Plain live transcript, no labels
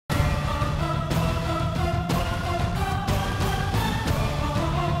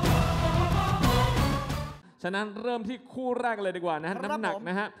ฉะนั้นเริ่มที่คู่แรกเลยดีกว่านะฮะน้ำหนัก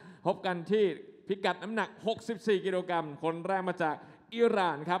นะฮะพบกันที่พิกัดน้ำหนัก64กิโลกรัมคนแรกมาจากอิหร่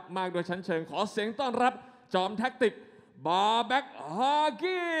านครับมากโดยชั้นเชิงขอเสียงต้อนรับจอมแท็กติกบาแบ็กฮา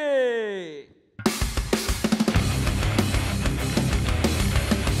กี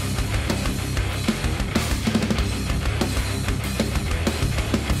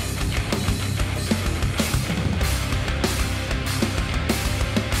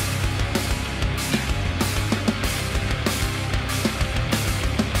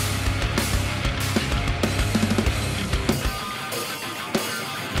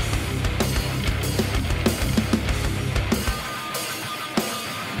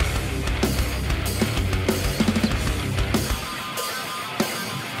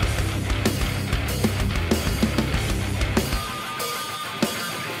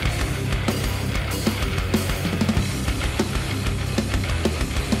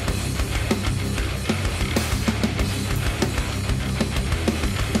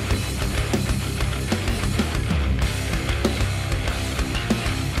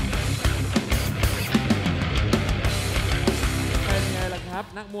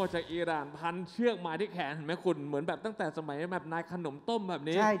นักมวยจากอิหร่านพันเชือกมาที่แขนเห็นไหมคุณเหมือนแบบตั้งแต่สมัยแบบนายขนมต้มแบบ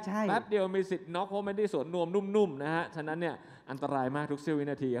นี้ใช่แป๊บเดียวมีสิทธิ์น็อกเพราะไม่ได้สวนนวมนุ่มๆนะฮะฉะนั้นเนี่ยอันตรายมากทุกเสี้ยววิ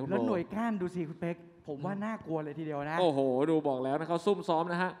นาทีครับแล้วหน่วยก้านดูสิคุณเป๊กผมว่าน่ากลัวเลยทีเดียวนะโอ้โหดูบอกแล้วนะเขาซุ่มซ้อม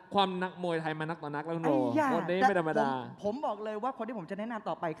นะฮะความนักมวยไทยมานักต่อนักแล้วคุณโหคนนี้ไม่ธรรมดาผมบอกเลยว่าคนที่ผมจะแนะนำ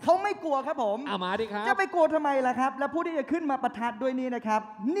ต่อไปเขาไม่กลัวครับผมมาดิครับจะไปกลัวทำไมล่ะครับและผู้ที่จะขึ้นมาประทัดด้วยนี้นะครับ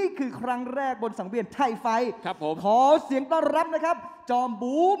นี่คือครั้งแรกบนสังเวียนไทยไฟครับผมขอเสียงต้อนรับนะครับจอม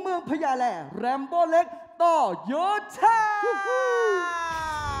บูเมืองพญาแลแรมโบ้เล็กต่อโยธา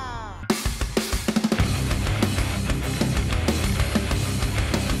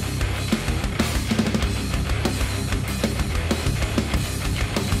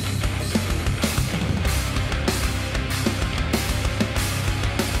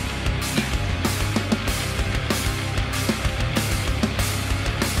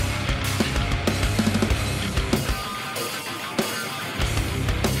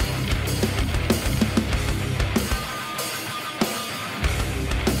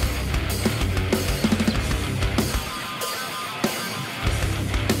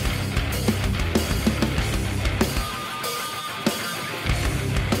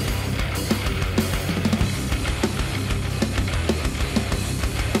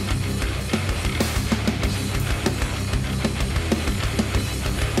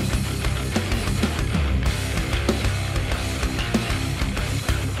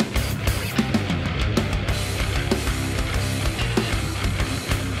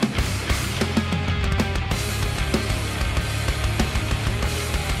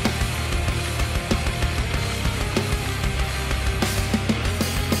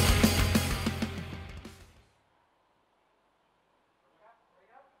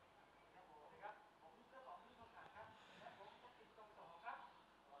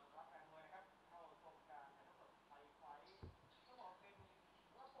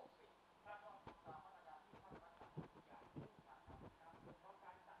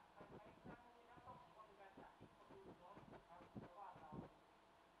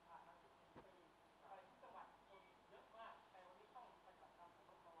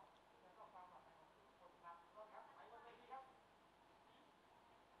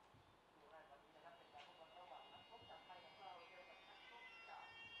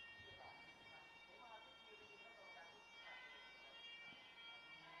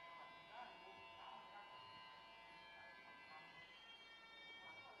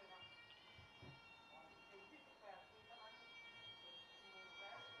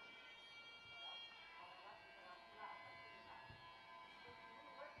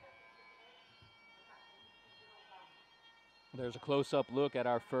There's a close-up look at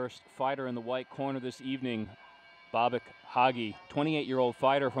our first fighter in the white corner this evening, Babak Haghi, 28-year-old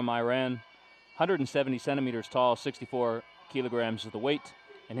fighter from Iran, 170 centimeters tall, 64 kilograms is the weight,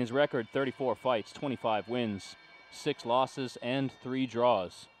 and his record 34 fights, 25 wins, 6 losses, and 3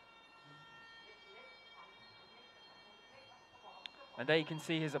 draws. And there you can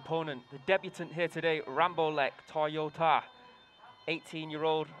see his opponent, the debutant here today, Rambolek, Tor.Yotha,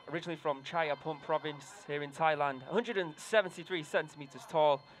 18-year-old, originally from Chayapum province here in Thailand, 173 centimeters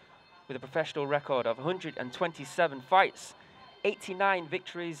tall, with a professional record of 127 fights, 89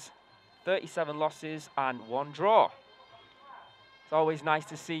 victories, 37 losses, and 1 draw. It's always nice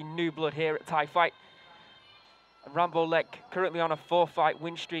to see new blood here at Thai Fight. And Rambolek currently on a 4-fight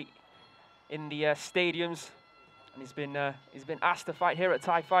win streak in the stadiums, and he's been asked to fight here at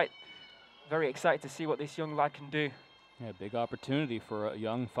Thai Fight. Very excited to see what this young lad can do. Yeah, big opportunity for a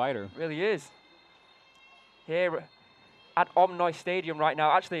young fighter. Really is. here at Omnoy Stadium right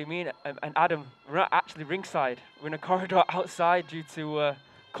now. Actually, me and Adam, we're not actually ringside. We're in a corridor outside due to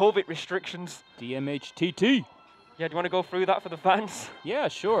COVID restrictions. Dmhtt. Yeah, do you want to go through that for the fans? Yeah,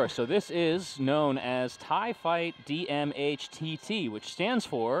 sure. So this is known as Thai Fight Dmhtt, which stands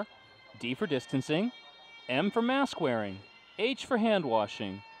for D for distancing, M for mask wearing, H for hand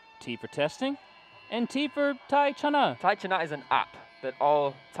washing, T for testing, and T for Thai Chana. Thai Chana is an app that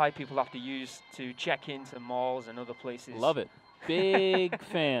all Thai people have to use to check into malls and other places. Love it. Big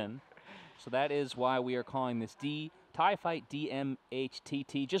fan. So that is why we are calling this Thai Fight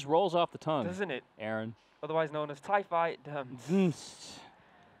Dmhtt. Just rolls off the tongue. Doesn't it? Aaron. Otherwise known as Thai Fight.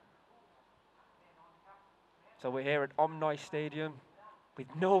 So we're here at Omnoy Stadium with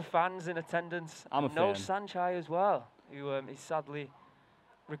no fans in attendance. I'm a no fan. Sanchai as well, who is sadly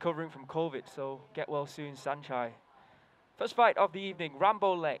recovering from COVID. So get well soon, Sanchai. First fight of the evening,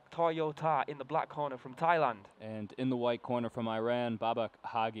 Rambolek, Tor.Yotha in the black corner from Thailand. And in the white corner from Iran, Babak,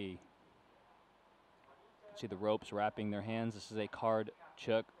 Haghi. See the ropes wrapping their hands. This is a card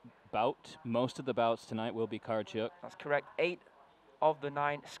chuk bout. Most of the bouts tonight will be card chuk. That's correct. 8 of the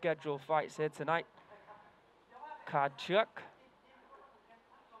 9 scheduled fights here tonight. Card chuk.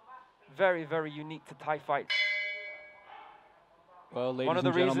 Very, very unique to Thai fights. Well, ladies One of the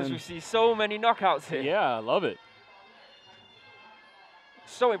and reasons gentlemen, we see so many knockouts here. yeah, I love it.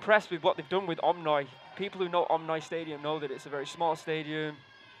 So impressed with what they've done with Omnoy. People who know Omnoy Stadium know that it's a very small stadium.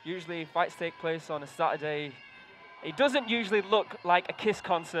 Usually fights take place on a Saturday. It doesn't usually look like a KISS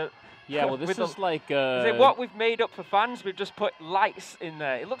concert. Yeah, well, this is like... is it what we've made up for fans? We've just put lights in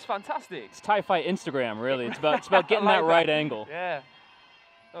there. It looks fantastic. It's Thai Fight Instagram, really. It's about getting like that right angle. Yeah.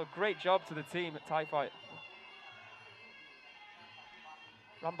 Oh, great job to the team at Thai Fight.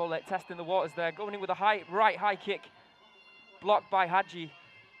 Rambolek testing the waters there, going in with a right high kick. Blocked by Haghi.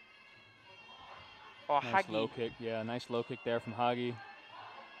 Or Nice Haghi. low kick. Yeah, nice low kick there from Haghi.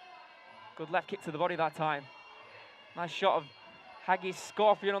 Good left kick to the body that time. Nice shot of Haghi's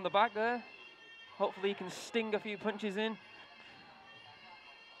scorpion on the back there. Hopefully he can sting a few punches in.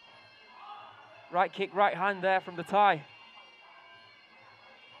 Right kick, right hand there from the Thai.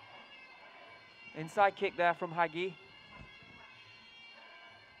 Inside kick there from Haghi.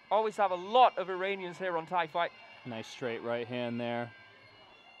 Always have a lot of Iranians here on Thai Fight. Nice straight right hand there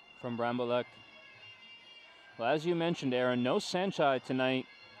from Rambolek. Well, as you mentioned, Aaron, no Sanchai tonight.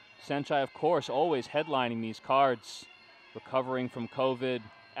 Sanchai, of course, always headlining these cards, recovering from COVID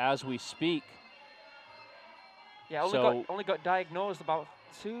as we speak. Yeah, only got diagnosed about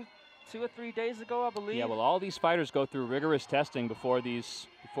two or 3 days ago, I believe. Yeah, well, all these fighters go through rigorous testing before these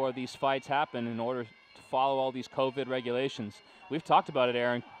fights happen in order to follow all these COVID regulations. We've talked about it,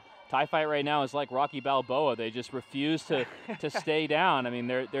 Aaron. Thai Fight right now is like Rocky Balboa. They just refuse to stay down. I mean,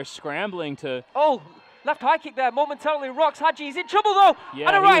 they're scrambling to... Oh, left high kick there, momentarily rocks Haghi. He's in trouble though, yeah,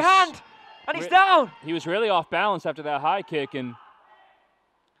 and a right hand, and he's down. He was really off balance after that high kick, and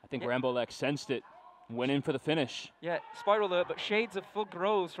I think Rambolek sensed it, went in for the finish. Yeah, spoiler alert, but shades of Fug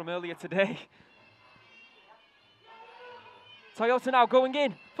Rose from earlier today. Tor.Yotha now going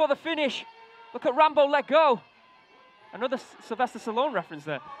in for the finish. Look at Rambolek go. Another Sylvester Stallone reference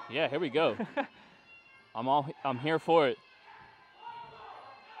there. Yeah, here we go. I'm here for it.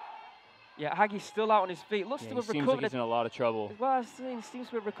 Yeah, Haghi's still out on his feet. Looks to have seems recovered. like he's in a lot of trouble. Well, he seems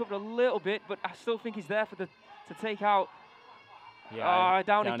to have recovered a little bit, but I still think he's there to take out. Yeah,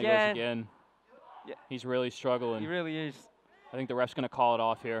 down he again. goes again. Yeah. He's really struggling. He really is. I think the ref's going to call it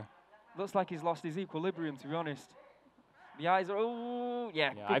off here. Looks like he's lost his equilibrium, to be honest. The eyes are,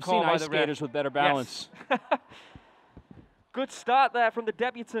 yeah, good I've call seen by ice the skaters ref. with better balance. Yes. Good start there from the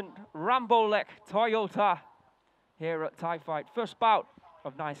debutant Rambolek Tor.Yotha here at Thai Fight. First bout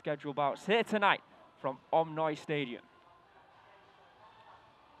of 9 scheduled bouts here tonight from Omnoy Stadium.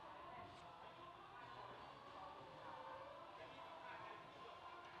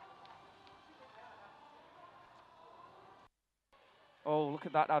 Oh, look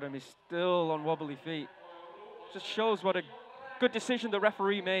at that, Adam. He's still on wobbly feet. Just shows what a good decision the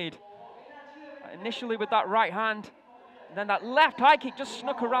referee made. Initially with that right hand, and then that left high kick just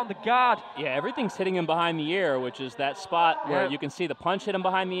snuck around the guard. Yeah, everything's hitting him behind the ear, which is that spot where you can see the punch hit him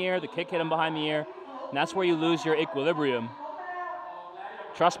behind the ear, the kick hit him behind the ear, and that's where you lose your equilibrium.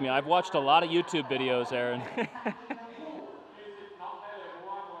 Trust me, I've watched a lot of YouTube videos, Aaron.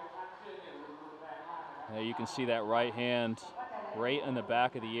 There you can see that right hand right in the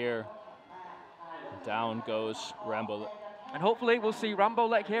back of the ear. Down goes Rambolek. And hopefully we'll see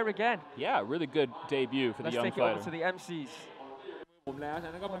Rambolek here again. Yeah, really good debut for the young Let's fighter. take it over to the MCs. ผมแล้วฉะ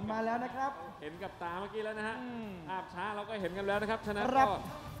นั้นก็ ผลมาแล้วนะครับ เห็นกับตาเมื่อกี้แล้วนะฮะภาพช้าเราก็เห็นกันแล้วนะครับฉะนั้น ครั ก็ บ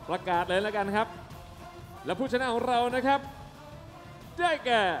ประกาศเลยแล้วกันครับ และผู้ชนะของเรานะครับได้แ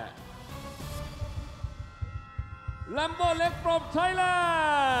ก่ Rambolek from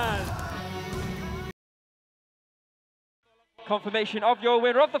Thailand. Confirmation of your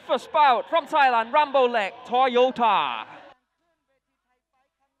winner of the first bout from Thailand, Rambolek, Tor.Yotha.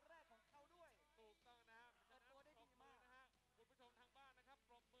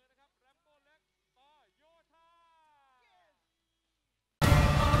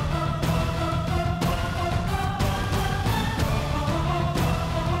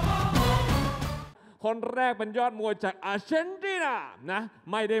คนแรกเป็นยอดมวยจากอาร์เจนตินานะ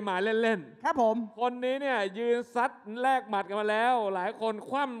ไม่ได้มาเล่นๆครับผม คนนี้เนี่ยยืนซัดแลกหมัดกันมาแล้ว หลายคน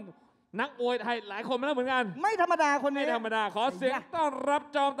คว่ำนักมวยไทยหลายคนมาแล้วเหมือนกัน ไม่ธรรมดาคนนี้ไม่ธรรมดาขอเสียงต้อนรับ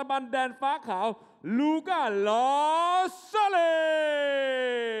จอมตะบันแดนฟ้าขาวลูก้าลอซาเล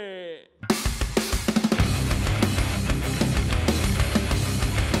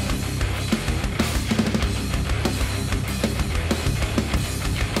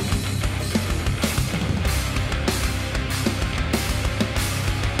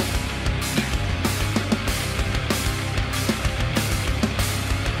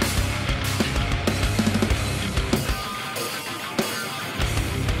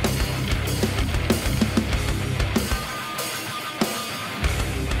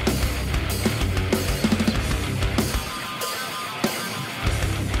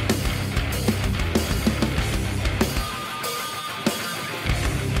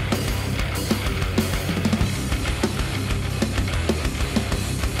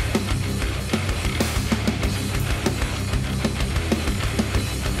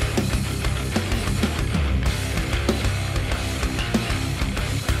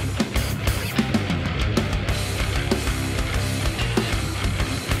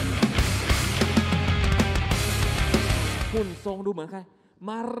หุ่นทรงดูเหมือนใครม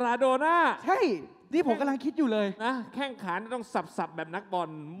าราโดน่าใช่นี่ผมกำลังคิดอยู่เลยนะแข้งขาต้องสับแบบนักบอล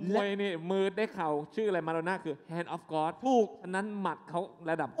มวยนี่มือได้เข่าชื่ออะไรมาราโดน่าคือ hand of God ถูกอันนั้นหมัดเขา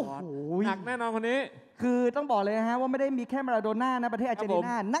ระดับ God โอ้โห หนักแน่นอนคนนี้คือต้องบอกเลยนะฮะว่าไม่ได้มีแค่มาราโดน่านะประเทศอาร์เจนติน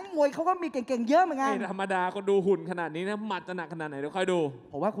านักมวยเขาก็มีเก่งๆเยอะเหมือนกันไม่ธรรมดาคนดูหุ่นขนาดนี้นะหมัดจะหนักขนาดไหนเดี๋ยวค่อยดู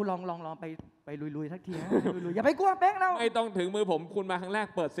ผมว่าคุณลองไปลุยๆสักทีนะลุยๆอย่าไปกลัวเป๊กเราไม่ต้องถึงมือผมคุณมาครั้งแรก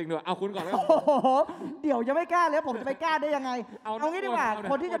เปิดซิงด้วยเอาคุณก่อนแล้วเดี๋ยวยังไม่กล้าเลยผมจะไปกล้าได้ยังไงเอางี้ดีกว่า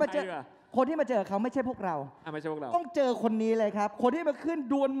คนที่จะมาเจอเขาไม่ใช่พวกเราไม่ใช่พวกเราต้องเจอคนนี้เลยครับคนที่มาขึ้น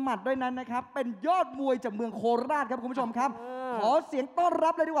ดวลหมัดด้วยนั้นนะครับเป็นยอดมวยจากเมืองโคราชครับคุณผู้ชมครับขอเสียงต้อนรั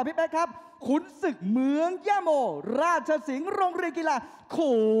บเลยดีกว่าพี่เป๊กครับขุนศึกเมืองย่าโมราชสิงห์โรงเรียนกีฬาโค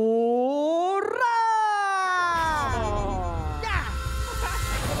รา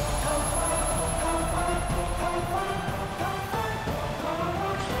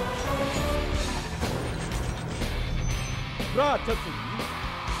ชราชสิงห์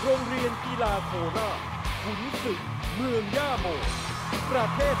โรงเรียนกีฬาโคราชขุนศึกเมืองย่าโมประ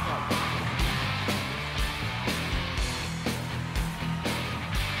เทศไทย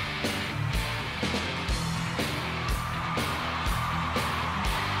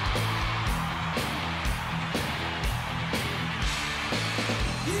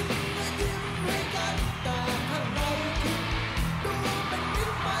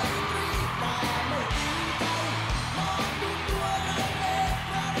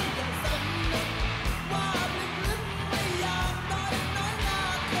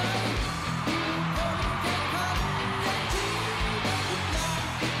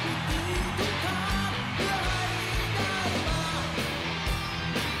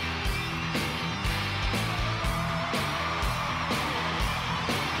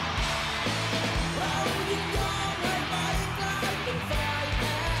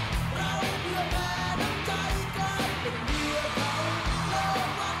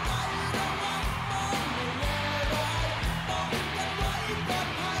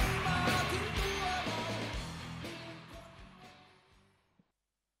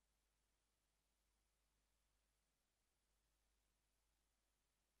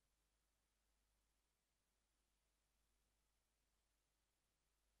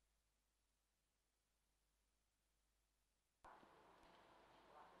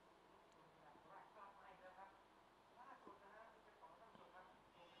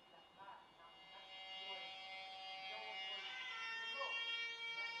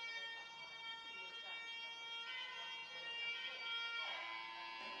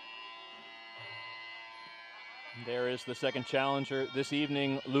There is the second challenger this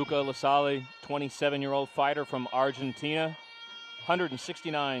evening, Luca Lassalle, 27-year-old fighter from Argentina,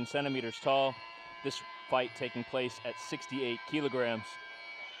 169 centimeters tall. This fight taking place at 68 kilograms.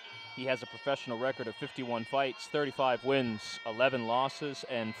 He has a professional record of 51 fights, 35 wins, 11 losses,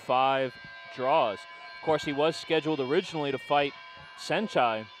 and 5 draws. Of course, he was scheduled originally to fight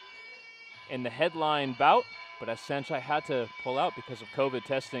Saenchai in the headline bout, but as Saenchai had to pull out because of COVID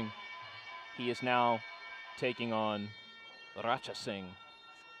testing, he is now taking on Ratchasing.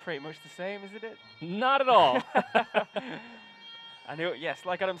 Pretty much the same, isn't it? Not at all. And yes,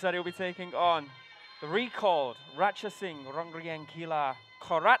 like Adam said, he'll be taking on the recalled Ratchasing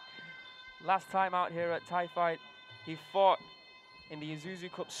Rongreankee-Korat. Last time out here at Thai Fight, he fought in the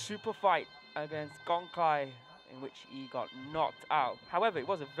Isuzu Cup Super Fight against Kongklai, in which he got knocked out. However, it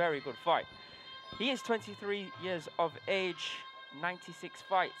was a very good fight. He is 23 years of age, 96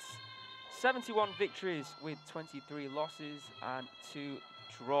 fights, 71 victories with 23 losses and 2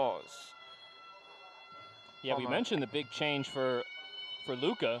 draws. Yeah, we mentioned the big change for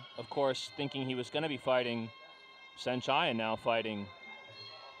Luca, of course, thinking he was going to be fighting Saenchai and now fighting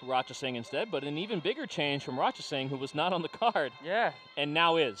Ratchasing instead, but an even bigger change from Ratchasing, who was not on the card. Yeah. And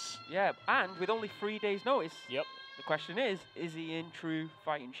now is. Yeah, and with only 3 days' notice. Yep. The question is he in true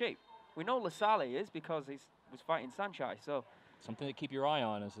fighting shape? We know Lassalle is because he was fighting Saenchai, so. Something to keep your eye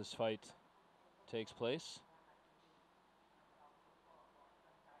on as this fight takes place.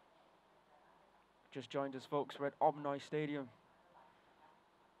 Just joined us, folks. We're at Obnoi Stadium.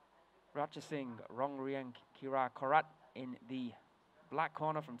 Ratchasing Rongreankee-Korat in the black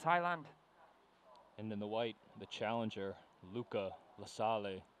corner from Thailand. And in the white, the challenger, Luca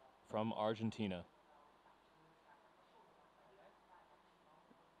Lassalle from Argentina.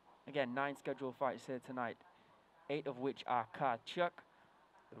 Again, 9 scheduled fights here tonight, 8 of which are Ka-Chuk,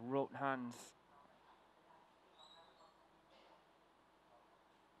 the rote hands.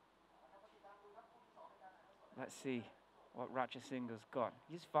 Let's see what Ratchasing has got.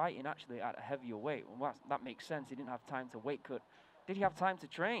 He's fighting actually at a heavier weight. Well, that makes sense. He didn't have time to weight cut. Did he have time to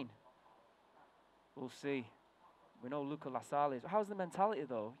train? We'll see. We know Luca Lassalle is. How's the mentality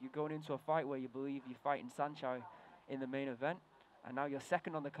though? You're going into a fight where you believe you're fighting Saenchai in the main event, and now you're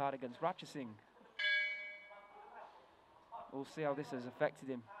second on the card against Ratchasing. We'll see how this has affected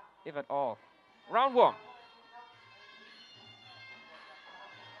him, if at all. Round 1.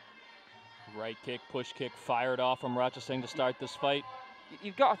 Right kick, push kick fired off from Ratchasing to start this fight.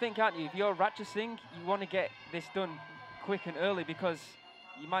 You've got to think, aren't you? If you're Ratchasing, you want to get this done quick and early because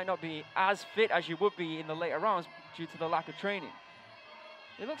you might not be as fit as you would be in the later rounds due to the lack of training.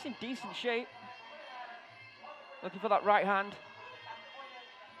 He looks in decent shape. Looking for that right hand.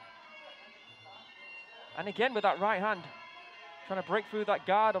 And again with that right hand, trying to break through that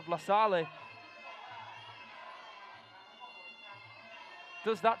guard of Lassalle.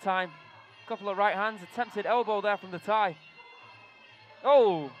 Does that time. Couple of right hands, attempted elbow there from the Thai.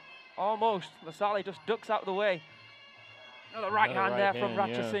 Oh, almost. Lassalle just ducks out of the way. Another right hand there from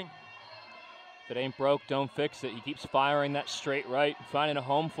Ratchasing. Yeah. If it ain't broke, don't fix it. He keeps firing that straight right, finding a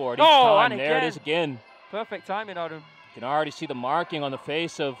home for it each time. And there it is again. Perfect timing, Adam. You can already see the marking on the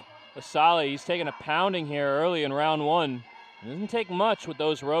face of Lassalle. He's taking a pounding here early in round 1. It doesn't take much with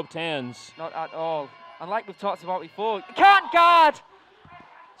those roped hands. Not at all. And like we've talked about before, can't guard!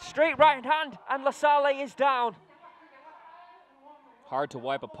 Straight right hand, and Lassalle is down. Hard to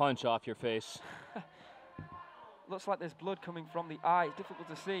wipe a punch off your face. Looks like there's blood coming from the eye. It's difficult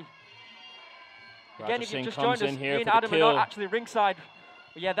to see. Ratchasing Again, if you just joined us, me and Adam are not actually ringside.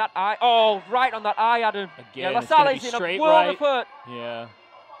 But yeah, that eye. Oh, right on that eye, Adam. Again, yeah, Lassalle's in a world of hurt. Yeah.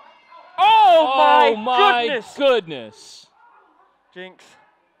 Oh my goodness. Jinx.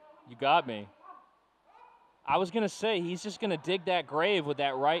 You got me. I was going to say, he's just going to dig that grave with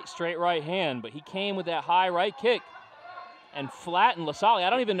that straight right hand, but he came with that high right kick and flattened Lassalle. I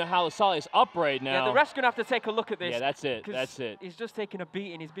don't even know how Lassalle is up right now. Yeah, the ref's going to have to take a look at this. Yeah, that's it. That's it. He's just taking a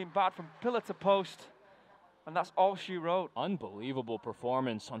beating. He's been battered from pillar to post, and that's all she wrote. Unbelievable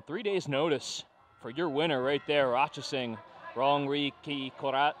performance on 3 days' notice for your winner right there, Ratchasing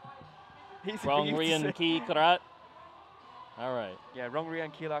Rongreankee-Korat. Rongreankee-Korat. All right. Yeah,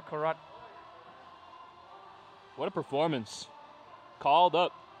 Rongreankee-Korat. What a performance. Called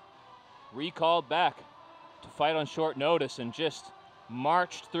up, recalled back to fight on short notice and just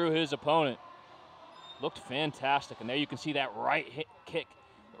marched through his opponent. Looked fantastic. And there you can see that right kick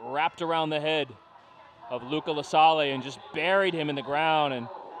wrapped around the head of Luca Lassalle and just buried him in the ground. And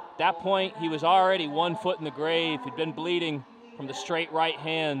at that point, he was already 1 foot in the grave. He'd been bleeding from the straight right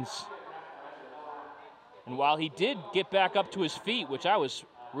hands. And while he did get back up to his feet, which I was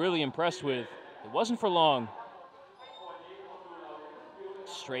really impressed with, it wasn't for long.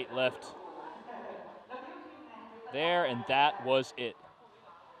 Straight left there, and that was it.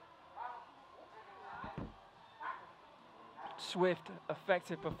 Swift,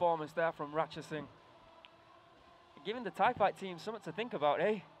 effective performance there from Ratchasing. Giving the Thai Fight team something to think about,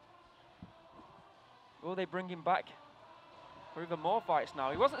 eh? Will they bring him back for even more fights now?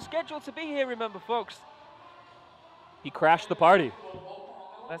 He wasn't scheduled to be here, remember, folks. He crashed the party.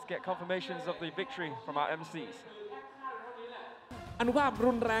 Let's get confirmations of the victory from our MCs. อนุภาพ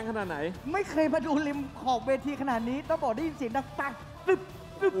รุนแรงขนาดไหน ไม่เคยมาดูริมขอบเวทีขนาดนี้ต้องบอกได้ยินเสียงดังปักตึ๊บ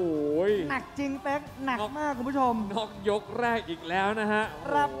ตึ๊บ โอ้ย หนักจริงแป๊กหนักมากคุณผู้ชม นอกยกแรกอีกแล้วนะฮะ ค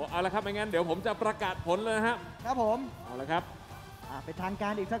รับ โอ้โหเอาละครับไม่งั้นเดี๋ยวผมจะประกาศผลเลยนะฮะ ครับผม เอาละครับ เป็นทางกา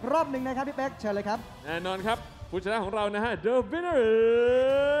รอีกสักรอบหนึ่งนะครับพี่เป๊กเชิญเลยครับ แน่นอนครับผู้ชนะของเรานะฮะ The winner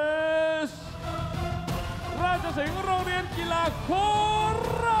is ราชสิงห์โรงเรียนกีฬาโค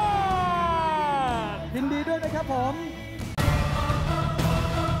ราช ยินดีด้วยนะครับผม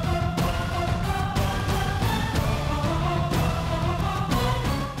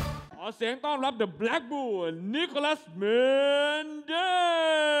ขอเสียงต้อนรับ The Black Bull Nicolas Mendes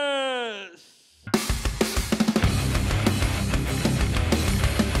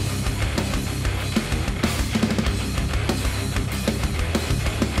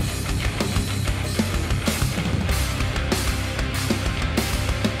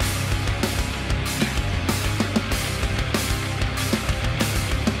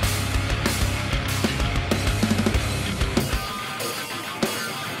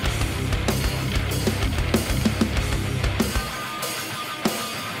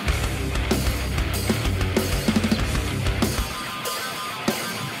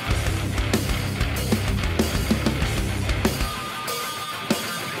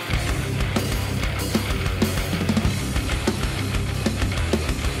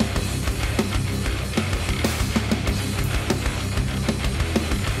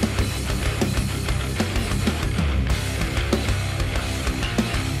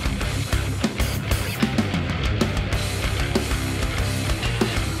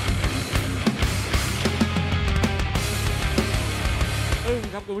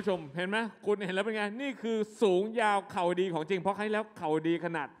ครับคุณผู้ชมเห็นไหมคุณเห็นแล้วเป็นไงนี่คือสูงยาวเข่าดีของจริงเพราะครั้งที่แล้วเข่าดีข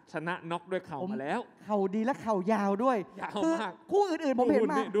นาดชนะน็อกด้วยเข่ามาแล้ว เข่าดีและเข่ายาวด้วย ยาวมาก คู่อื่นๆผมเห็น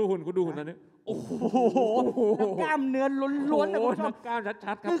มา ดูหุ่นคุณดูหุ่นตอนนี้โอ้โห กล้ามเนื้อล้วนๆนะคุณผู้ชม กล้าม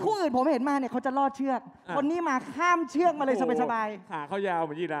ชัดๆครับ คือคู่อื่นผมเห็นมาเนี่ยเขาจะลอดเชือก คนนี้มาข้ามเชือกมาเลยสบายๆ ขาเขายาวเห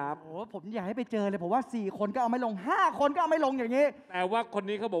มือนยีราฟ โอ้ผมอยากให้ไปเจอเลยผมว่า4คนก็เอาไม่ลง5คนก็เอาไม่ลงอย่างนี้ แต่ว่าคน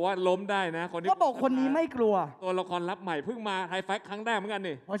นี้เขาบอกว่าล้มได้นะคนนี้ ก็บอกคนนี้ไม่กลัว ตัวละครลับใหม่เพิ่งมาไทยไฟท์ครั้งแรกเหมือนกัน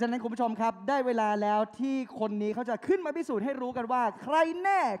นี่ เพราะฉะนั้นคุณผู้ชมครับได้เวลาแล้วที่คนนี้เขาจะขึ้นมาพิสูจน์ให้รู้กันว่า ใครแ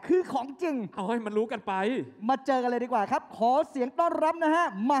น่คือของจริง เอาให้มันรู้กันไป มาเจอกันเลยดีกว่าครับ ขอเสียงต้อนรับนะฮะ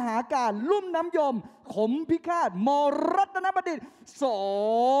มหาการลุ่มน้ำยม ขมพิฆาตมรัตนบดินทร์สอ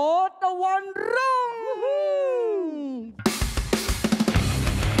ตะวันรุ่ง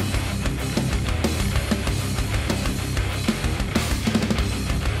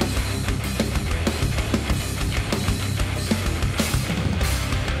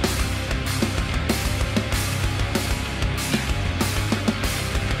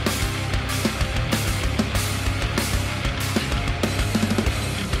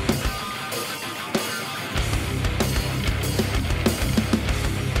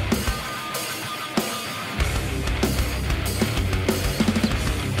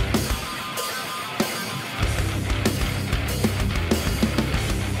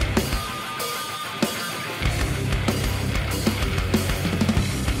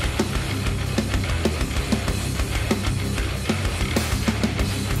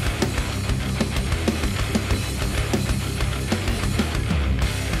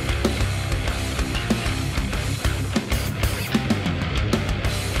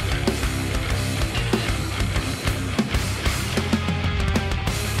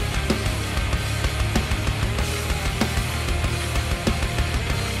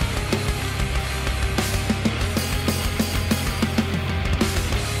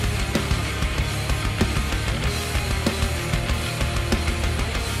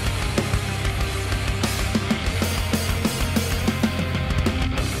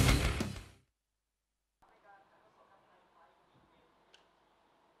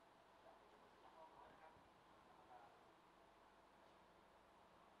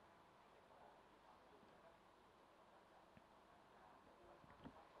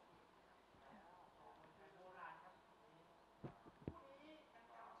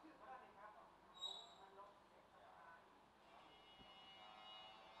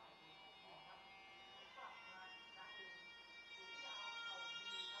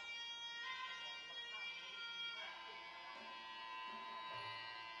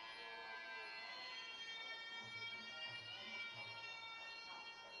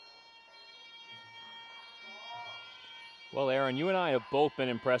Well, Aaron, you and I have both been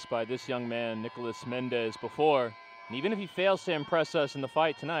impressed by this young man, Nicolas Mendes, before. And even if he fails to impress us in the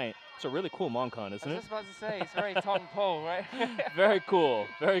fight tonight, It's a really cool Mongkon, isn't I it? was just about to say, it's very Tong Po, right? Very cool,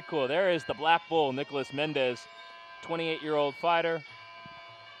 very cool. There is the Black Bull, Nicolas Mendes, 28-year-old fighter,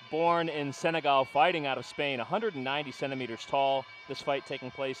 born in Senegal, fighting out of Spain, 190 centimeters tall. This fight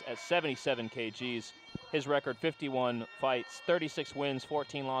taking place at 77 kgs. His record, 51 fights, 36 wins,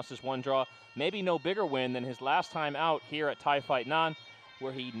 14 losses, 1 draw. Maybe no bigger win than his last time out here at Thai Fight Nan,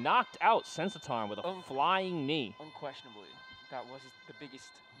 where he knocked out Sensatan with a flying knee. Unquestionably, that was the biggest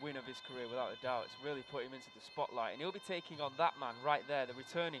win of his career, without a doubt. It's really put him into the spotlight, and he'll be taking on that man right there, the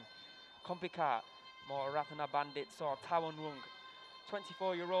returning Kompikart, Mor.Rattana bandit Tawanrung.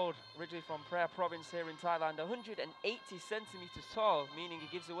 24-year-old, originally from Phra province here in Thailand, 180 centimeters tall, meaning he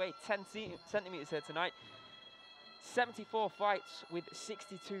gives away 10 centimeters here tonight. 74 fights with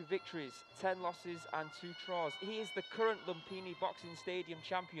 62 victories, 10 losses and 2 draws. He is the current Lumpini Boxing Stadium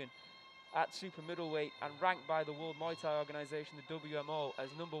champion at super middleweight and ranked by the World Muay Thai Organization, the WMO, as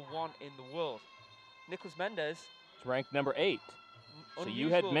 #1 in the world. Nicolas Mendes is ranked number 8. So you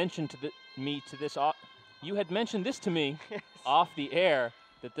had mentioned you had mentioned this to me yes. off the air,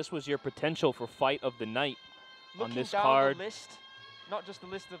 that this was your potential for fight of the night on this card. Looking down the list, not just the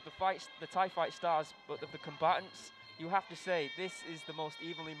list of the fights, the Thai fight stars, but of the combatants, you have to say this is the most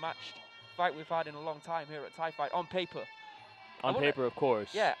evenly matched fight we've had in a long time here at Thai Fight, on paper. On paper, of course.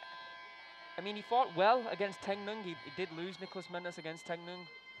 Yeah. I mean, he fought well against Tengnueng. He did lose Nicolas Mendes against Tengnueng,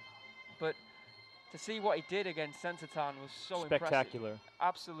 but to see what he did against Sensatan was so spectacular. Impressive.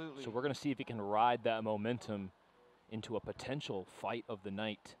 Absolutely. So we're going to see if he can ride that momentum into a potential fight of the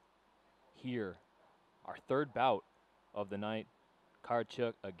night here. Our third bout of the night.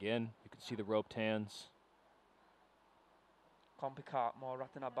 Karchuk again. You can see the roped hands. Kompikart,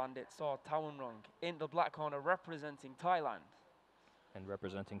 Mor.Rattana bandit Tawanrung in the black corner, representing Thailand. And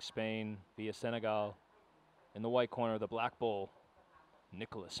representing Spain via Senegal. In the white corner, the Black Bull,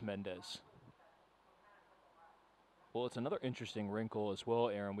 Nicolas Mendes. Well, it's another interesting wrinkle as well,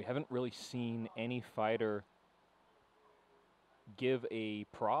 Aaron. We haven't really seen any fighter give a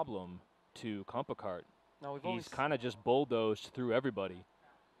problem to Kompikart. No, he's kind of just bulldozed through everybody.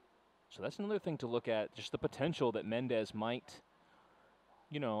 So that's another thing to look at, just the potential that Mendes might,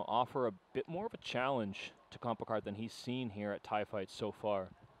 you know, offer a bit more of a challenge to Kompikart than he's seen here at Thai Fights so far.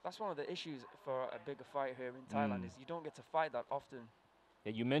 That's one of the issues for a bigger fight here in Thailand, is you don't get to fight that often.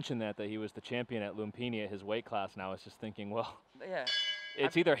 Yeah, you mentioned that he was the champion at Lumpini at his weight class, and I was just thinking, well, yeah,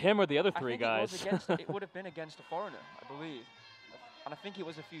 it's either him or the other 3 guys. It would have been against a foreigner, I believe. And I think it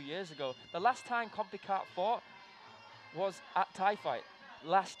was a few years ago. The last time Kompikart fought was at Thai Fight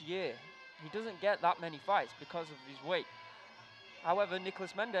last year. He doesn't get that many fights because of his weight. However,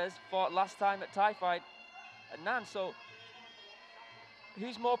 Nicolas Mendes fought last time at Thai Fight at Nan. So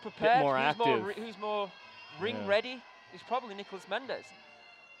who's more prepared? More active. Who's more ring ready? It's probably Nicolas Mendes.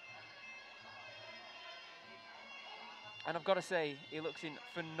 And I've got to say, he looks in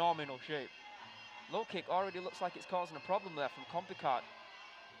phenomenal shape. Low kick already looks like it's causing a problem there from Kompikart.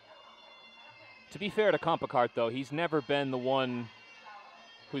 To be fair to Kompikart, though, he's never been the one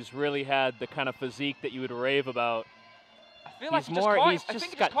who's really had the kind of physique that you would rave about. I feel like he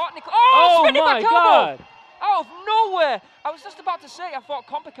just caught Nicolas. Oh my God! Out of nowhere! I was just about to say, I thought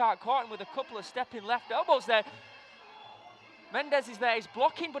Kompikart caught him with a couple of stepping left elbows there. Mendes is there, he's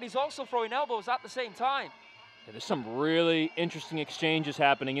blocking, but he's also throwing elbows at the same time. Yeah, there's some really interesting exchanges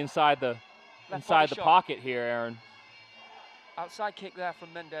happening inside the pocket here, Aaron. Outside kick there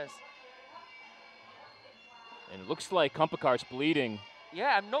from Mendes. And it looks like Kompikart's bleeding.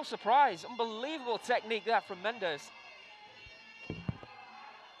 Yeah, I'm no surprise. Unbelievable technique there from Mendes.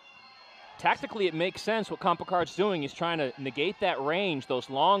 Tactically, it makes sense what Kompikart's doing. He's trying to negate that range, those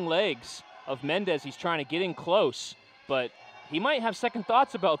long legs of Mendes. He's trying to get in close, but he might have second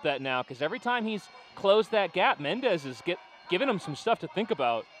thoughts about that now, because every time he's closed that gap, Mendes is giving him some stuff to think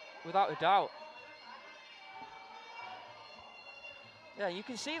about. Without a doubt. Yeah, you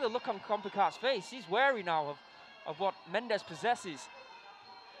can see the look on Kompikart's face. He's wary now of what Mendes possesses.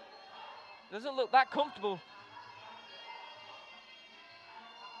 Doesn't look that comfortable.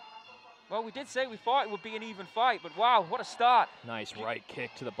 Well, we did say we thought it would be an even fight, but wow, what a start. Nice right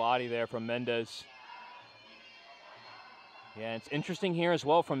kick to the body there from Mendes. Yeah, it's interesting here as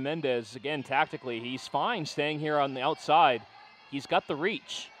well from Mendes. Again, tactically, he's fine staying here on the outside. He's got the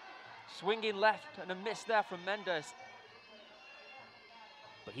reach. Swinging left and a miss there from Mendes.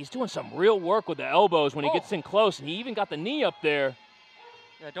 But he's doing some real work with the elbows when he gets in close, and he even got the knee up there.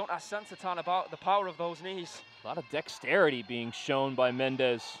 Yeah, don't ask Sensatan about the power of those knees. A lot of dexterity being shown by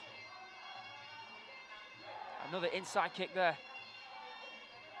Mendes. Another inside kick there.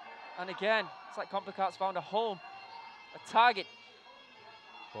 And again, it's like Kompikart's found a home, a target.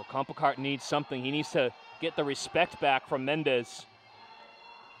 Well, Kompikart needs something. He needs to get the respect back from Mendes.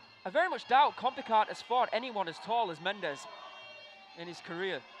 I very much doubt Kompikart has fought anyone as tall as Mendes in his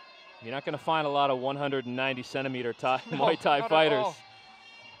career. You're not going to find a lot of 190-centimeter No, Muay Thai not at fighters. all.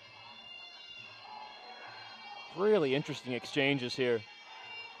 Really interesting exchanges here.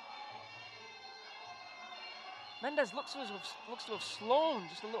 Mendes looks to have slowed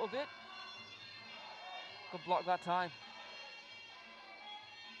just a little bit. Good block that time.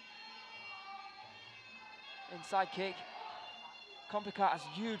 Inside kick. Kompikart has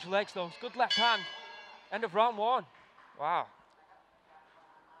huge legs though. Good left hand. End of round 1. Wow.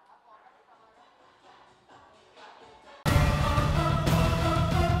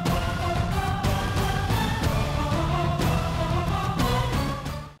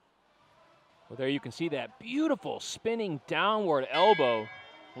 Well, there you can see that beautiful spinning downward elbow.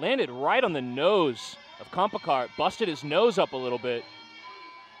 Landed right on the nose of Kompikart. Busted his nose up a little bit.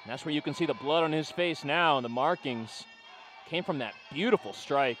 And that's where you can see the blood on his face now and the markings. Came from that beautiful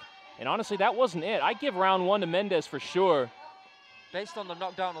strike. And honestly, that wasn't it. I give round 1 to Mendes for sure. Based on the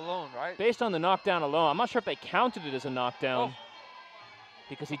knockdown alone, right? Based on the knockdown alone. I'm not sure if they counted it as a knockdown.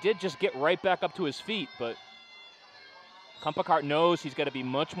 Because he did just get right back up to his feet. But Kompikart knows he's got to be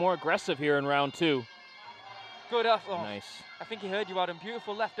much more aggressive here in round 2. Good effort. Nice. I think he heard you, Adam.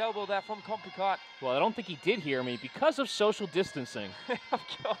 Beautiful left elbow there from Kompikart. Well, I don't think he did hear me because of social distancing. Of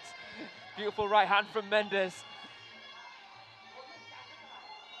course. Beautiful right hand from Mendes.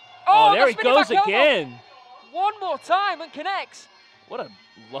 Oh, there he goes again. One more time and connects. What a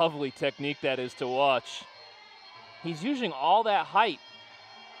lovely technique that is to watch. He's using all that height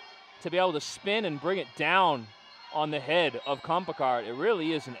to be able to spin and bring it down on the head of Kompikart. It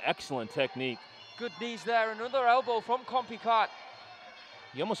really is an excellent technique. Good knees there. Another elbow from Kompikart.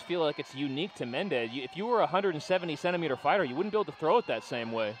 You almost feel like it's unique to Mendes. If you were a 170-centimeter fighter, you wouldn't be able to throw it that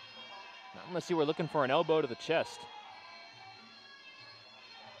same way. Not unless you were looking for an elbow to the chest.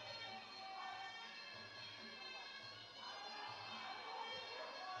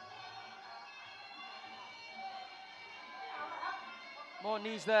 More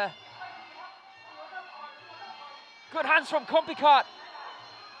knees there. Good hands from Kompikart.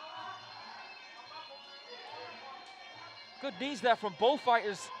 Good knees there from both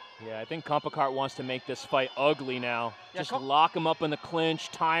fighters. Yeah, I think Kompikart wants to make this fight ugly now. Yeah, just lock him up in the clinch,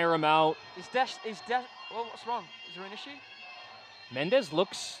 tire him out. Well, what's wrong? Is there an issue? Mendes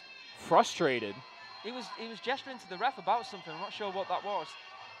looks frustrated. He was gesturing to the ref about something. I'm not sure what that was.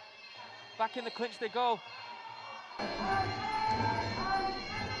 Back in the clinch they go.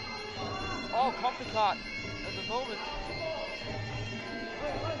 Oh, Kompikart at the moment.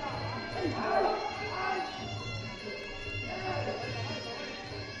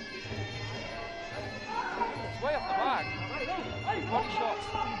 It's way off the mark. Body shots.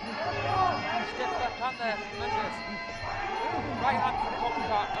 Stiff left hand there from Mendes. Right hand from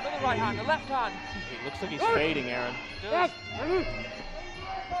Kompikart. Another right hand, a left hand. It looks like he's fading, Aaron. Does.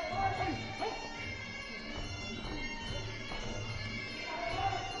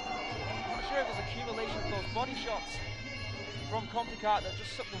 Sure, there's accumulation of those body shots from Kompikart that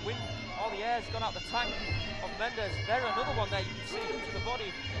just sucked the wind, all the air's gone out the tank of Mendes. There, another one there, you can see into the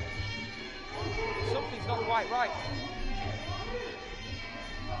body. Something's not quite right.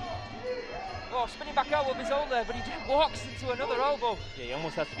 Oh, spinning back elbow of his own there, but he just walks into another elbow. Yeah, he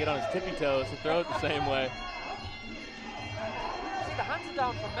almost has to get on his tippy toes to throw it the same way. See, the hands are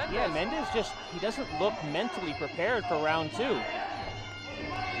down from Mendes. Yeah, Mendes he doesn't look mentally prepared for round 2. He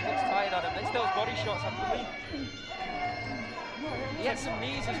looks tired at him. It's those body shots, I believe. He had some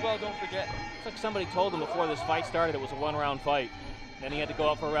knees as well, don't forget. It's like somebody told him before this fight started it was a 1-round fight. Then he had to go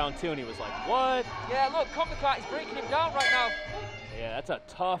out for round 2, and he was like, what? Yeah, look, Kompikart is breaking him down right now. Yeah, that's a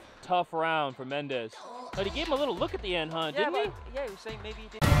tough, tough round for Mendes. But he gave him a little look at the end, huh? Didn't he? Yeah, he was saying maybe he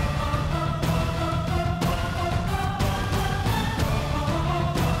did.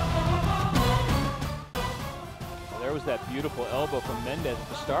 Well, there was that beautiful elbow from Mendes at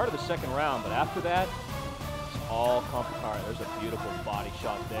the start of the second round, but after that, it's all Kompikart. There's a beautiful body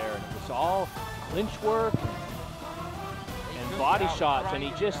shot there, and it was all clinch work and body shots, and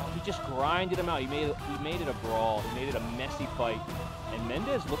he just grinded him out. He made it a brawl. He made it a messy fight. And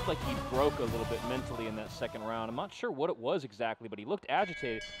Mendes looked like he broke a little bit mentally in that second round. I'm not sure what it was exactly, but he looked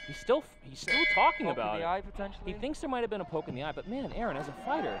agitated. He's still talking Poke about in it. the eye, potentially. He thinks there might have been a poke in the eye, but man, Aaron, as a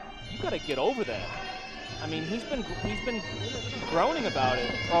fighter, you got to get over that. I mean, he's been groaning about it.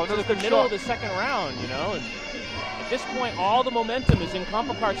 Oh, since the middle of the second round, you know. And at this point, all the momentum is in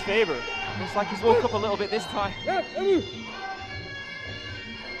Kompikart's favor. Looks like he's woke up a little bit this time. Yeah, I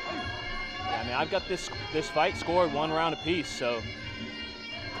mean, I've got this fight scored 1 round apiece, so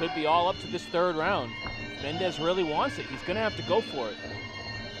could be all up to this third round. Mendes really wants it. He's going to have to go for it.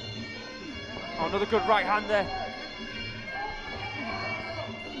 Oh, another good right hand there.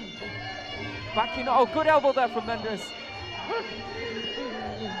 Backing, oh, good elbow there from Mendes.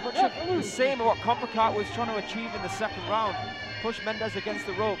 Much of the same of what Kompikart was trying to achieve in the second round. Push Mendes against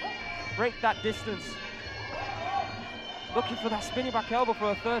the rope, break that distance. Looking for that spinning back elbow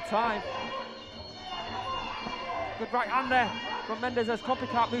for a third time. Good right hand there from Mendes as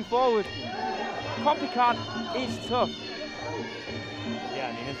Kompikart move forward. Kompikart is tough. Yeah,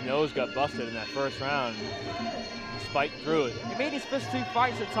 I mean, his nose got busted in that first round. He spiked through it. He made his first two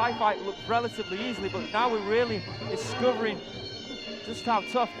fights at Thai fight look relatively easily, but now we're really discovering just how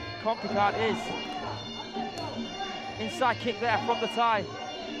tough Kompikart is. Inside kick there from the Thai.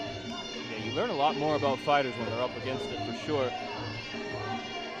 Yeah, you learn a lot more about fighters when they're up against it, for sure.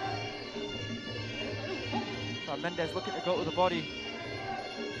 So Mendes looking to go to the body.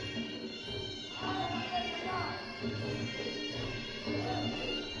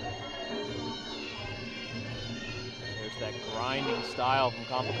 There's that grinding style from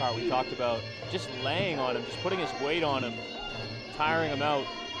Kompikart we talked about. Just laying on him, just putting his weight on him, tiring him out.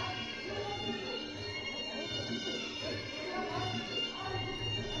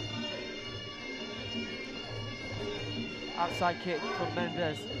 Outside kick from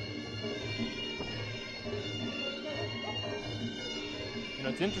Mendes. You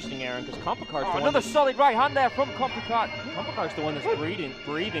know, it's interesting, Aaron, because Kompikart's the one another solid right hand there from Kompikart. Kompikart's the one that's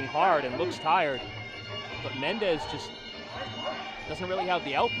breathing hard and looks tired. But Mendes just doesn't really have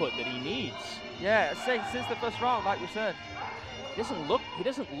the output that he needs. Yeah, since the first round, like we said. He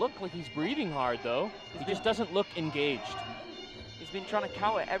doesn't look like he's breathing hard, though. He just doesn't look engaged. He's been trying to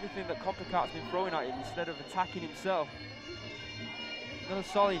counter everything that Kompikart's been throwing at him instead of attacking himself. Another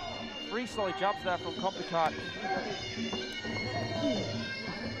three solid jabs there from Kompikart.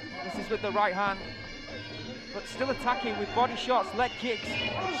 This is with the right hand, but still attacking with body shots, leg kicks.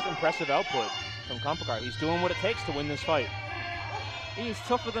 Just impressive output from Kompikart. He's doing what it takes to win this fight. He is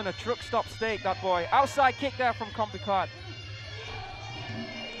tougher than a truck stop steak, that boy. Outside kick there from Kompikart.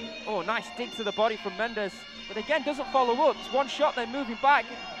 Oh, nice dig to the body from Mendes, but again doesn't follow up. It's one shot, then moving back,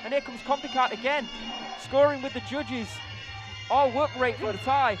 and here comes Kompikart again, scoring with the judges. All work rate for the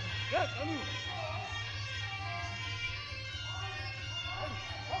Thai.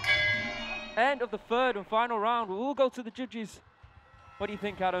 End of the third and final round. We'll go to the judges. What do you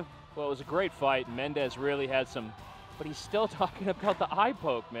think, Adam? Well, it was a great fight. Mendes really had some, but he's still talking about the eye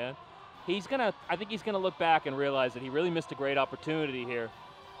poke, man. I think he's gonna look back and realize that he really missed a great opportunity here.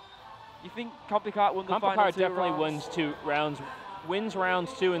 You think Kompikart won the final Kompikart two definitely rounds? wins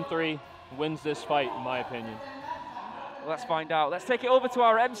rounds 2 and 3, wins this fight, in my opinion. Well, let's find out. Let's take it over to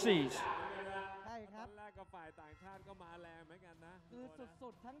our MCs. ใช่ครับ แรกก็ฝ่ายต่างชาติก็มาแรงเหมือนกันนะ คือสุ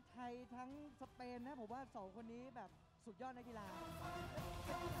ดๆทั้งไทยทั้งสเปนนะผมว่าสองคนนี้แบบสุดยอดนักกีฬา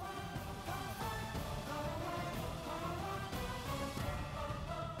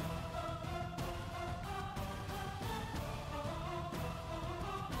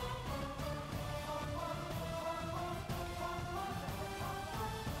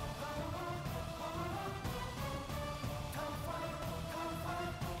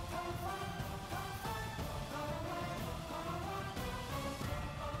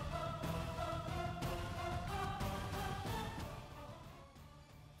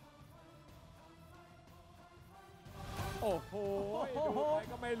โอ้โหดูไป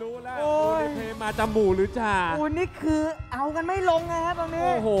ก็ไม่รู้แล้ว โอ้ ดู ย ในเพลงมาจะหมู่หรือจ่า โอ้นี่คือเอากันไม่ลงนะครับตรงนี้ โ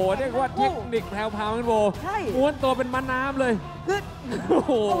อ้โหเรียกว่าเทคนิคแพรวๆกันโบ ใช่ ม้วนตัวเป็นม้าน้ำเลย คือ โอ้โ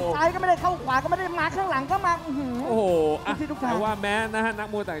ห เข้าซ้ายก็ไม่ได้เข้าขวาก็ไม่ได้มาข้างหลังก็มาอื้อหือ โอ้โหอ่ะ ทุกที่ทุกทาง แต่ว่าแม้นะฮะนัก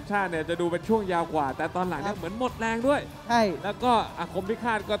มวยต่างชาติเนี่ยจะดูเป็นช่วงยาวกว่า แต่ตอนหลังเนี่ยเหมือนหมดแรงด้วย ใช่ แล้วก็อาคมพิฆ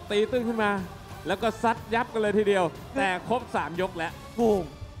าตก็ตีตื้นขึ้นมา แล้วก็ซัดยับกันเลยทีเดียว แต่ครบ 3 ยกแล้ว ถูก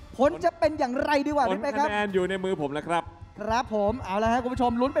ผลจะเป็นอย่างไรดีกว่า ผล พี่เป๊กค คะ รับ แนนอยู่ในมือผมแล้วครับ ครับผมเอาละฮะคุณผู้ช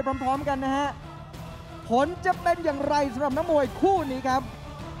มลุ้นไปพร้อมๆกันนะฮะผลจะเป็นอย่างไรสำหรับนักมวยคู่นี้ครับ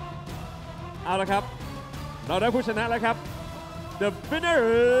เอาละครับ เราได้ผู้ชนะแล้วครับ The winner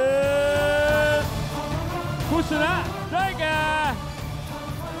ผู้ชนะได้แก่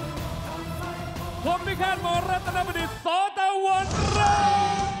คมพิฆาต Mor.Rattana บัณฑิต ส.ตะวันร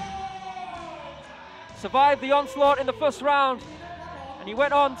งค์ Survived the onslaught in the first round, and he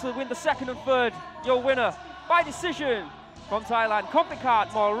went on to win the second and third. Your winner by decision from Thailand, Kompikart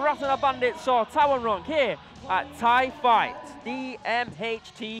Mor.Rattana Bandit Sor.Tawanrung here at Thai Fight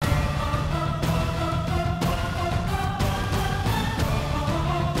Dmhtt.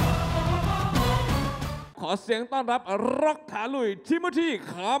 ขอเสียงต้อนรับร็อกขาลุยทิโมธี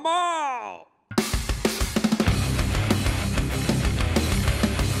คามาล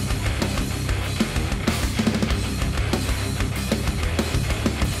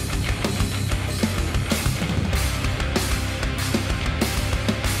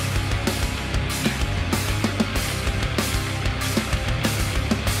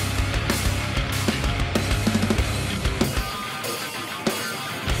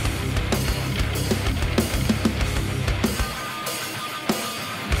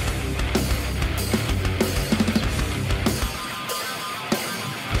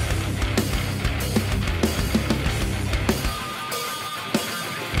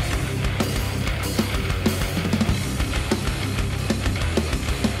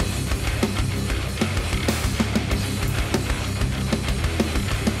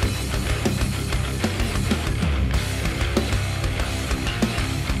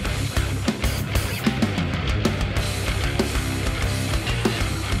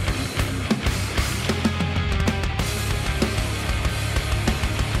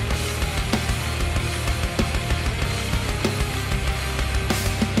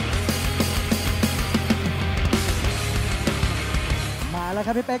แล้วค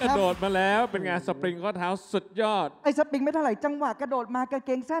รับพี่เป๊ก ก ค ระ รับ โดดมาแล้วเป็นงานสปริงข้อเท้าสุดยอด ไอ้สปริงไม่เท่าไหร่จังหวะกระโดดมากางเ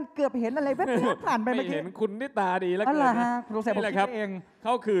กงสั้นเกือบเห็นอะไรแว๊บๆผ่านไป ไม่ เมื่อกี้ เห็นคุณนี่ตาดีแล้ว อ๋อ เกิ เหร น อฮะ นะ ครูเสกผม นี่แหละ คิ ครั ด บ เอง เข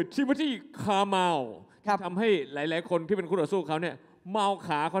าคือชิมที่คาเมา ครับ ทำให้หลาย ๆ คนที่เป็นคู่ต่อสู้เขาเนี่ยเมาข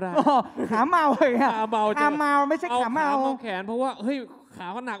าเขาได้ อ๋อขาเมาเลยอะ ขาเมา ขาเมาไม่ใช่ขาเมา เมาแขนเพราะว่าเฮ้ยขา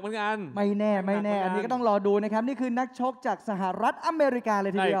เขาหนักเหมือนกัน ไม่แน่ไม่แน่ หนักเหมือนกัน อันนี้ก็ต้องรอดูนะครับ นี่คือนักชกจากสหรัฐอเมริกาเล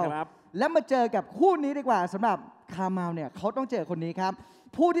ยทีเดียว ใช่ครับ แล้วมาเจอกับคู่นี้ดีกว่าสำหรับคาร์มาลเนี่ยเขาต้องเจอคนนี้ครับ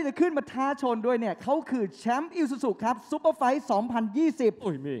ผู้ที่จะขึ้นมาท้าชนด้วยเนี่ยเขาคือแชมป์อิซูซุครับซูเปอร์ไฟท์ 2020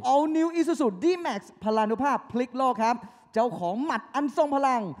 อุ้ยมี All New Isuzu D-Max พลานุภาพพลิกโลกครับ เจ้าของหมัดอันทรงพ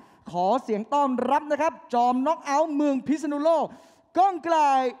ลัง ขอเสียงต้อนรับนะครับ จอมน็อกเอาท์เมืองพิษณุโลกก้องไกล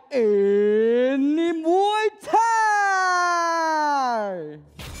เอ็นนิมวยไทย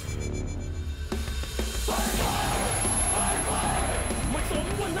ไม่สน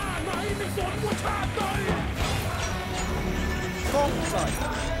ว่าหน้าไหนไม่สนว่าชาติใด ก้องไกล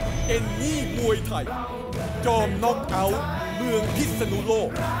เอ็นนี่มวยไทย จอมน็อกเอาท์เมืองพิษณุโลก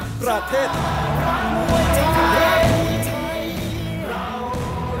ประเทศไทย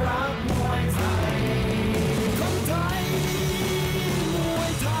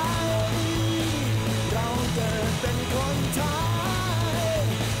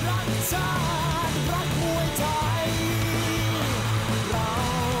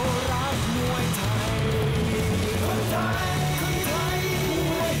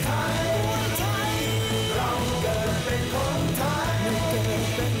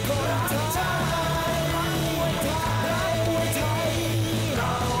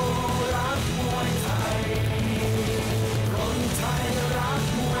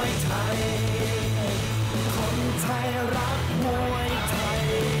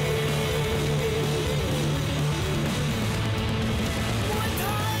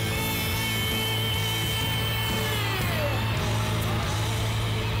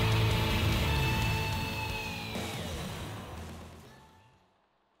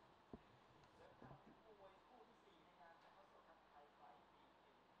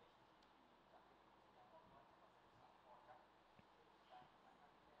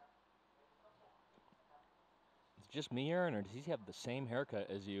Just me, Aaron, or does he have the same haircut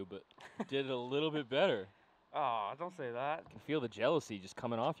as you, but did it a little bit better? Oh, don't say that. I can feel the jealousy just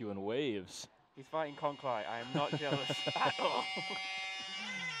coming off you in waves. He's fighting Kongklai. I am not jealous at all.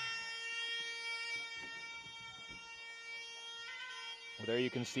 Well, there you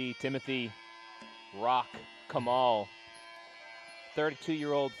can see Timothy rock Kamal,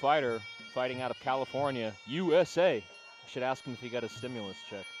 32-year-old fighter fighting out of California, USA. I should ask him if he got a stimulus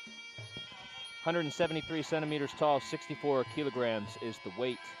check. 173 centimeters tall, 64 kilograms is the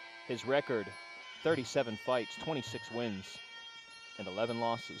weight. His record, 37 fights, 26 wins, and 11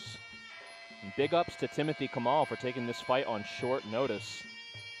 losses. And big ups to Timothy Kamal for taking this fight on short notice.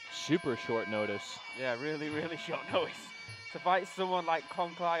 Super short notice. Yeah, really, really short notice. To fight someone like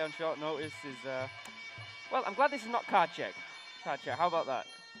Kongklai on short notice is, well, I'm glad this is not card check. Card check, how about that?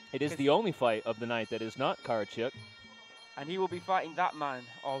 It is the only fight of the night that is not card check. And he will be fighting that man,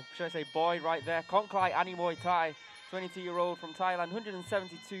 or should I say boy right there, Kongklai Annymuaythai, 22-year-old from Thailand,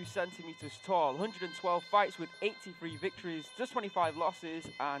 172 centimeters tall, 112 fights with 83 victories, just 25 losses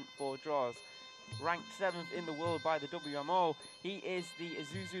and 4 draws. Ranked 7th in the world by the WMO. He is the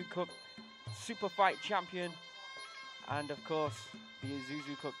Isuzu Cup Super Fight champion, and of course, the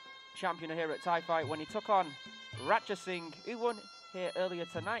Isuzu Cup champion here at Thai Fight when he took on Ratchasing, who won here earlier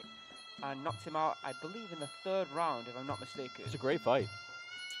tonight and knocked him out, I believe, in the 3rd round, if I'm not mistaken. It's a great fight.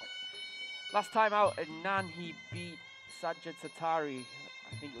 Last time out in Nan, he beat Sitjesairoong.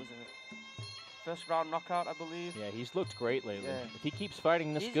 I think it was a 1st round knockout, I believe. Yeah, he's looked great lately. Yeah. If he keeps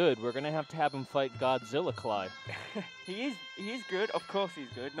fighting this He's good, we're going to have him fight Godzilla Klai. He is good, of course he's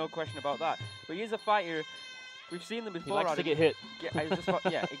good, no question about that. But he is a fighter. We've seen them He before. likes to get hit.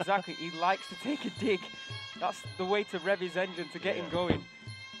 Yeah, exactly. He likes to take a dig. That's the way to rev his engine to get him going.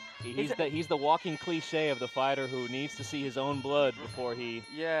 He's the walking cliche of the fighter who needs to see his own blood before he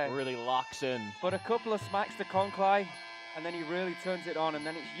really locks in. But a couple of smacks to Kongklai, and then he really turns it on, and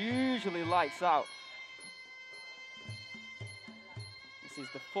then it's usually lights out. This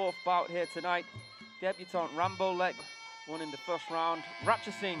is the 4th bout here tonight. Debutant Rambolek won in the 1st round.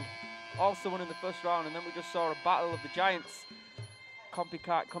 Ratchasing also won in the 1st round, and then we just saw a battle of the giants.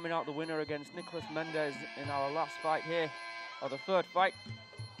 Kompikart coming out the winner against Nicolas Mendes in our last fight here, or the 3rd fight.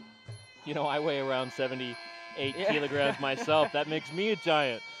 You know, I weigh around 78 kilograms myself. That makes me a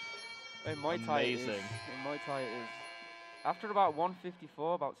giant. In Muay Thai Amazing. In Muay Thai it is. After about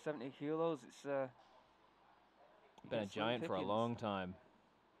 154, about 70 kilos, it's been a giant for a long time.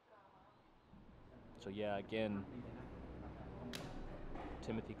 So yeah, again,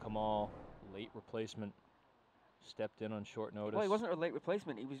 Timothy Kamal, late replacement, stepped in on short notice. Well, he wasn't a late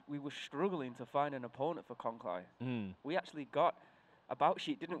replacement. We were struggling to find an opponent for Kongklai. We actually got a bout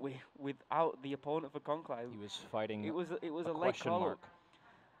sheet, didn't we, without the opponent for Kongklai. He was fighting it was a late question mark.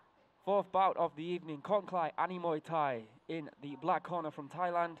 Fourth bout of the evening, Kongklai Annymuaythai in the black corner from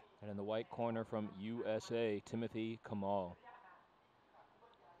Thailand. And in the white corner from USA, Timothy Kamal.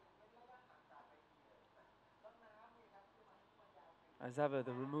 As ever,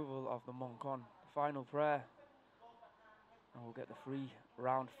 the removal of the Mongkon. Final prayer. And we'll get the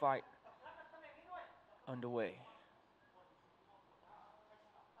 3-round fight underway.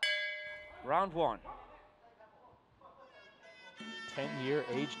 Round 1. 10-year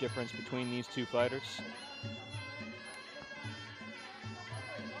age difference between these two fighters.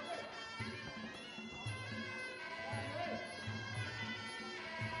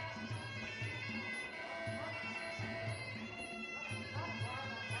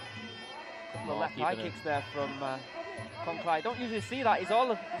 The left high kicks there from Kongklai. Don't usually see that. His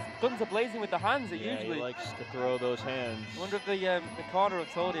guns are blazing with the hands. Yeah, he likes to throw those hands. I wonder if the corner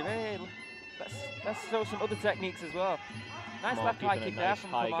have told him, hey, let's show some other techniques as well. Nice Kamal left high kick there from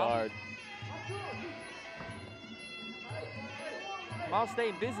high Kamal. guard. Kamal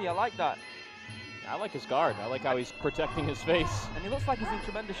staying busy. I like that. I like his guard. I like how he's protecting his face. And he looks like he's in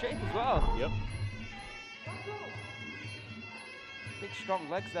tremendous shape as well. Yep. Big strong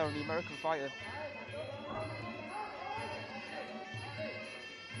legs there on the American fighter.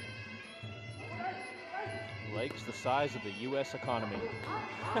 Legs the size of the U.S. economy.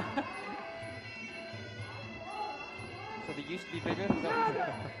 So they used to be bigger? Is that what you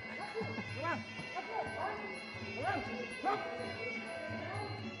said?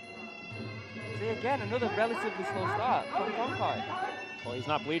 See, again, another relatively slow start from Kongklai. Well, he's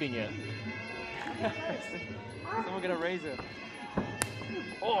not bleeding yet. Someone get a razor.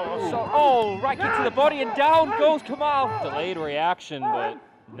 Oh, right kick to the body and down goes Kamal. Delayed reaction, but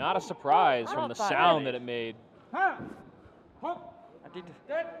not a surprise from the sound that it made. I did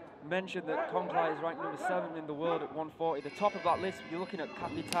mention that Kongklai is ranked number 7 in the world at 140. The top of that list, you're looking at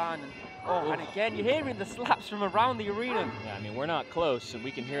Kapitan. And again, you're hearing the slaps from around the arena. Yeah, I mean, we're not close, and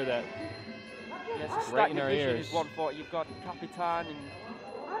we can hear that Yes, right in our division ears. is 140. You've got Kapitan and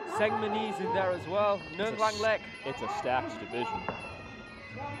Sengmanese in there as well. Nurlanglek. It's a stacked division.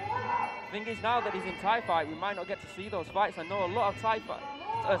 Thing is, now that he's in Thai fight, we might not get to see those fights. I know a lot of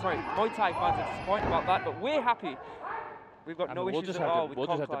Muay Thai fans are disappointed about that, but we're happy. We've got no issues at all with We'll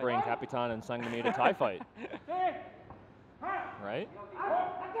just have to Kongklai. bring Kapitan and Sangmanee to Thai fight. Right?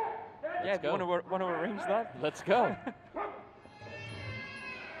 Yeah, if you want to arrange that. Let's go.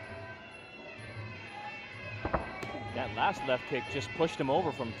 That last left kick just pushed him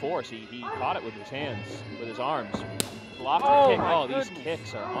over from force. He caught it with his hands, with his arms. Blocked the kick. Oh, these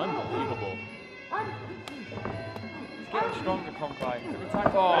kicks are unbelievable. He's getting stronger, Kongklai.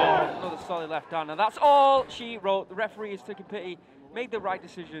 Another solid left hand. And that's all she wrote. The referee is taking pity. Made the right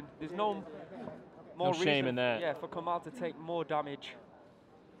decision. There's no more reason shame in that. Yeah, for Kamal to take more damage.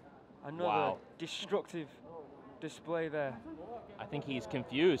 Another destructive display there. I think he's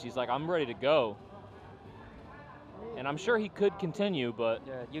confused. He's like, I'm ready to go. And I'm sure he could continue, but...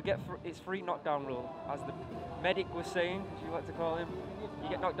 Yeah, you get it's free knockdown rule. As the medic was saying, as you like to call him, you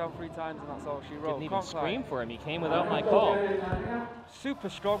get knocked down 3 times and that's all she wrote. Didn't even scream for him. He came without my call. Super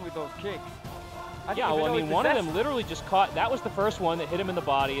strong with those kicks. Yeah, well, I mean, one of them literally just caught... That was the first one that hit him in the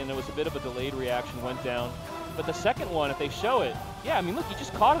body, and there was a bit of a delayed reaction, went down. But the second one, if they show it, yeah, I mean, look, he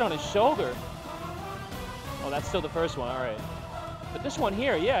just caught it on his shoulder. Oh, that's still the first one, all right. But this one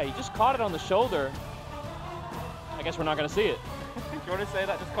here, yeah, he just caught it on the shoulder. I guess we're not going to see it. Do you want to say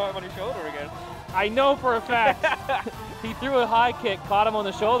that just caught him on his shoulder again? I know for a fact. He threw a high kick, caught him on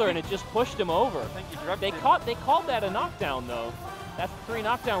the shoulder, and it just pushed him over. I think he dreamt They called that a knockdown, though. That's the 3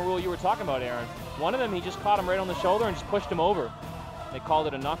 knockdown rule you were talking about, Aaron. One of them, he just caught him right on the shoulder and just pushed him over. They called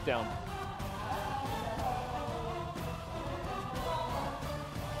it a knockdown.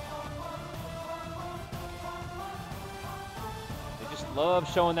 They just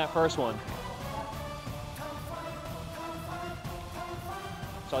love showing that first one.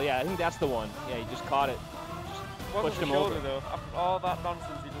 So yeah, I think that's the one. Yeah, he just caught it. Just pushed him over. Though, after all that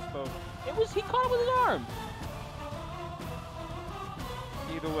nonsense he just spoke. He caught it with his arm.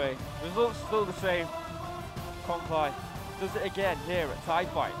 Either way, results still the same. Kongklai does it again here at Thai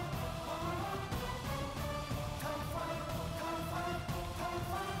fight.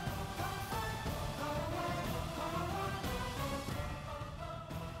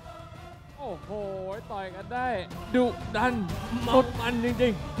 Oh โหต่อยกันได้ดุดันมันจริ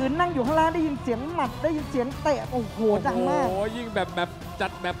งๆคือนั่งอยู่ข้างล่างได้ยินเสียงหมัดได้ยินเสียงเตะโอ้โหดังมากโอ้ยิ่งแบบจั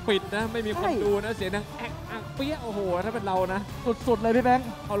ดแบบปิดนะไม่มีคนดูนะเสียงดังแอ๊กเปี้ยโอ้โหถ้าเป็นเรานะสุดๆเลยพี่แบงค์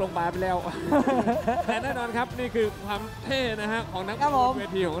เข้าโรงพยาบาลไปแล้ว แต่แน่นอนครับนี่คือความเท่นะฮะของนักมวยเว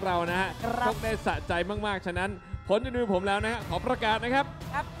ทีของเรานะฮะชกได้สะใจมากๆฉะนั้นผลจะดูผมแล้วนะฮะขอประกาศนะครับ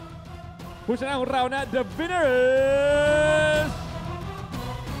ผู้ชนะของเรานะ The winner is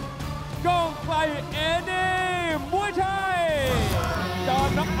กองไฟเอเน่มวยไทยจอม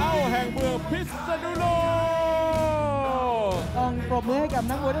น็อกเอาท์แห่งเมืองพิษณุโลกต้องปรบมือให้กับ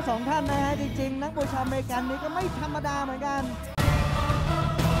นักมวยทั้งสองท่านนะฮะจริงๆนักมวยชาวอเมริกันนี้ก็ไม่ธรรมดาเหมือนกัน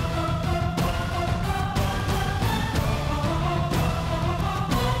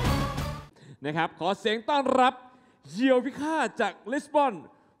นะครับขอเสียงต้อนรับเหยี่ยวพิฆาตจากลิสบอน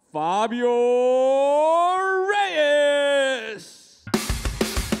ฟาบิโอ เรส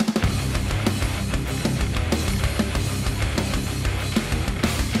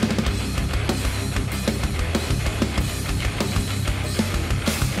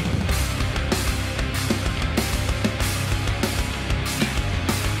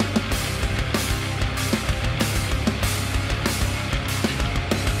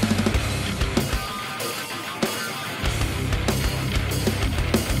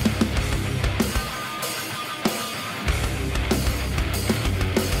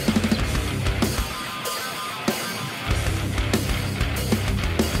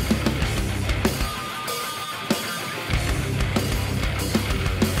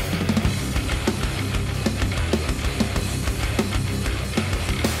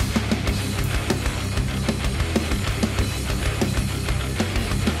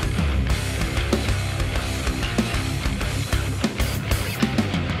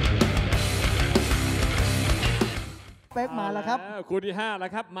เป๊กมาแล้วครับคู่ที่5แล้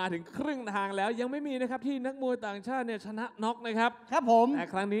วครับมาถึงครึ่งทางแล้วยังไม่มีนะครับที่นักมวยต่างชาติเนี่ยชนะน็อกนะครับครับผมแต่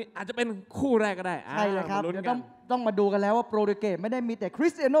ครั้งนี้อาจจะเป็นคู่แรกก็ได้ใช่เลยครับเดี๋ยวต้องมาดูกันแล้วว่าโปรตุเกสไม่ได้มีแต่คริ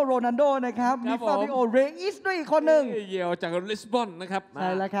สเตียโนโรนัลโดนะครับมีฟาบิโอ เรอิสด้วยอีกคนหนึ่งเยี่ยวจากลิสบอนนะครับใช่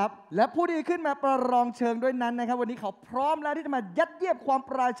แล้วครับและผู้ที่ขึ้นมาประลองเชิงด้วยนั้นนะครับวันนี้เขาพร้อมแล้วที่จะมายัดเยียดความ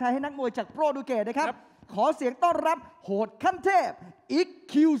ปราชัยให้นักมวยจากโปรตุเกสนะครับขอเสียงต้อนรับโหดขั้นเทพอิก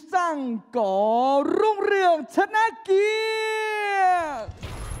คิวซังก่อรุ่งเรืองชนะเกียรติ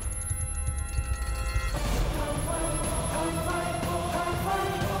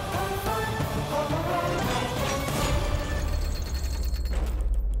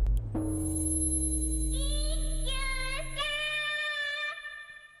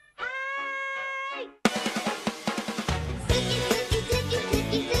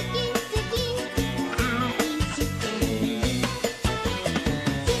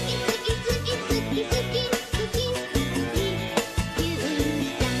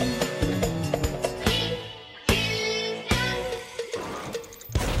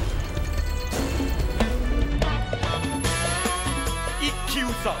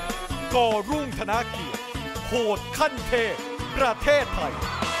ก่อรุ่งธนาเกียรติโหดขั้นเทพประเทศไทย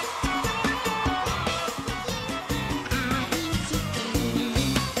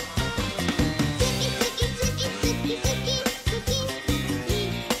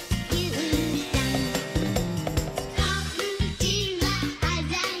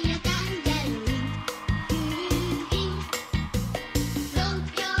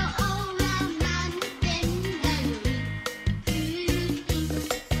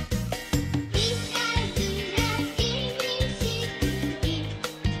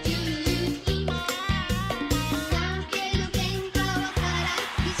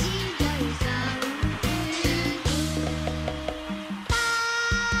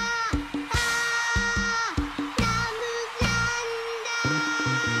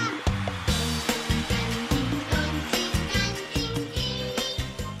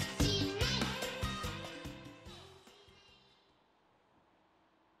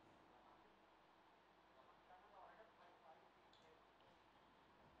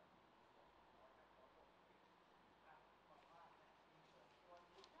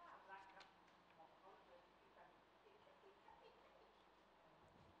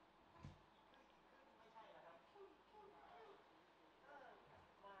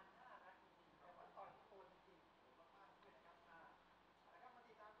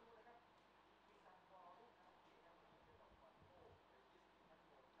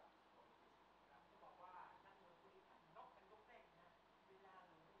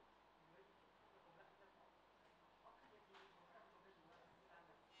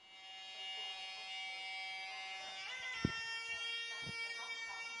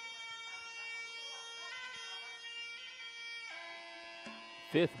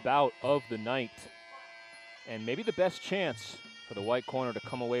fifth bout of the night. And maybe the best chance for the white corner to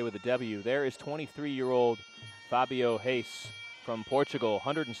come away with a W. There is 23-year-old Fabio Reis from Portugal,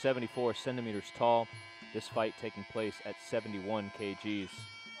 174 centimeters tall. This fight taking place at 71 kgs.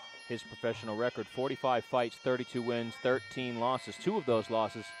 His professional record, 45 fights, 32 wins, 13 losses. 2 of those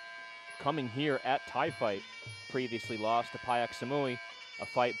losses coming here at Thai Fight. Previously lost to Payak Samui, a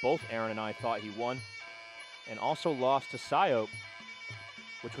fight both Aaron and I thought he won. And also lost to Saiyok,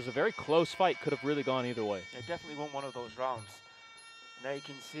 which was a very close fight, could have really gone either way. They definitely won one of those rounds. And there you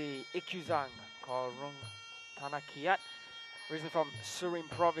can see Iquezang, Kor.Rungthanakeat, originally from Surin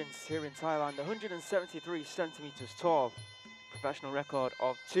province here in Thailand, 173 centimeters tall. Professional record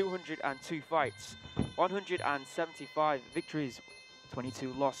of 202 fights, 175 victories,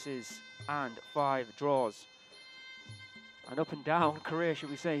 22 losses, and 5 draws. An up and down career, should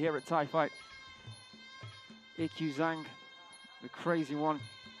we say, here at Thai Fight. Iquezang, the crazy one.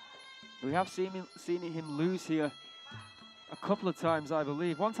 We have seen him lose here a couple of times, I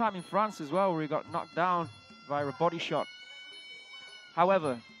believe. One time in France as well, where he got knocked down via a body shot.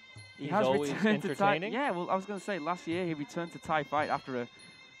 However, he has returned to Thai. Yeah, well, I was going to say, last year he returned to Thai Fight after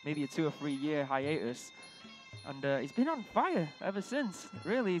maybe a 2 or 3 year hiatus. And he's been on fire ever since.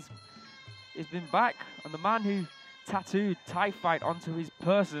 Really, he's been back. And the man who tattooed Thai Fight onto his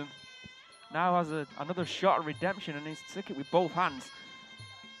person now has another shot of redemption, and he's took it with both hands.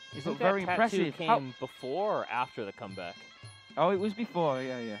 He's looked very impressive. Came before or after the comeback? Oh, it was before.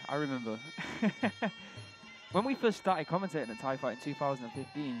 Yeah, I remember. When we first started commentating at Thai Fight in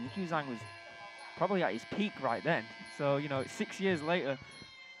 2015, Iquezang was probably at his peak right then. So, you know, it's 6 years later.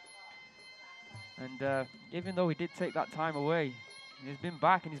 And even though he did take that time away, he's been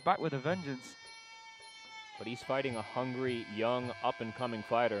back, and he's back with a vengeance. But he's fighting a hungry, young, up-and-coming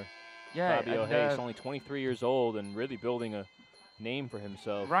fighter. Yeah, Fabio Reis, only 23 years old and really building a name for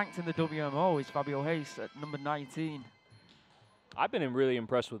himself. Ranked in the WMO is Fabio Reis at number 19. I've been really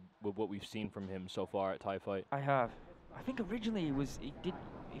impressed with what we've seen from him so far at Thai Fight. I have. I think originally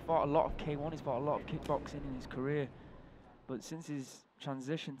he fought a lot of K1, he's fought a lot of kickboxing in his career. But since his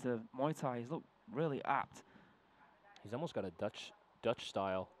transition to Muay Thai, he's looked really apt. He's almost got a Dutch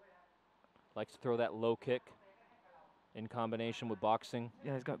style. Likes to throw that low kick in combination with boxing.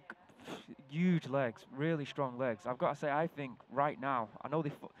 Yeah, he's got huge legs, really strong legs. I've got to say, I think right now, I know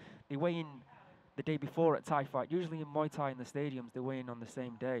they weigh in the day before at Thai Fight. Usually in Muay Thai in the stadiums, they weigh in on the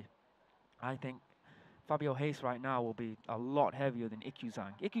same day. I think Fabio Reis right now will be a lot heavier than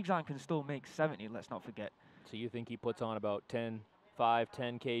Iquezang. Iquezang can still make 70, let's not forget. So you think he puts on about 5,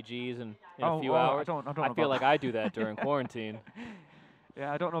 10 kgs in a few hours? I don't I feel like I do that during quarantine.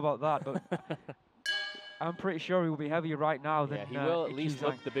 Yeah, I don't know about that, but I'm pretty sure he will be heavier right now than he will at least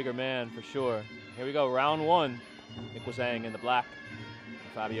look the bigger man for sure. Here we go, round 1. Iquezang in the black,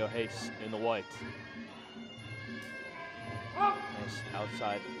 Fabio Reis in the white. Nice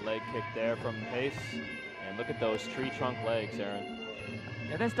outside leg kick there from Reis. And look at those tree trunk legs, Aaron.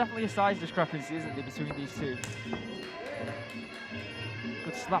 Yeah, there's definitely a size discrepancy, isn't there, between these two.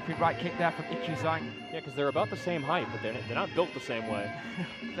 Good slapping right kick there from Iquezang. Yeah, because they're about the same height, but they're not built the same way.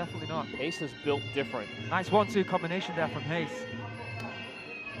 Definitely not. Reis is built different. Nice 1-2 combination there from Reis.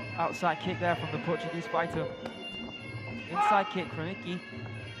 Outside kick there from the Portuguese fighter. Inside kick from Icky.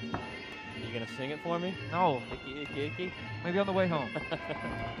 You gonna sing it for me? No. Icky. Maybe on the way home.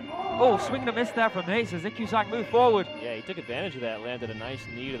 Oh, swing and a miss there from Reis as Iquezang moved forward. Yeah, he took advantage of that, landed a nice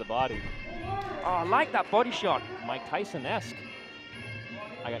knee to the body. Oh, I like that body shot. Mike Tyson-esque.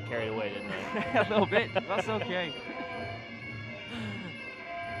 I got carried away, didn't I? A little bit. That's okay.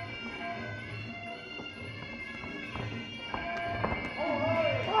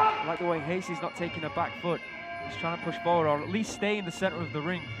 I like the way Reis is not taking a back foot. He's trying to push forward, or at least stay in the center of the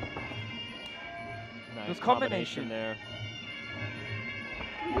ring. Nice Good combination there.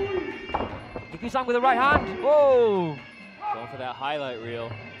 Iquezang with the right hand. Whoa! Going for that highlight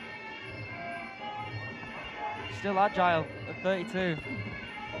reel. Still agile at 32.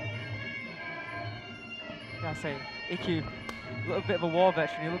 I say, Icky, a little bit of a war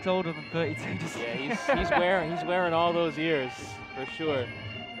veteran. He looks older than 32. Yeah, he's wearing all those years for sure.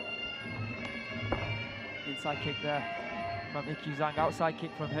 Inside kick there from Iquezang. Outside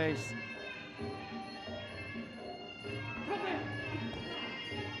kick from Reis.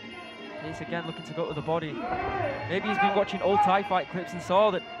 Reis again looking to go to the body. Maybe he's been watching old Thai Fight clips and saw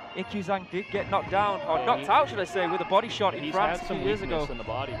that Iquezang did get knocked down, or knocked out, should I say, with a body shot in France a few years ago. He's had some weakness in the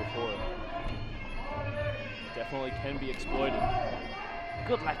body before. Definitely can be exploited.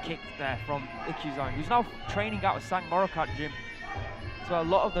 Good leg kick there from Iquezang, who's now training out of Sang Morokat gym. So a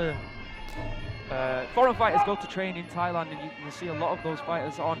lot of the foreign fighters go to train in Thailand, and you can see a lot of those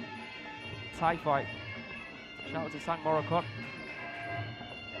fighters on Thai Fight. Shout out to Sang Morocco.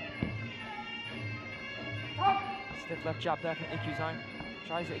 Stiff left jab there from Iquezang.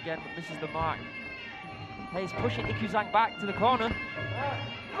 Tries it again, but misses the mark. Hayes pushing Iquezang back to the corner.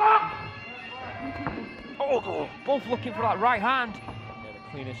 Oh, both looking for that right hand. Yeah, the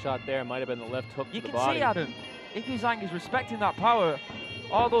cleanest shot there might have been the left hook You to the can body. see, Adam, Iquezang is respecting that power.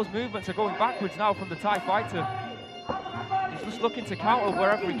 All those movements are going backwards now from the Thai fighter. He's just looking to counter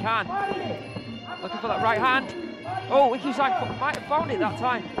wherever he can. Looking for that right hand. Oh, Iquezang might have found it that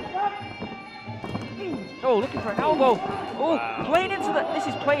time. Oh, looking for an elbow. Oh, wow. Playing into the, this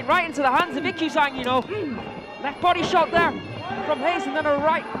is playing right into the hands of Iquezang, you know. Left body shot there from Hayes, and then a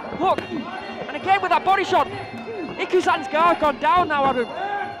right hook. And again with that body shot. Iquezang's guard gone down now, Adam.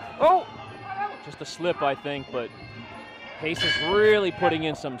 Oh. Just a slip, I think, but Hayes is really putting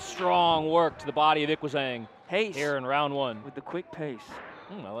in some strong work to the body of Iquezang Hayes here in round one. with the quick pace.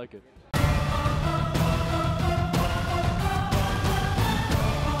 I like it.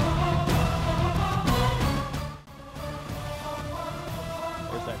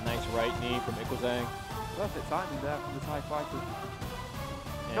 There's that nice right knee from Iquezang. Perfect timing there from the Thai fighter.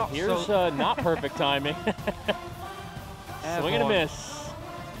 And Not here's so- not perfect timing. Swing and a miss.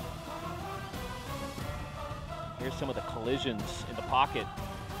 Here's some of the collisions in the pocket.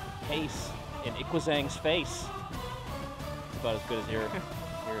 Pace in Iquezang's face. It's about as good as here.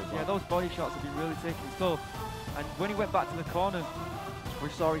 Yeah, those body shots have been really taking his toll. And when he went back to the corner, we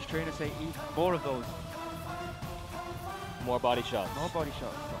saw his trainer say, eat more of those. More body shots. More body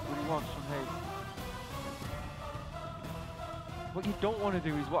shots. That's what he wants from Hayes. What you don't want to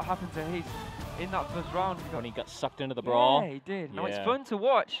do is what happened to Hayes in that first round. When he got sucked into the brawl. Yeah, he did. Now it's Yeah. fun to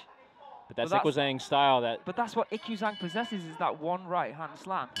watch. But that's But Iquezang's style. But that's what Iquezang possesses, is that one right hand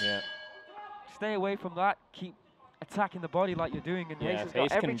slam. Yeah. Stay away from that. Keep attacking the body like you're doing. And Yeah, Hayes if has got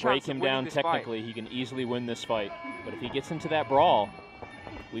Hayes every can chance break of him winning down this fight. technically, he can easily win this fight. But if he gets into that brawl,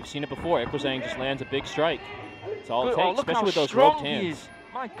 we've seen it before. Iquezang just lands a big strike. That's all it Good. Oh, takes, look how especially with those strong roped he hands. is.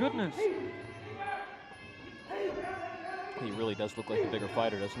 My goodness. He really does look like a bigger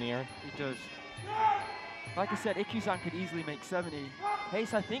fighter, doesn't he, Aaron? He does. Like I said, Iquezang could easily make 70.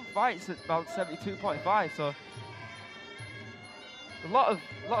 Hayes, I think, fights at about 72.5, so a lot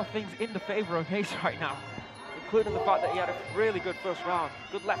of things in the favor of Hayes right now, including the fact that he had a really good first round.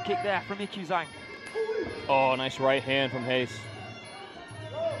 Good left kick there from Iquezang. Oh, nice right hand from Hayes.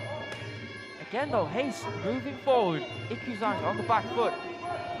 Again though, Hayes moving forward. Iquezang on the back foot.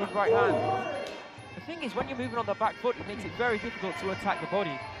 Big right hand. The thing is, when you're moving on the back foot, it makes it very difficult to attack the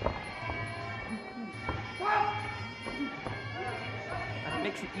body. And it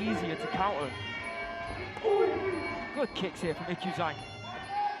makes it easier to counter. Good kicks here from Iquezang.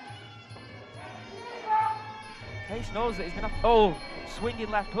 Hayes knows that he's going to... Oh, swinging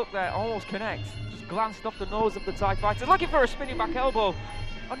left hook there, almost connects. Just glanced off the nose of the Thai fighter. Looking for a spinning back elbow.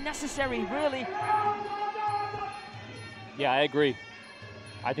 Unnecessary, really. Yeah, I agree.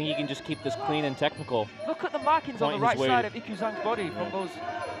 I think he can just keep this clean and technical. Look at the markings on the right Pointing his side weight. of Iquezang's body from those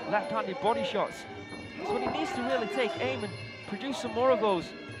left-handed body shots. So he needs to really take aim and produce some more of those.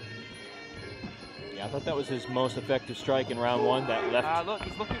 Yeah, I thought that was his most effective strike in round one. That left, Look,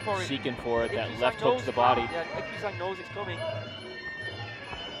 he's looking for it. seeking for it. That Iquezang left hook knows- to the body. Yeah, Iquezang knows it's coming.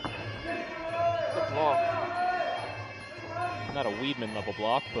 Good block. Not a Weidman level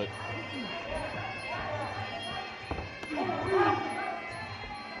block, but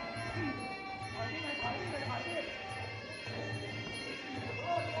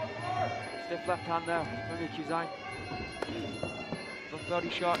Stiff left hand there from Iquezang. Left body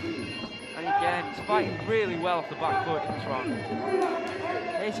shot. And again, he's fighting really well off the back foot in this round.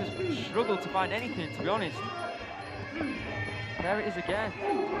 Hayes has struggled to find anything, to be honest. There it is again.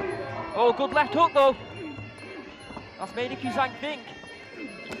 Oh, good left hook though. That's made Iquezang think.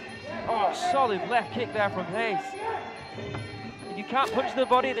 Oh, solid left kick there from Hayes. If you can't punch the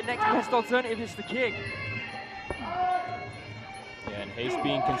body, the next best alternative is the kick. yeah, and Hayes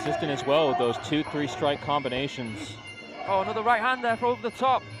being consistent as well with those 2-3 strike combinations. Oh, another right hand there for over the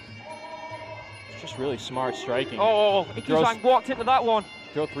top. It's just really smart striking. Oh, Iquezang walked into that one.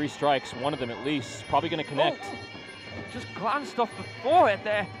 Throw 3 strikes, one of them at least. Probably going to connect. Oh, just glanced off the forehead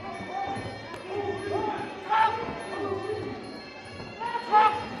there.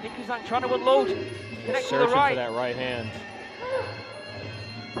 Iquezang trying to unload. Connect to the Searching right. for that right hand.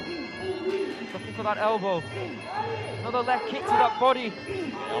 Looking for that elbow. Another left kick to that body.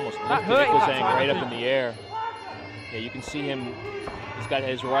 Yeah, almost That lifted hurt him that Iquezang time, I right up think. in the air. Yeah, you can see him. He's got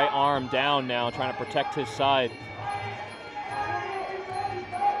his right arm down now, trying to protect his side.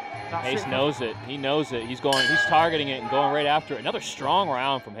 Hayes knows it. He knows it. He's targeting it and going right after it. Another strong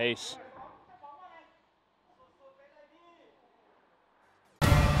round from Hayes.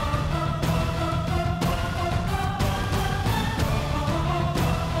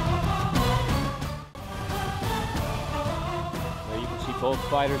 There you can see both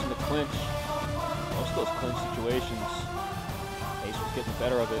fighters in the clinch. Most of those clinch situations, Hayes was getting the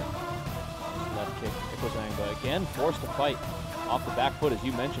better of it. Left kick, Iquezang, but again forced to fight off the back foot, as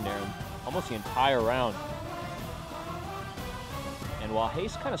you mentioned, Aaron, almost the entire round. And while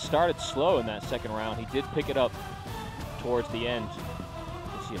Hayes kind of started slow in that second round, he did pick it up towards the end.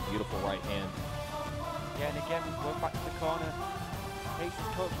 You see a beautiful right hand. Yeah, and again, going back to the corner. Hayes'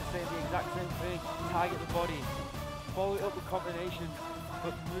 coach is saying the exact same thing. Target the body, follow it up with combinations,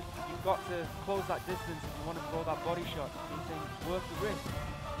 but you've got to close that distance if you want to throw that body shot. He's saying work the wrist.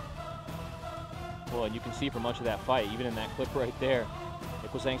 Well, and you can see for much of that fight, even in that clip right there,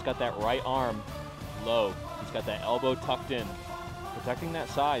 Iquezang's got that right arm low. He's got that elbow tucked in, protecting that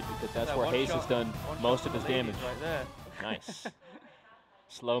side because that's where Hayes has done most of his damage. Right there. Nice.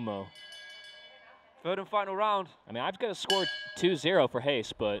 Slow-mo. Third and final round. I mean, I've got to score 2-0 for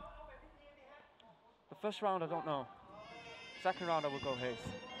Hayes, but... The first round, I don't know. Second round, I would go Hayes.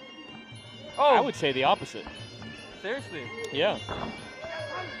 Oh! I would say the opposite. Seriously? Yeah.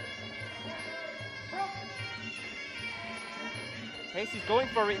 Hayes is going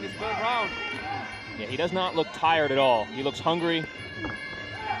for it in this third round. Yeah, he does not look tired at all. He looks hungry.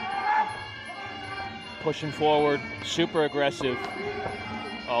 Pushing forward, super aggressive.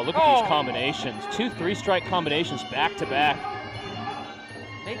 Oh, look at these combinations. 2 3-strike combinations back to back.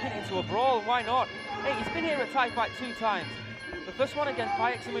 Making it into a brawl, why not? Hey, he's been here at Thai Fight 2 times. The first one against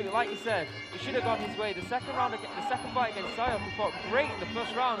Annymuaythai, like you said, he should have gone his way. The second round, the second fight against Saiyok, he fought great in the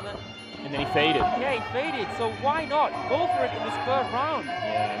first round, and then he faded. Yeah, he faded, so why not go for it in this third round?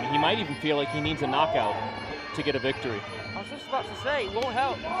 Yeah, I mean, he might even feel like he needs a knockout to get a victory. I was just about to say, it won't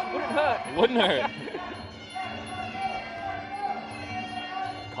help. Wouldn't hurt. It wouldn't hurt.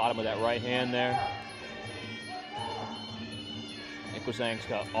 Caught him with that right hand there. Iquezang's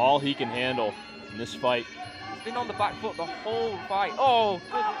got all he can handle in this fight. He's been on the back foot the whole fight. Oh,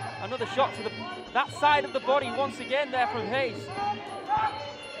 good. Another shot to that side of the body once again there from Hayes.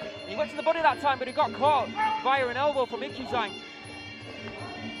 He went to the body that time, but he got caught via an elbow from Iquezang.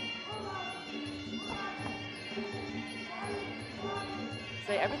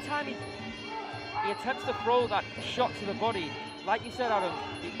 So every time he attempts to throw that shot to the body, like you said, Adam,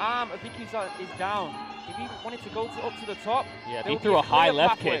 the arm of Iquezang is down. If he wanted to go up to the top, yeah, if he threw a high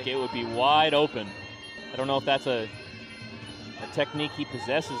left kick, it would be wide open. I don't know if that's a technique he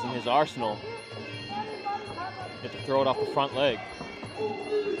possesses in his arsenal. You have to throw it off the front leg.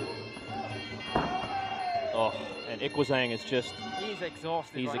 Oh, and Iquezang is just... He's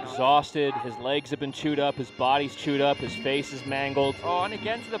exhausted. He's exhausted. His legs have been chewed up. His body's chewed up. His face is mangled. Oh, and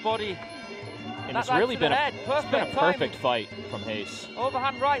again to the body. And it's really been a perfect fight from Hayes.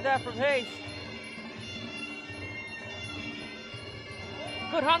 Overhand right there from Hayes.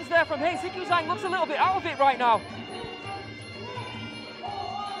 Good hands there from Hayes. Iquezang looks a little bit out of it right now.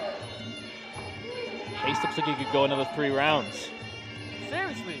 Hayes looks like he could go another 3 rounds.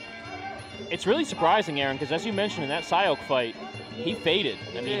 Seriously? It's really surprising, Aaron, because as you mentioned in that Saiyok fight, he faded.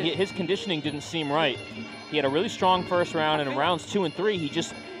 I mean, his conditioning didn't seem right. He had a really strong first round, and in rounds 2 and 3, he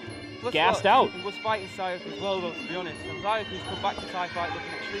just gassed out. He was fighting Saiyok as well, though, to be honest. And Saiyok, who's come back to Thai Fight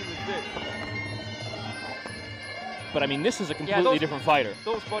looking extremely fit. But I mean, this is a completely different fighter.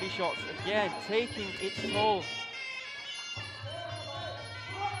 Those body shots, again, taking its toll.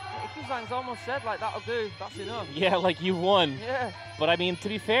 Iquezang's almost said, like, that'll do, that's enough. Yeah, like, you won. Yeah. But I mean, to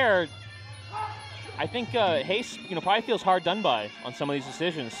be fair, I think Hayes, probably feels hard done by on some of these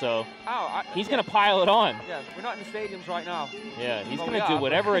decisions, so he's going to pile it on. Yeah, we're not in the stadiums right now. Yeah, he's going to do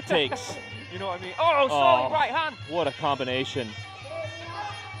whatever it takes. You know what I mean? Oh, solid right hand. What a combination.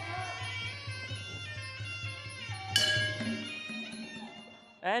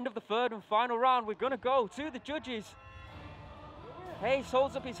 End of the third and final round. We're going to go to the judges. Hayes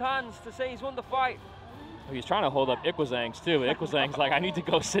holds up his hands to say he's won the fight. He's trying to hold up Iquezang's too, but Iquezang's like, I need to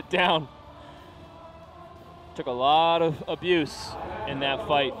go sit down. Took a lot of abuse in that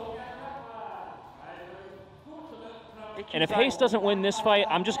fight. And if Hayes doesn't win this fight,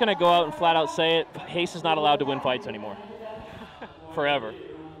 I'm just going to go out and flat out say it. Hayes is not allowed to win fights anymore. Forever.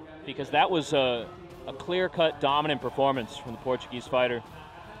 Because that was a clear-cut, dominant performance from the Portuguese fighter.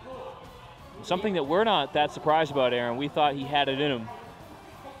 Something that we're not that surprised about, Aaron. We thought he had it in him.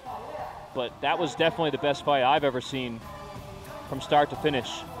 But that was definitely the best fight I've ever seen from start to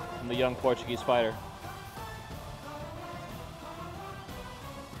finish from the young Portuguese fighter.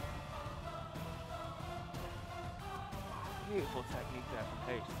 Beautiful technique there from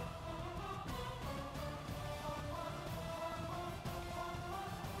Hayes.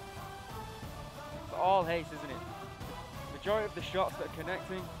 It's all Hayes, isn't it? The majority of the shots that are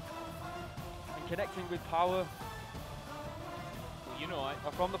connecting and connecting with power. Well, you know,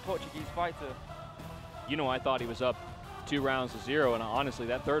 are from the Portuguese fighter. You know, I thought he was up 2 rounds to 0, and honestly,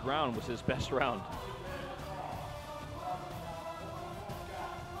 that 3rd round was his best round.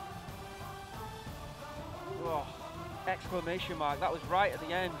 Oh, exclamation mark. That was right at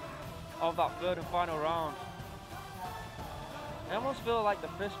the end of that 3rd and final round. I almost feel like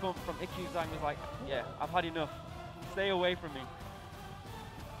the fist bump from Iquezang was like, yeah, I've had enough. Stay away from me.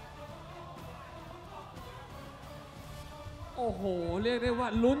 โอ้โหเรียกได้ว่า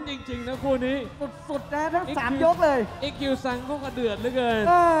ลุ้นจริงๆนะคู่นี้ สุดๆนะทั้ง3 ยกเลย Iquezangเขาก็เดือดเหลือเกิน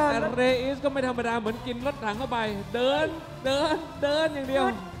แต่เรอิสก็ไม่ธรรมดาเหมือนกินรถถังเข้าไปเดินอย่างเดียว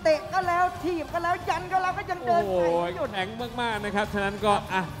เตะก็แล้วถีบก็แล้วยันก็แล้วก็ยังเดิน โอ้ยแข็งมากๆนะครับฉะนั้นก็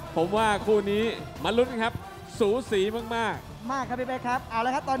ผมว่าคู่นี้มาลุ้นครับสูสีมากครับพี่เป๊กครับเอาล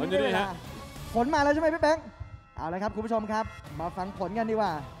ะครับตอนนี้ได้เวลาผลมาแล้วใช่ไหมพี่เป๊กเอาละครับคุณผู้ชมครับมาฟังผลกันดีก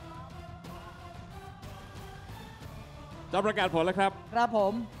ว่าจะประกาศผลแล้วครับครับผ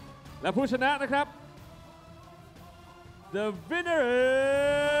มและผู้ชนะนะครับ The winner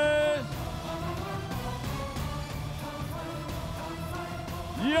is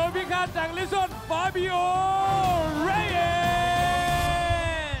เยี่ยมพิฆาตจากลิซอน Fabio Reis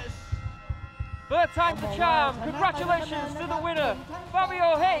Third time to charm. Congratulations to the winner, Fabio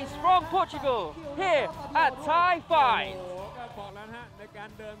Reis from Portugal, here at Thai Fight. บอกแล้วนะฮะในการ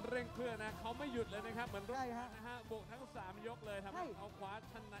เดินเร่งเครื่องนะเขาไม่หยุดเลยนะครับเหมือนรุ่นนะฮะบวกทั้ง3 ยกเลยทำให้เขาคว้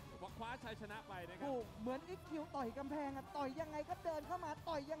าชัยชนะไปนะครับเหมือนอีคิวต่อยกำแพงอะต่อยยังไงก็เดินเข้ามา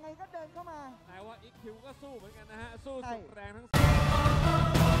ต่อยยังไงก็เดินเข้ามาแต่ว่าอีคิวก็สู้เหมือนกันนะฮะสู้สุดแรงทั้ง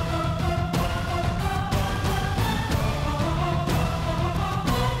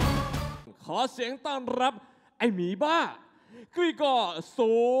ขอเสียงต้อนรับไอหมีบ้ากรีกอร์โซ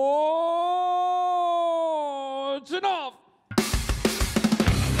จานอฟ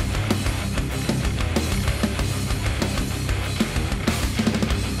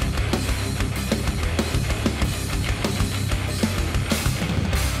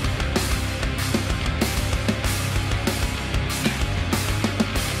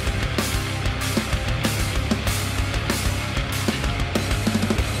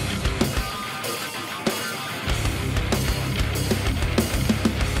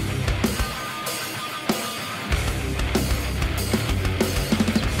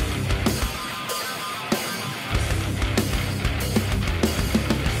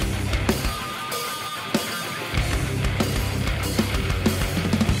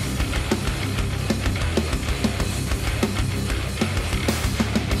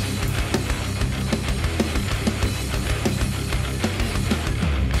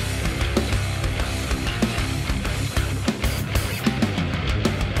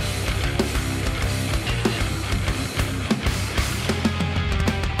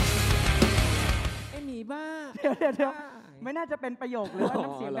ไม่น่าจะเป็นประโยคหรือว่าน้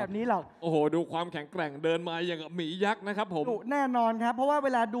ำเสียงแบบนี้หรอกโอ้โหดูความแข็งแกร่งเดินมาอย่างกับหมียักษ์นะครับผมแน่นอนครับเพราะว่าเว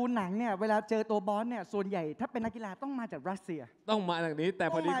ลาดูหนังเนี่ยเวลาเจอตัวบอสเนี่ยส่วนใหญ่ถ้าเป็นนักกีฬาต้องมาจากรัสเซียต้องมาจากนี้แต่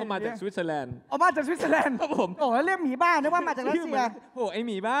พอดีเขามาจากสวิตเซอร์แลนด์มาจากสวิตเซอร์แลนด์ครับผมโอ้เรียกหมีบ้านึกว่ามาจากรัสเซียโอ้ไอห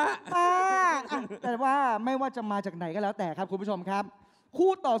มีบ้าแต่ว่าไม่ว่าจะมาจากไหนก็แล้วแต่ครับคุณผู้ชมครับ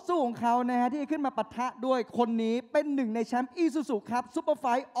คู่ต่อสู้ของเขานะฮะที่ขึ้นมาปะทะด้วยคนนี้เป็นหนึ่งในแชมป์อีซูซูครับซุปเปอร์ไฟ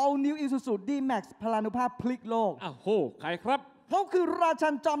ท์ All New Isuzu D-Max พลานุภาพพลิกโลกอ้าวโหใครครับเขาคือราชั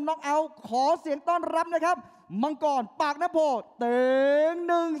นจอมน็อกเอาท์ขอเสียงต้อนรับนะครับมังกรปากน้ำโพเต็ง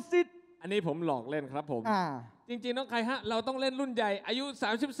หนึ่งสิทธิ์อันนี้ผมหลอกเล่นครับผมจริงๆน้องใครฮะเราต้องเล่นรุ่นใหญ่อายุ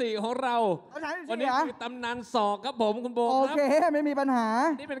34ของเราวันนี้คือตำนานศอกครับผมคุณโบครับโอเคไม่มีปัญหา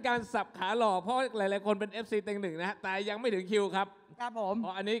นี่เป็นการสับขาหลอกเพราะหลายๆคนเป็น FC เต็งหนึ่งนะฮะแต่ยังไม่ถึงคิวครับครับผมเพร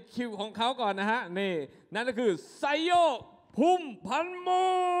าะอันนี้คิวของเขาก่อนนะฮะนี่นั่นก็คือไซโยกพุ่มพันมั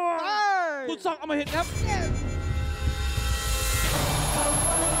วคุณซอกเอามาเห็นครับ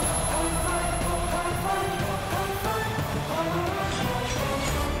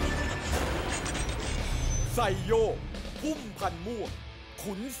ไซโยกพุ่มพันม่วง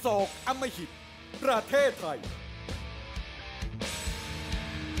ขุนศอกอำมหิตประเทศไทย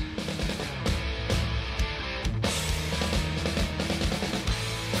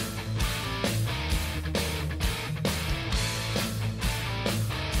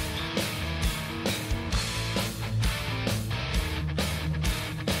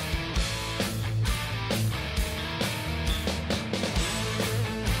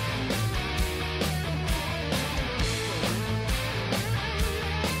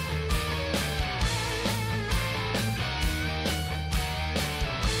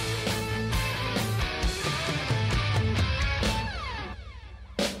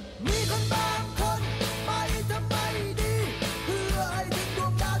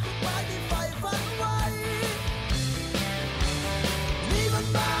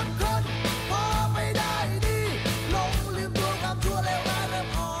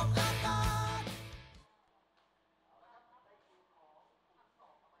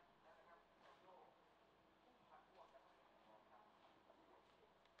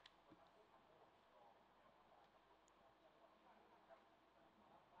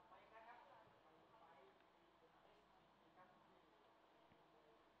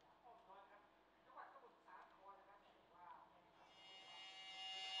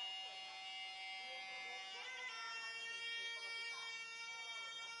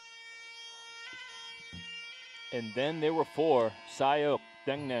And then there were 4, Saiyok,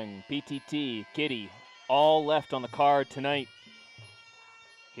 Tengnueng, P.T.T, Kitti, all left on the card tonight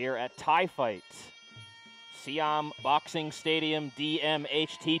here at Thai Fight, Siam Boxing Stadium,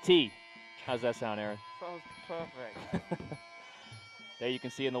 Dmhtt. How's that sound, Aaron? Sounds perfect. There you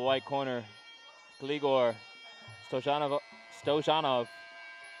can see in the white corner, Gligor, Stojanov,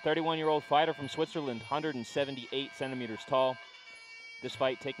 31-year-old fighter from Switzerland, 178 centimeters tall. This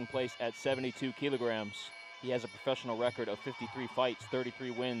fight taking place at 72 kilograms. He has a professional record of 53 fights, 33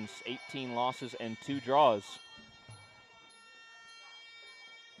 wins, 18 losses, and 2 draws.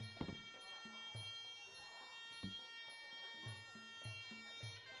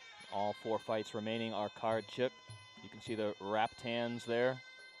 All 4 fights remaining are card chip. You can see the wrapped hands there.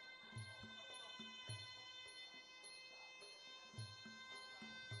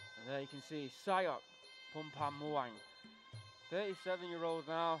 And there you can see Saiyok, Pumphanmuang, 37-year-old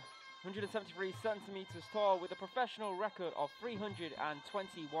now, 173 centimeters tall with a professional record of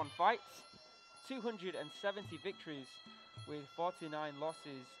 321 fights, 270 victories with 49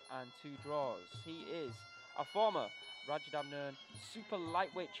 losses and 2 draws. He is a former Rajadamnern super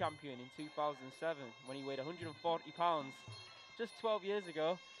lightweight champion in 2007 when he weighed 140 pounds, just 12 years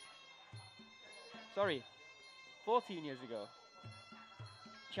ago. Sorry, 14 years ago.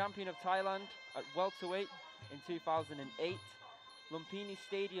 Champion of Thailand at welterweight in 2008. Lumpini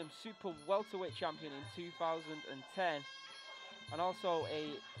Stadium super welterweight champion in 2010. And also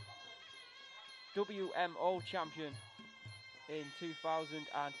a WMO champion in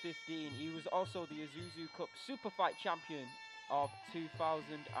 2015. He was also the Isuzu Cup Super Fight champion of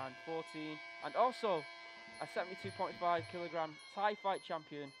 2014 and also a 72.5 kilogram Thai Fight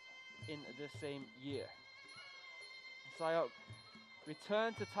champion in the same year. Saiyok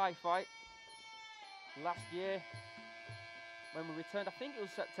returned to Thai Fight last year when we returned. I think it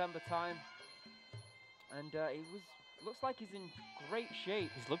was September time, and looks like he's in great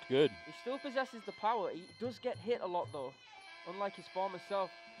shape. He's looked good. He still possesses the power. He does get hit a lot though, unlike his former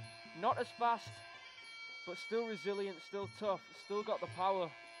self. Not as fast, but still resilient, still tough, still got the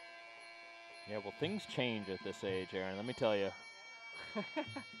power. Yeah, well, things change at this age, Aaron, let me tell you. They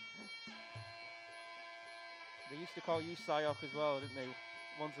used to call you Saiyok as well, didn't they,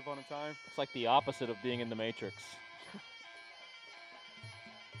 once upon a time? It's like the opposite of being in the Matrix.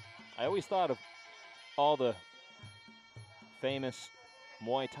 I always thought of all the famous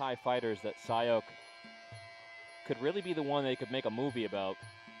Muay Thai fighters that Saiyok could really be the one they could make a movie about.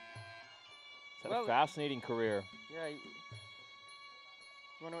 He's had a fascinating career. Yeah. You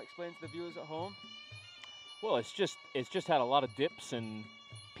want to explain to the viewers at home? Well, it's just had a lot of dips and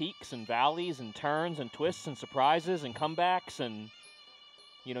peaks and valleys and turns and twists and surprises and comebacks, and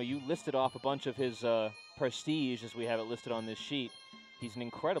you know, you listed off a bunch of his prestige as we have it listed on this sheet. He's an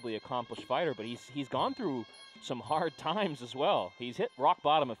incredibly accomplished fighter, but he's gone through some hard times as well. He's hit rock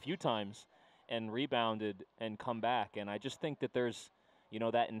bottom a few times and rebounded and come back, and I just think that there's, you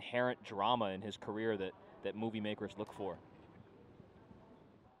know, that inherent drama in his career that movie makers look for.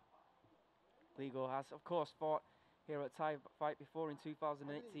 Gligor has, of course, fought here at Thai Fight before in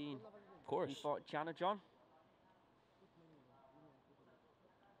 2018. Of course. He fought Janajon.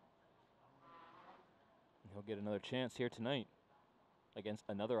 He'll get another chance here tonight against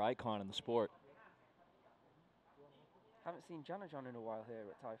another icon in the sport. Haven't seen Janajon in a while here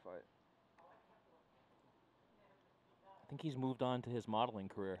at Thai Fight. I think he's moved on to his modeling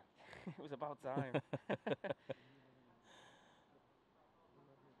career. It was about time.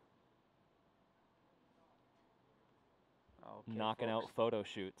 Okay, knocking folks. out photo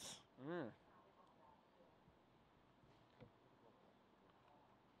shoots.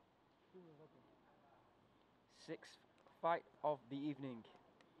 Sixth fight of the evening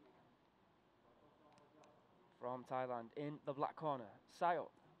from Thailand. In the black corner, Saiyok,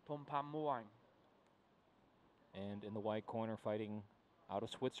 Pumphanmuang. And in the white corner, fighting out of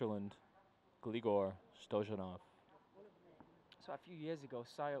Switzerland, Gligor, Stojanov. So a few years ago,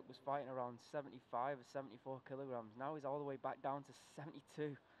 Saiyok was fighting around 75 or 74 kilograms. Now he's all the way back down to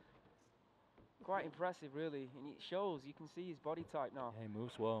 72. Quite impressive, really. And it shows, you can see his body type now. Yeah, he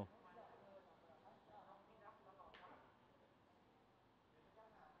moves well.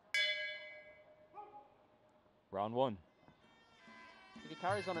 Round 1. If he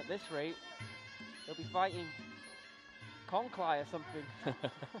carries on at this rate, he'll be fighting Kongklai or something.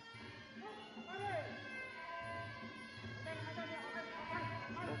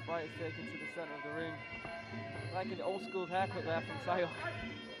 Both fighters taken to the center of the ring. Like an old school haircut there from Saiyok.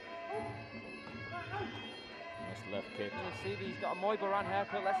 Nice left kick. You see he's got a Moibaran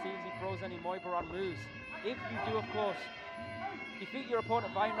haircut. Let's see if he throws any Moibaran moves. If you do, of course, defeat your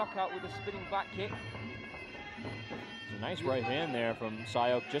opponent by knockout with a spinning back kick. It's a nice right hand there from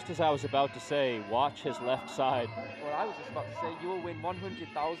Saiyok. Just as I was about to say, watch his left side. Well, I was just about to say you will win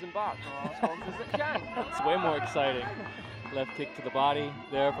 100,000 baht from our sponsors at Chang. It's way more exciting. Left kick to the body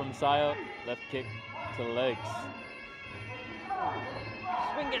there from Saiyok. Left kick to the legs.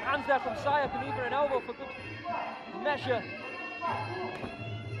 Swinging hands there from Saiyok and even an elbow for good measure.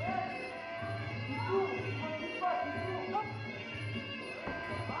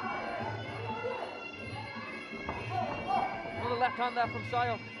 Another left hand there from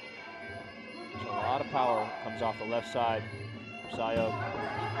Saiyok. So a lot of power comes off the left side. Saiyok.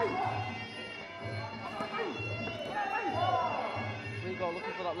 Gligor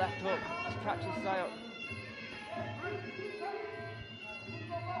looking for that left hook. Just catches Saiyok.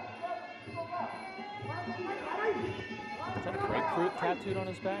 Is that a grapefruit tattooed on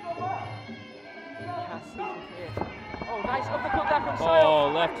his back? Can't see from here. Oh, nice uppercut there from Saiyok.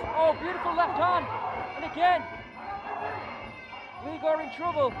 Oh, left. Oh, beautiful left hand. And again. Gligor in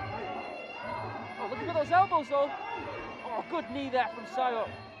trouble. Oh, looking for those elbows though. Oh, good knee there from Saiyok.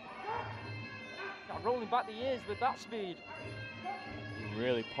 Rolling back the ears with that speed. He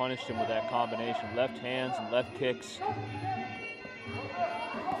really punished him with that combination. Left hands and left kicks.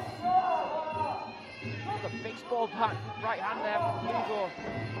 The baseball bat right hand there from Gligor.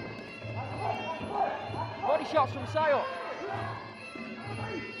 Body shots from Saiyok.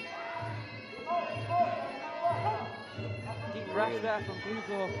 Deep breath there from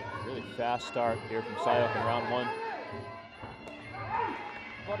Gligor. Really fast start here from Saiyok in round one.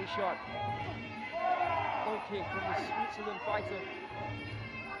 Body shot. Low kick from the Switzerland fighter.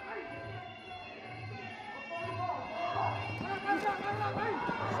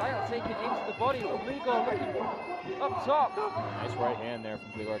 Saiyok taking into the body, but Gligor looking up top. Nice right hand there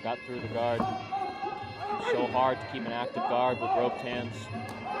from Gligor. Got through the guard. So hard to keep an active guard with roped hands.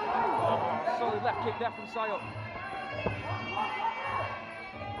 Solid left kick there from Saiyok.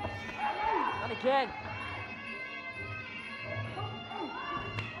 And again.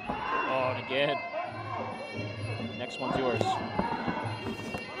 Oh, and again. Next one's yours.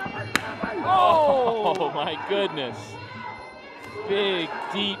 Oh my goodness. Big,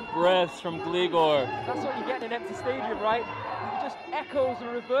 deep breaths from Gligor. That's what you get in an empty stadium, right? It just echoes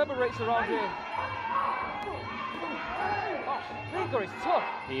and reverberates around here. Oh, Gligor is tough.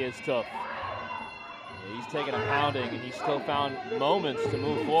 He is tough. Yeah, he's taken a pounding, and he's still found moments to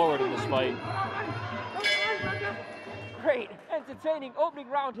move forward in this fight. Great, entertaining opening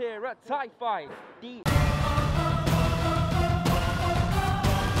round here at Thai Fight.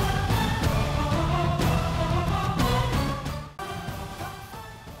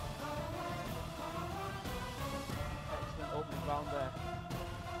 Opening round there.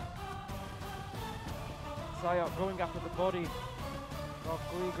 Saiyok going after the body of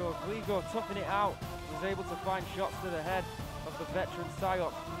Gligor. Gligor toughing it out. Was able to find shots to the head of the veteran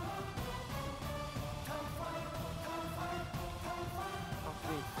Saiyok.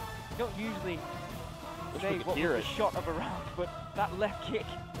 You don't usually say what was the shot of a round, but that left kick.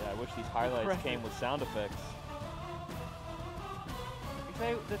 Yeah, I wish these highlights came with sound effects. You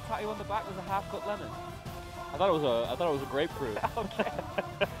say the tattoo on the back was a half-cut lemon? I thought it was a grapefruit. Okay.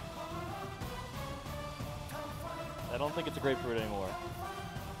 I don't think it's a grapefruit anymore.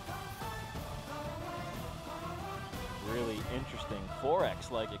 Really interesting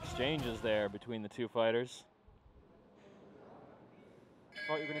Forex-like exchanges there between the two fighters. I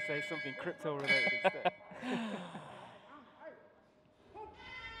thought you were going to say something crypto-related instead.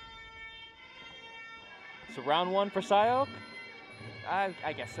 So round one for Saiyok?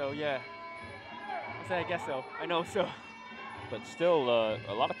 I guess so, yeah. I guess so. I know so. But still,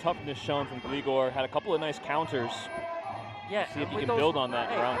 a lot of toughness shown from Gligor. Had a couple of nice counters. Yeah. See if you can build on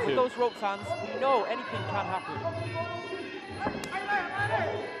that in round two. With those ropes hands, we know anything can happen.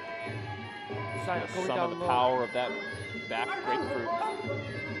 Saiyok going some down of the low. power of that back grapefruit.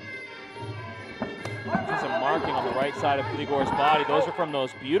 There's a marking on the right side of Gligor's body. Those are from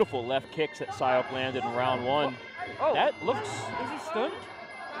those beautiful left kicks that Saiyok landed in round one. Oh, that looks... Is he stunned?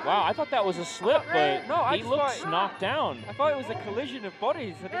 Wow, I thought that was a slip, but no, he looks knocked down. I thought it was a collision of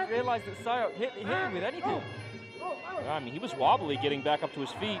bodies. I didn't realize that Saiyok hit him with anything. I mean, he was wobbly getting back up to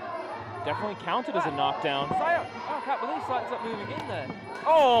his feet. Definitely counted as a knockdown. Saiyok, I can't believe Saiyok's not moving in there.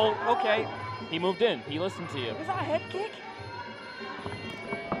 Oh, okay. He moved in. He listened to you. Was that a head kick?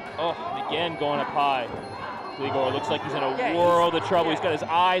 Oh, and again going up high. Gligor looks like he's in a world of trouble. He's got his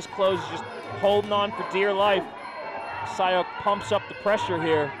eyes closed, he's just holding on for dear life. Saiyok pumps up the pressure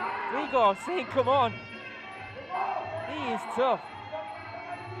here. Gligor saying, come on. He is tough.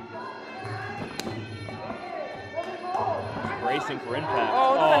 He's bracing for impact.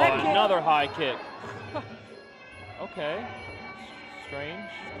 Oh, another head kick. Another high kick. Okay. Strange.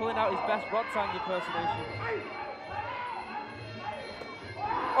 He's pulling out his best Rottang impersonation.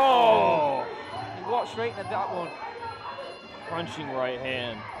 Oh! He walked straight into that one. Crunching right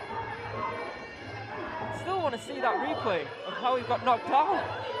hand. Still want to see that replay of how he got knocked down.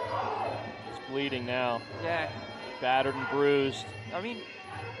 He's bleeding now. Yeah. Battered and bruised. I mean,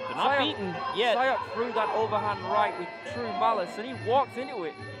 but not beaten yet. Saiyok threw that overhand right with true malice, and he walked into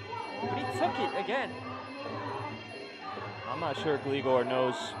it. But he took it again. I'm not sure Gligor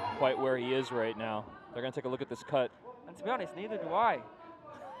knows quite where he is right now. They're going to take a look at this cut. And to be honest, neither do I.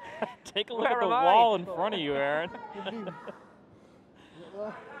 Take a look at the wall in front of you, Aaron.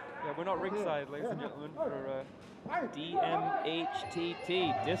 Yeah, we're not ringside, ladies and gentlemen, for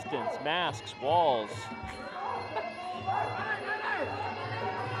Dmhtt, distance, masks, walls.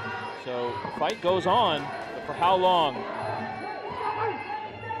 So, fight goes on, but for how long?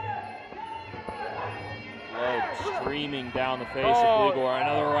 Blood streaming down the face of Gligor.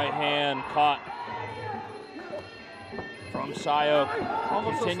 Another right hand caught from Saiyok.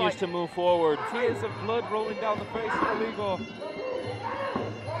 Almost continues to move forward. Tears of blood rolling down the face of Gligor.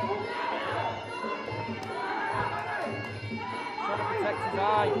 Trying to protect his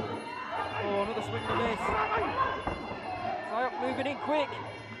eye. Oh, another swing and a miss. Saiyok moving in quick.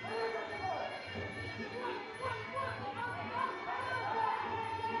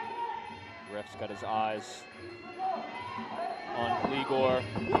 Ref's got his eyes on Gligor.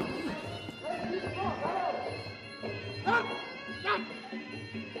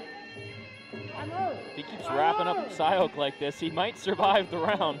 If he keeps wrapping up Saiyok like this, he might survive the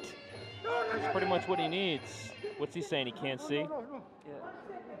round. That's pretty much what he needs. What's he saying? He can't see?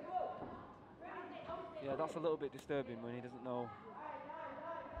 Yeah, that's a little bit disturbing when he doesn't know.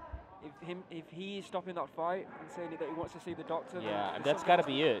 If he's stopping that fight and saying that he wants to see the doctor. Yeah, that's got to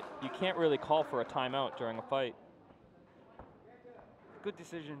be it. You can't really call for a timeout during a fight. Good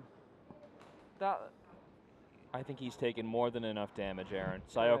decision. I think he's taken more than enough damage, Aaron.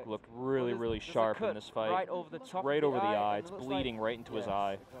 Saiyok looked really, really sharp in this fight. Right over the top. Right over the eye. It's bleeding right into his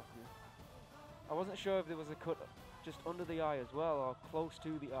eye. Exactly. I wasn't sure if there was a cut just under the eye as well or close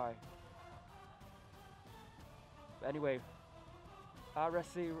to the eye. But anyway,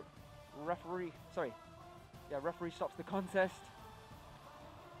 RSC referee stops the contest.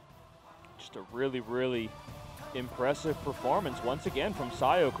 Just a really, really impressive performance once again from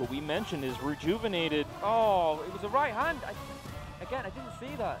Saiyok, who we mentioned is rejuvenated. Oh, it was a right hand. I didn't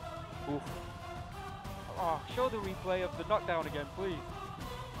see that. Oof. Oh, show the replay of the knockdown again, please.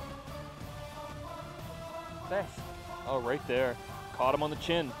 Best. Oh, right there. Caught him on the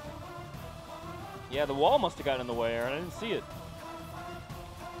chin. Yeah, the wall must have gotten in the way, Aaron. I didn't see it.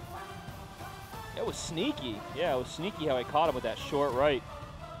 It was sneaky. Yeah, it was sneaky how he caught him with that short right.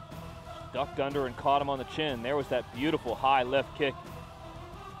 Just ducked under and caught him on the chin. There was that beautiful high left kick.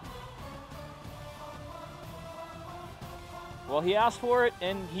 Well, he asked for it,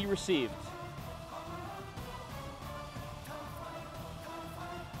 and he received.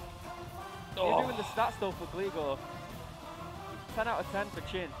 You're doing the stats though for Gligor. 10 out of 10 for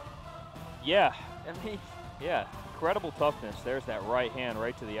chin. Yeah. I mean, yeah, incredible toughness. There's that right hand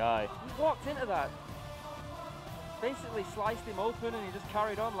right to the eye. He walked into that. Basically sliced him open and he just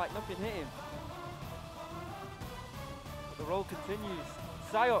carried on like nothing hit him. But the roll continues.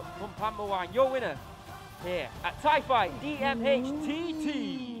 Saiyok Pumphanmuang, your winner here at Thai Fight Dmhtt.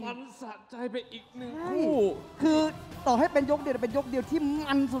 มันสะใจไปอีกหนึ่งคู่ คือต่อให้เป็นยกเดียวเป็นยกเดียวที่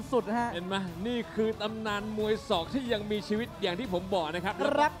มันสุดๆนะฮะ เห็นไหมนี่คือตำนานมวยศอกที่ยังมีชีวิตอย่างที่ผมบอกนะครับแล้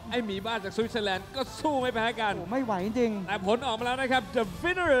วไอหมีบ้านจากสวิตเซอร์แลนด์ก็สู้ไม่แพ้กัน โอ้ไม่ไหวจริง แต่ผลออกมาแล้วนะครับ The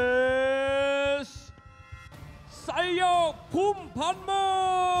winner is Saiyok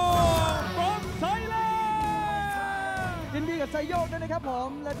Pumphanmuang from Thailand ยินดีกับไซโยกด้วยนะครับผม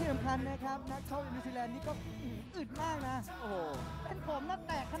และที่สำคัญนะครับนักชกนิวซีแลนด์นี่ก็อึดมากนะโอ้โหเป็นผมนักแ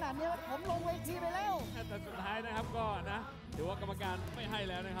ตกขนาดนี้ผมลงเวทีไปแล้ว แต่สุดท้ายนะครับก็นะถือว่ากรรมการไม่ให้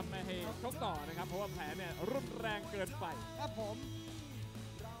แล้วนะครับไม่ให้ชกต่อนะครับเพราะว่าแผลเนี่ยรุนแรงเกินไป ครับผม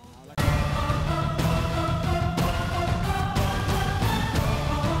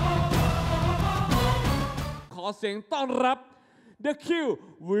ขอเสียงต้อนรับ The Q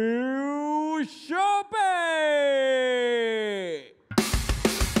V.Rujirawong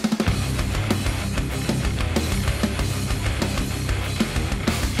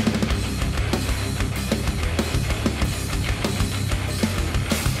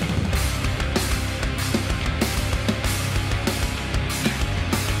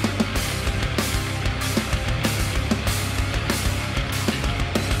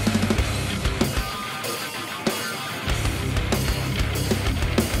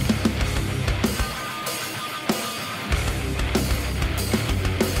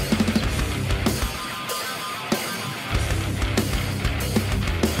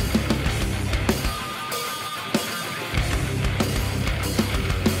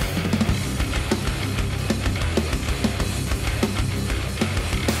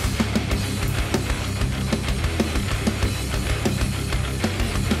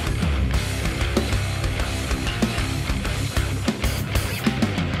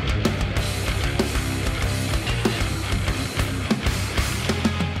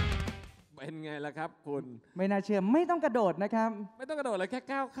ไงล่ะครับคุณ ไม่น่าเชื่อไม่ต้องกระโดดนะครับ ไม่ต้องกระโดดเลยแค่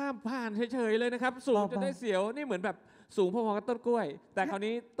ก้าวข้ามผ่านเฉยๆเลยนะครับสูง เบาๆ จนได้เสียวนี่เหมือนแบบสูงพอๆกับต้นกล้วย แต่คราว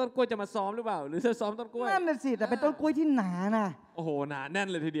นี้ต้นกล้วยจะมาซ้อมหรือเปล่า หรือจะซ้อมต้นกล้วย นั่นน่ะสิแต่เป็นต้นกล้วยที่หนานะ โอ้โหหนาแน่น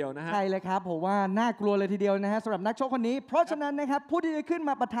เลยทีเดียวนะฮะ ใช่เลยครับผมว่าน่ากลัวเลยทีเดียวนะฮะสำหรับนักชกคนนี้ เพราะฉะนั้นนะครับผู้ที่จะขึ้น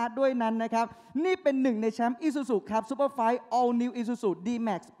มาปะทะด้วยนั้นนะครับนี่เป็นหนึ่งในแชมป์อิซูซุครับซูเปอร์ไฟท์ All New Isuzu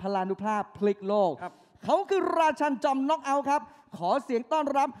D-Max พลานุภาพพลิกโลก ครับ เขาคือราชันจอมน็อกเอาท์ครับ ขอเสียงต้อน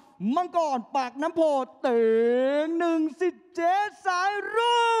รับมังกรปากน้ำโพเต็งหนึ่งสิทธิ์เจสาย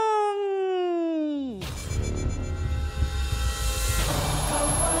รุ่ง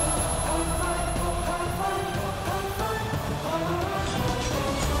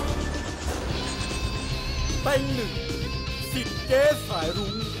เต็งหนึ่งสิทธิ์เจ๊สายรุ้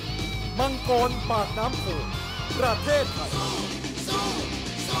งมังกรปากน้ำโขงประเทศไทย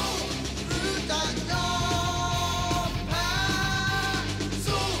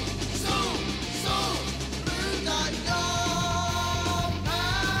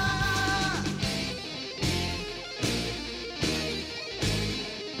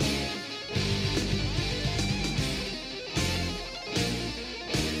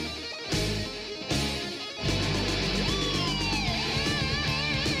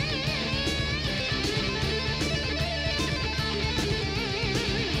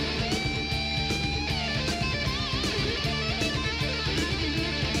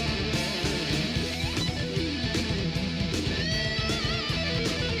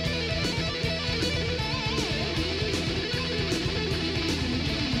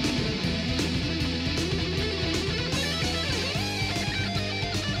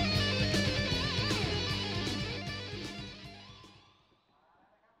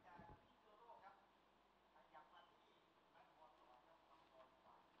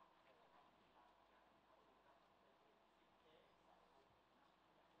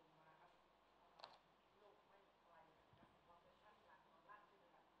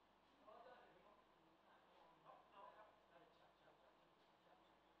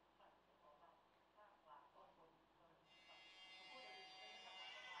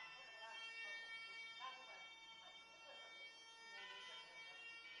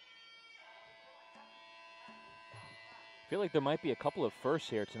I feel like there might be a couple of firsts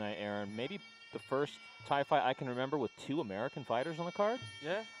here tonight, Aaron. Maybe the first Thai fight I can remember with 2 American fighters on the card.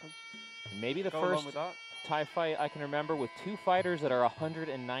 Yeah. And maybe the Go along first with that. Thai fight I can remember with 2 fighters that are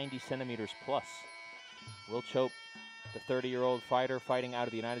 190 centimeters plus. Will Chope, the 30-year-old fighter fighting out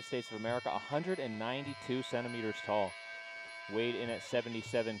of the United States of America, 192 centimeters tall. Weighed in at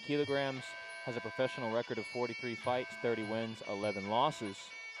 77 kilograms, has a professional record of 43 fights, 30 wins, 11 losses.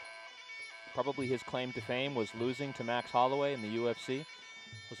 Probably his claim to fame was losing to Max Holloway in the UFC.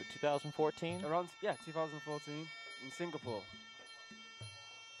 Was it 2014? Around, yeah, 2014 in Singapore.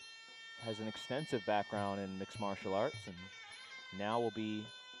 Has an extensive background in mixed martial arts and now will be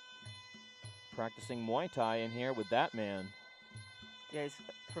practicing Muay Thai in here with that man. Yeah, his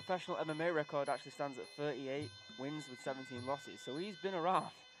professional MMA record actually stands at 38 wins with 17 losses, so he's been around.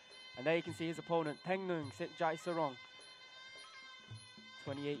 And there you can see his opponent, Tengnueng, Sitjesairoong,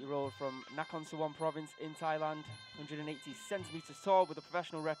 28-year-old from Nakhon Sawan province in Thailand, 180 centimeters tall with a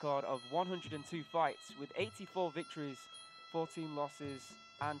professional record of 102 fights with 84 victories, 14 losses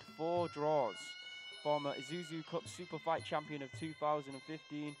and 4 draws. Former Isuzu Cup Super Fight champion of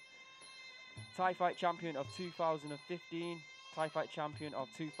 2015, Thai Fight champion of 2015, Thai Fight champion of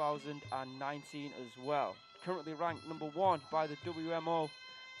 2019 as well. Currently ranked number 1 by the WMO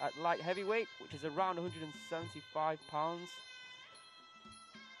at light heavyweight, which is around 175 pounds.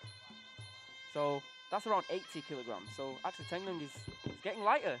 So that's around 80 kilograms. So actually Tengnueng is getting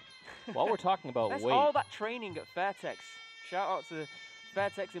lighter. While we're talking about That's weight, all that training at Fairtex. Shout out to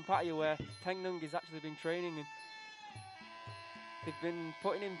Fairtex in Pattaya where Tengnueng has actually been training and they've been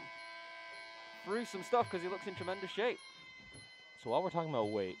putting him through some stuff because he looks in tremendous shape. so while we're talking about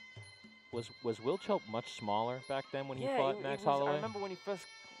weight, was Will Chope much smaller back then when he fought he Max was, Holloway? I remember when he first,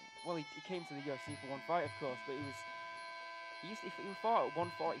 well, he came to the UFC for one fight, of course, but he fought at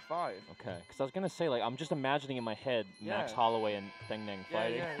 145. Okay, because I was gonna say, like, I'm just imagining in my head Max Yeah. Holloway and Tengnueng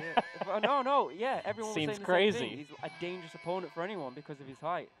fighting. Yeah. But no, yeah, everyone was Seems saying the crazy. same thing. He's a dangerous opponent for anyone because of his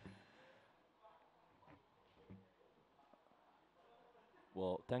height.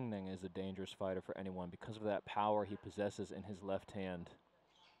 Well, Tengnueng is a dangerous fighter for anyone because of that power he possesses in his left hand.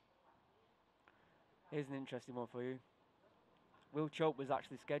 Here's an interesting one for you. Will Chope was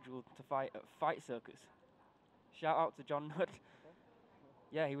actually scheduled to fight at Fight Circus. Shout out to John Nutt.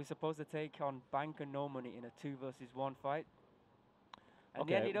 Yeah, he was supposed to take on Bank and No Money in a 2 versus 1 fight. And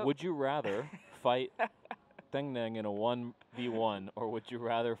he Okay, ended up would you rather fight Tengnueng in a 1v1, or would you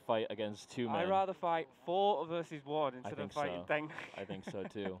rather fight against 2 men? I'd rather fight 4 versus 1 instead of fighting Tengnueng. I think so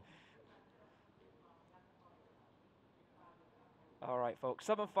too. All right, folks,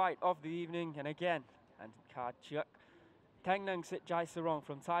 7th fight of the evening, and again, and Kachuk. Tengnueng Sitjesairoong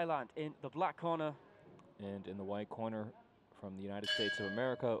from Thailand in the black corner. And in the white corner from the United States of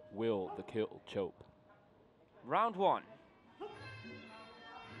America, Will the Kill Chope. Round 1.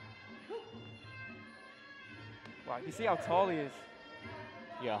 Wow, you see how tall he is.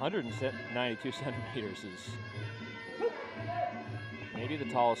 Yeah, 192 centimeters is maybe the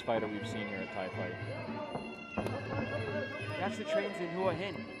tallest fighter we've seen here at Thai Fight. He actually trains in Hua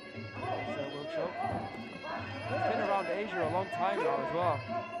Hin, so Will Chope. He's been around Asia a long time now as well.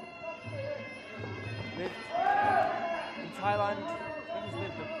 Lived in Thailand, I think he's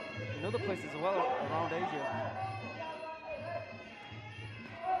lived in other places as well around Asia.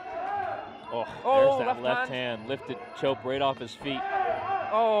 Oh, there's that left hand. Lifted Chope right off his feet.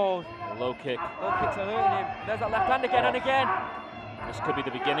 Oh. A low kick. Low kicks are hurting him. There's that left hand again and again. This could be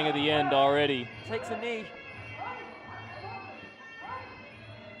the beginning of the end already. Takes a knee.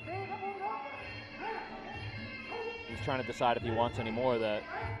 He's trying to decide if he wants any more of that.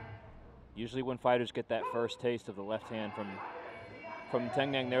 Usually when fighters get that first taste of the left hand from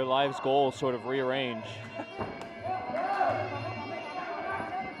Tengnueng, their life's goals sort of rearrange.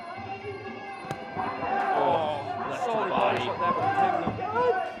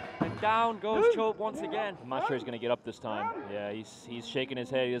 And down goes Chope once again. I'm not sure he's going to get up this time. Yeah, he's shaking his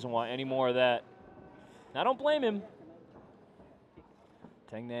head. He doesn't want any more of that. I don't blame him.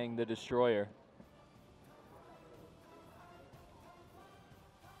 Tengnueng the destroyer.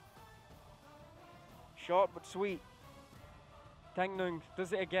 Short but sweet. Tengnueng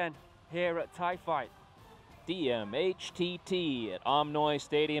does it again here at Thai Fight. Dmhtt at Annymuaythai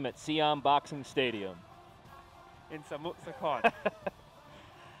Stadium at Siam Boxing Stadium. In Samut Sakhon.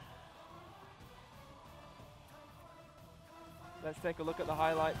 Let's take a look at the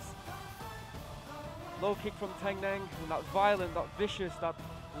highlights. Low kick from Tengnueng, and that violent, that vicious, that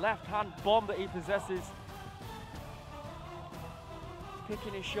left hand bomb that he possesses.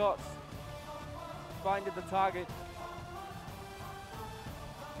 Picking his shots, finding the target.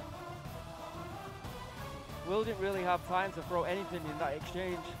 Will didn't really have time to throw anything in that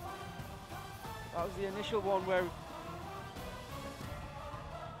exchange. That was the initial one where he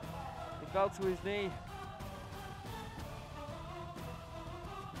fell to his knee.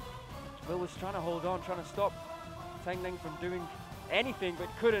 Will was trying to hold on, trying to stop Tengnueng from doing anything, but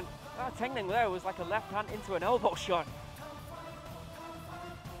couldn't. Tengnueng there was like a left hand into an elbow shot.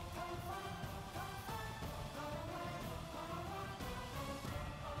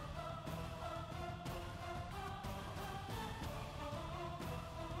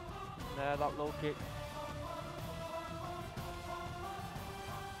 There, that low kick.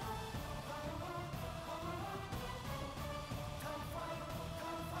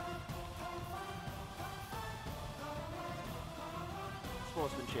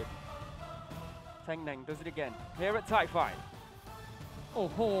 Sportsmanship. Tengnueng does it again. Here at Thai Fight. โอ้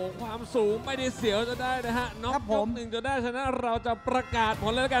โหความสูงไม่ได้เสียวจะได้นะฮะน็อกยกหนึ่งจะได้ชนะเราจะประกาศผ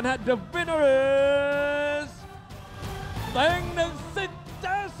ลเลยแล้วกันฮะ The winner is เต็งหนึ่งสิทธิ์เ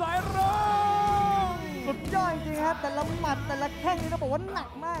จ้าสายร้อง สุดยอดจริงๆครับแต่ละหมัดแต่ละแข้งนี่ต้องบอกว่าหนัก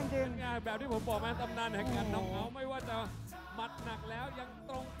มากจริง แบบที่ผมบอกมาตำนานแห่งการน็อกเอาท์ไม่ว่าจะหมัดหนักแล้วยัง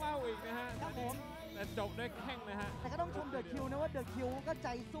ตรงเป้าอีกนะฮะครับผมแต่จบด้วยแข้งนะฮะแต่ก็ต้องชมเดอะคิวนะว่าเดอะคิวก็ใจ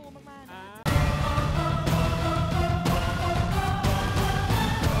สู้มากๆนะ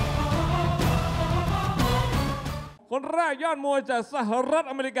คนแรกยอดมวยจากสหรัฐ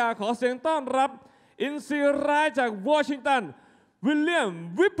อเมริกาขอเสียงต้อนรับอินซีร้ายจากวอชิงตันวิลเลียม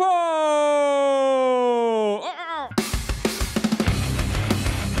วิปโพ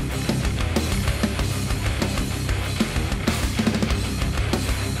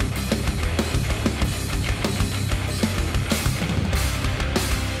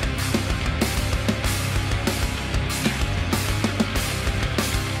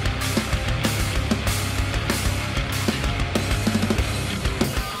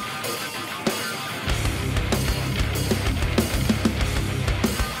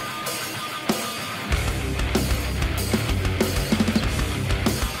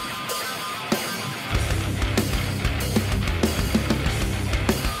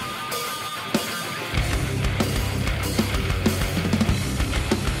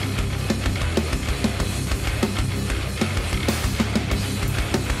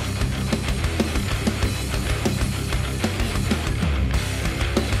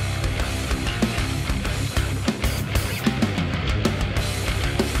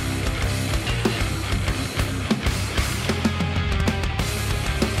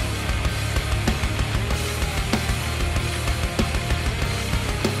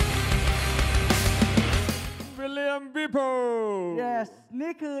แต่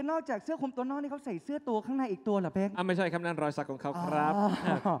นี่คือนอกจากเสื้อคลุมตัวนอกนี่เขาใส่เสื้อตัวข้างในอีกตัวเหรอเป๊ก ไม่ใช่ครับนั่นรอยสักของเขาครับ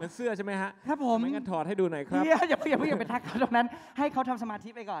เป็นเสื้อใช่ไหมฮะ ครับผม ไม่งั้นถอดให้ดูหน่อยครับ อย่าเพิ่งไปทักเขาตรงนั้น ให้เขาทำสมาธิ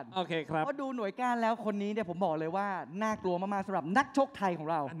ไปก่อน โอเคครับ เพราะดูหน่วยก้านแล้วคนนี้เนี่ยผมบอกเลยว่าน่ากลัวมากๆสำหรับนักชกไทยของ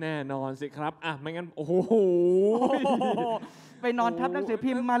เรา แน่นอนสิครับไม่งั้นโอ้โห ไปนอนทับหนังสือ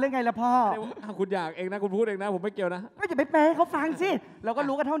พิมพ์มาเรื่องไงล่ะพ่อ คุณอยากเองนะคุณพูดเองนะผมไม่เกี่ยวนะ ก็อย่าไปแปลให้เขาฟังสิเราก็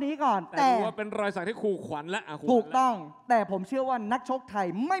รู้กันเท่านี้ก่อน แต่รู้ว่าเป็นรอยสักที่ขู่ขวัญและ ถูกต้องแต่ผมเชื่อว่านักชกไทย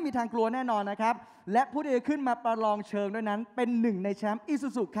ไม่มีทางกลัวแน่นอนนะครับและผู้ที่จะขึ้นมาประลองเชิงด้วยนั้นเป็นหนึ่งในแชมป์อิซู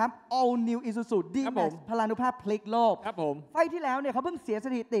ซุครับ All New Isuzu D-Max พลานุภาพพลิกโลก ครับผม ไฟท์ที่แล้วเนี่ยเขาเพิ่งเสียส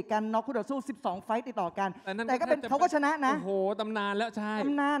ถิติการน็อกคู่ต่อสู้ 12 ไฟท์ติดต่อกัน แต่ก็เป็น แทบจะ เขาก็ชนะนะ โอ้โหตำนานแล้วใช่ ต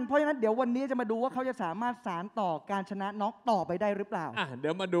ำนานเพราะฉะนั้นเดี๋ยววันนี้จะมาดูว่าเขาจะสามารถสานต่อการชนะน็อกต่อไปได้หรือเปล่า เดี๋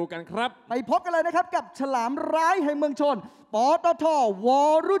ยวมาดูกันครับ ไปพบกันเลยนะครับกับฉลามร้ายแห่งเมืองชน ปตท ว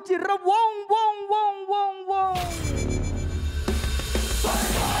รุจิรวงศ์วงศ์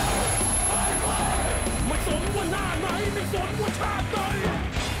ไม่สนว่าหน้าไหนไม่สนว่าชาติใด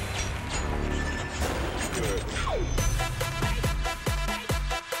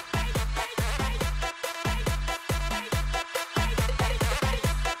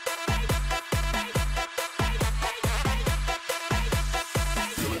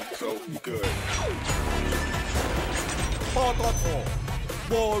ปตท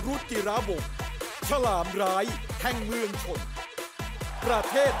วรุจิระวงศ์ฉลามร้ายแห่งเมืองชน ประ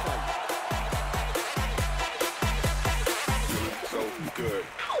เทศไทย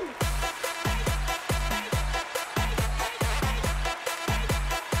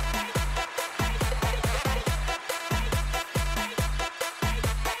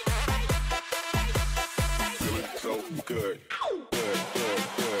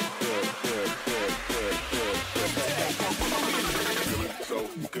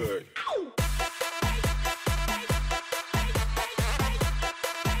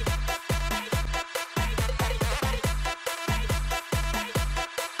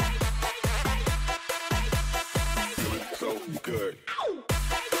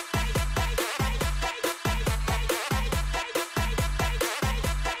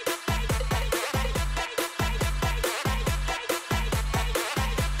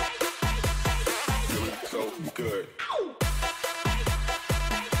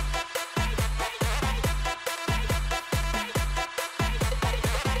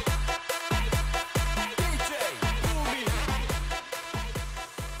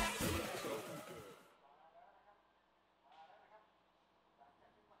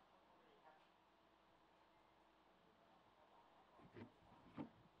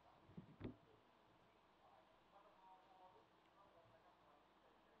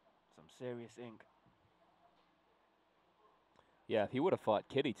Some serious ink. Yeah, if he would have fought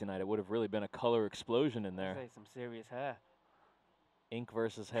Kitti tonight, it would have really been a color explosion in there. Say some serious hair. Ink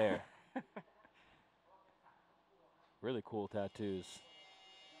versus hair. Really cool tattoos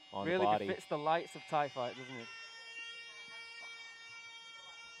on the body. Really fits the lights of Thai fight, doesn't it?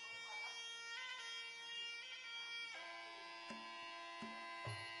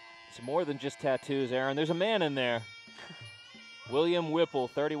 It's more than just tattoos, Aaron. There's a man in there. William Whipple,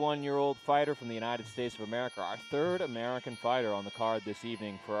 31-year-old fighter from the United States of America, our third American fighter on the card this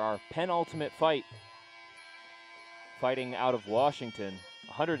evening for our penultimate fight. Fighting out of Washington,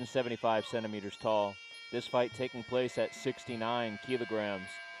 175 centimeters tall. This fight taking place at 69 kilograms.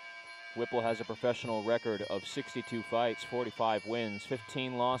 Whipple has a professional record of 62 fights, 45 wins,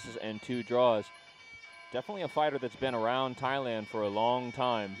 15 losses, and 2 draws. Definitely a fighter that's been around Thailand for a long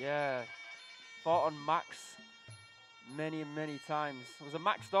time. Yeah, fought on Max many times. Was a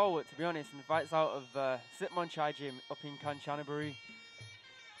Max stalwart, to be honest, and fights out of Sitmonchai Gym up in Kanchanaburi.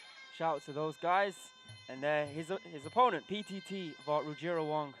 Shout out to those guys. And his opponent, P.T.T,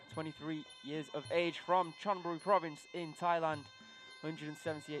 V.Rujirawong, 23 years of age from Chonburi province in Thailand,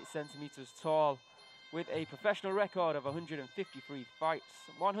 178 centimeters tall, with a professional record of 153 fights,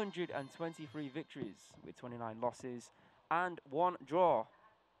 123 victories with 29 losses and 1 draw.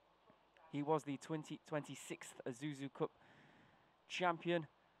 He was the 2026th Isuzu Cup champion.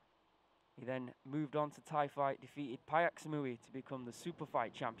 He then moved on to Thai Fight, defeated Payak Samui to become the Super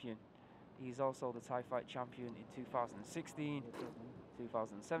Fight champion. He's also the Thai Fight champion in 2016,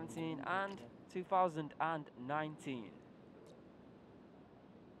 2017 and 2019.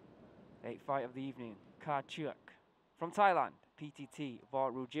 8th fight of the evening, Ka Chuak. From Thailand, P.T.T,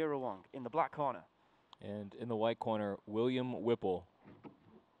 V.Rujirawong in the black corner. And in the white corner, William Whipple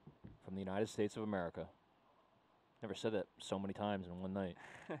from the United States of America. Never said that so many times in one night.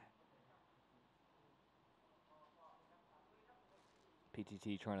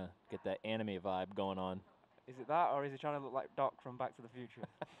 P.T.T trying to get that anime vibe going on. Is it that, or is he trying to look like Doc from Back to the Future?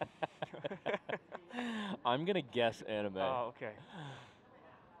 I'm gonna guess anime. Oh, okay.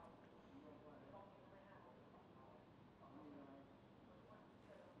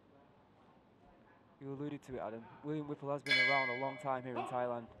 You alluded to it, Adam. William Whipple has been around a long time here in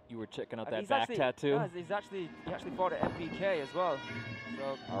Thailand. You were checking out And that he's back actually, tattoo? No, he actually fought at MPK as well.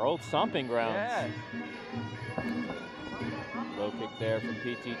 So Our old stomping grounds. yeah. Low kick there from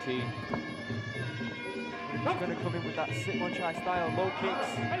P.T.T. He's going to come in with that Sitjesairoong style, low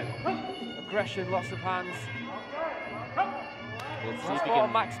kicks, aggression, loss of hands. Let's see He's if he fought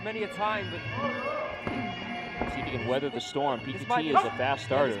can, Max many a time, but see if he can weather the storm. this P.T.T might is be- a fast yeah,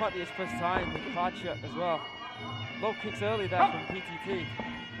 starter. this might be his first time with Hardshot as well. Low kicks early there from P.T.T.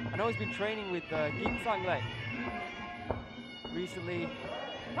 I know he's been training with Iquezang recently.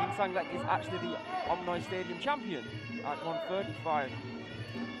 Iquezang is actually the Omnoi Stadium champion at 135.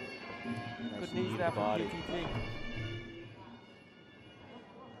 Nice Good knee knees to there the from body. P.T.T.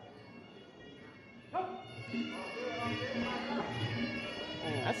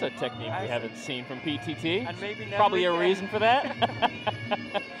 That's a technique we haven't seen from P.T.T. And maybe never Probably a again. reason for that.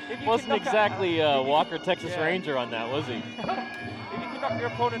 If you Wasn't can knock exactly out- Walker Texas Yeah. Ranger on that, was he? If you can knock your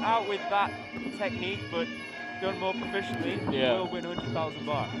opponent out with that technique, but done more proficiently, Yeah. you will win 100,000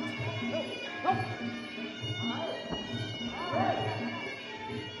 baht.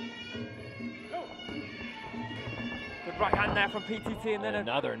 Good right hand there from P.T.T. and then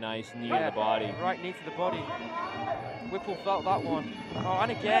Another nice knee to the body. right knee to the body. Whipple felt that one. Oh,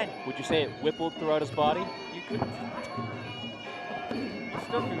 and again. Would you say it whippled throughout his body? You couldn't. You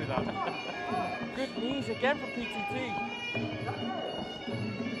stuck me with that. Good knees again from P.T.T.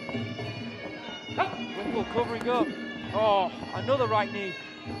 Whipple covering up. Oh, another right knee.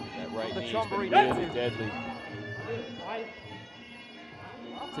 That right The knee Chombury is really native. deadly.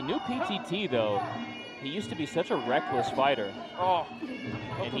 It's a new P.T.T. though. He used to be such a reckless fighter, Oh,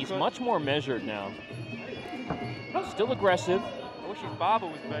 and he's uppercut. much more measured now. Still aggressive. I wish his barber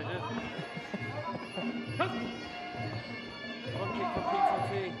was measured. One kick from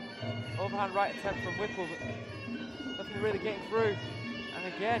P.T.T. Overhand right attempt from Whipple, but nothing really getting through.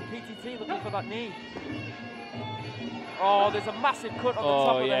 And again, P.T.T. looking for that knee. Oh, there's a massive cut on the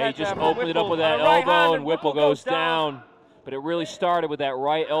top of the yeah, head he just there from opened it up Whipple. with that And a right hand elbow, and and Whipple goes down. But it really started with that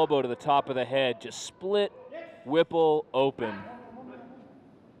right elbow to the top of the head. Just split Whipple open.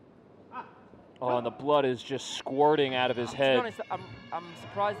 Oh, and the blood is just squirting out of his To be head. honest, I'm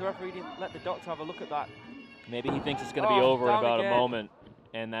surprised the referee didn't let the doctor have a look at that. Maybe he thinks it's going to be Oh, over in down about again. a moment.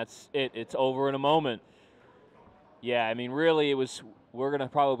 And that's it. It's over in a moment. Yeah, I mean, really, it was. We're going to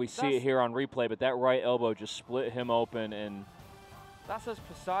probably see it That's- here on replay, but that right elbow just split him open. And, That's as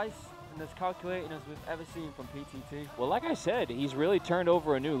precise and as calculating as we've ever seen from P.T.T. well, like I said, he's really turned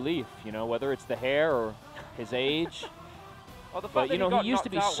over a new leaf, you know, whether it's the hair or his age. Oh, the fact But, that you know, got he used to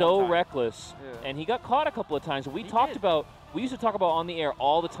knocked be out so one time. reckless, Yeah. and he got caught a couple of times. We He talked did. about, we used to talk about on the air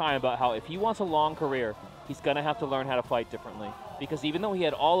all the time about how if he wants a long career, he's going to have to learn how to fight differently. Because even though he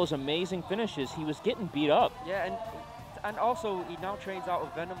had all those amazing finishes, he was getting beat up. Yeah, and also he now trains out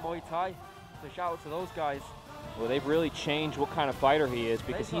of Venom Muay Thai. So shout out to those guys. Well, they've really changed what kind of fighter he is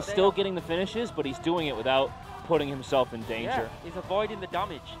because They- he's they still are- getting the finishes, but he's doing it without putting himself in danger. Yeah, he's avoiding the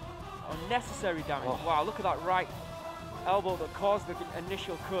damage, unnecessary damage. Oh. Wow, look at that right elbow that caused the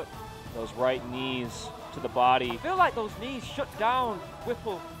initial cut. Those right knees to the body. I feel like those knees shut down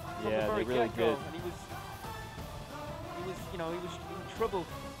Whipple from Yeah, the very they really get-go, did. and he was, you know, he was in trouble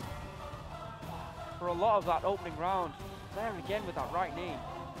for a lot of that opening round. There again with that right knee.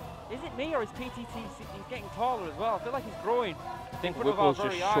 Is it me or is P.T.T. he's getting taller as well? I feel like he's growing. I think in front of our Whipple's just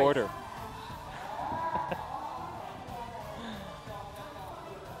very eyes. shorter.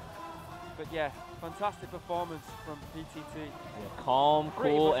 But yeah, fantastic performance from P.T.T. Yeah, calm,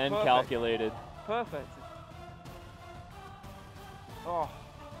 Pretty cool, much and perfect. calculated. Perfect. Oh.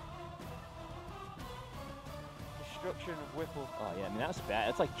 Destruction of Whipple. Oh, yeah, I mean, that's bad.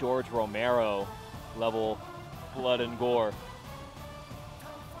 That's like George Romero level blood and gore.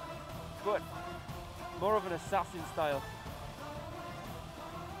 But more of an assassin style.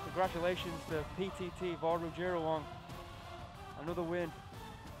 Congratulations to P.T.T. V.Rujirawong. Another win.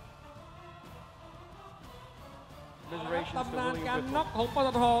 Commiserations to ตำนาน William การน็อก Whipple. ของปต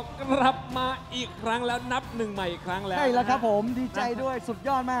ทกลับมาอีกครั้งแล้วนับหนึ่งใหม่อีกครั้งแล้ว ใช่แล้วครับ นะฮะ ผมดีใจด้วยสุดย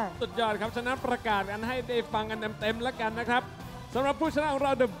อดมาก สุดยอดครับ ฉะนั้นประกาศกันให้ได้ฟังกันเต็มๆแล้วกันนะครับสำหรับผู้ชนะของเร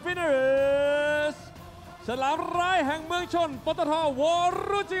า The Winners ฉลามร้ายแห่งเมืองชนปตทว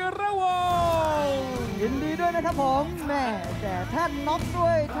รุจิระวงศ์ ยินดีด้วยนะครับผมแหม่แต่ท่านน็อกด้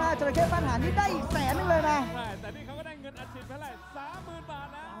วยถ้าจระเข้ปัญหานี่ได้อีก100,000เลยนะ ใช่แต่นี่เขาก็ได้เงินอัดฉีดไปเท่าไหร่30,000 บาท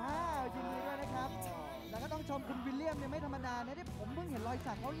นะ ยินดีด้วยนะครับแล้วก็ต้อง ต้องชมคุณวิลเลียมเนี่ยไม่ธรรมดานะที่ผมเพิ่งเห็นรอย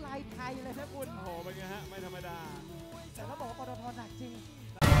สักเขาลายไทยเลยนะคุณ โอ้โหเป็นไงฮะไม่ธรรมดา แต่เขาบอกว่าปตทหนักจริง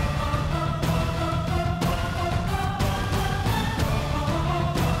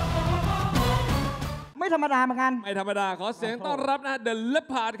ไม่ธรรมดาเหมือนกัน ไม่ธรรมดาขอเสียงต้อนรับนะเดลเล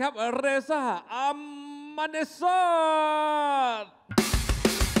พาร์ดครับเรซ่าอัมมาเนซอด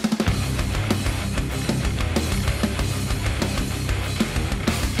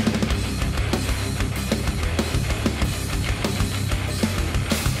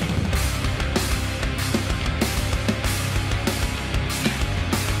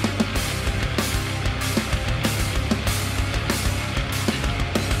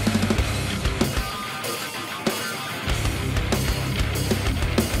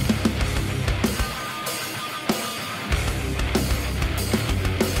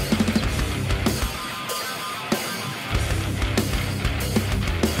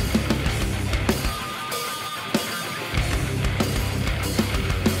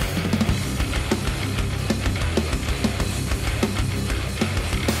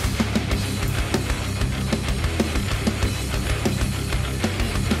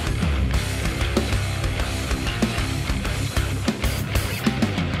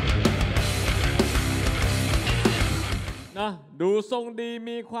ดูทรงดี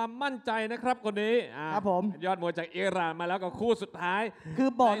มีความมั่นใจนะครับคนนี้ครับผม ยอดมวยจากอิหร่านมาแล้วกับคู่สุดท้ายคือ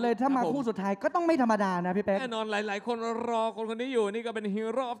บอกเลยถ้ามาคู่สุดท้ายก็ต้องไม่ธรรมดานะพี่เป๊กแน่นอนหลายๆคนรอคนนี้อยู่นี่ก็เป็นฮี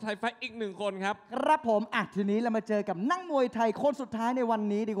โร่ออฟไทยไฟท์อีกหนึ่งคนครับครับผมทีนี้เรามาเจอกับนักมวยไทยคนสุดท้ายในวัน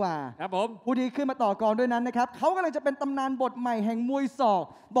นี้ดีกว่าครับผมผู้ที่ขึ้นมาต่อกรด้วยนั้นนะครับเขากำลังจะเป็นตำนานบทใหม่แห่งมวยศอก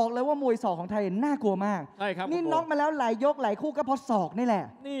บอกเลยว่ามวยศอกของไทยน่ากลัวมากใช่ครับนี่น็อกมาแล้วหลายยกหลายคู่ก็เพราะศอกนี่แหละ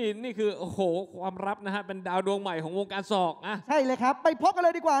นี่คือโอ้โหความลับนะฮะเป็นดาวดวงใหม่ของวงการศอกใช่เลยครับไปพบกันเล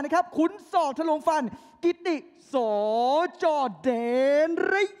ยดีกว่านะครับขุนศอกทะลวงฟันกิตติ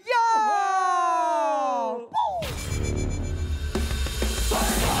Sor.Jor.Danrayong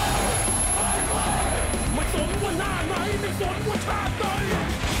ไม่สนว่าหน้าไหนไม่สนว่าชาติใด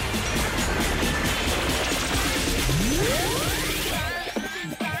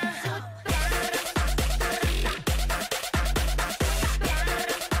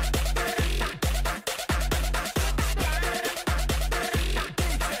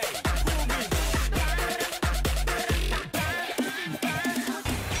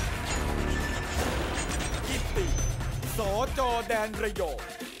Sor.Danrayong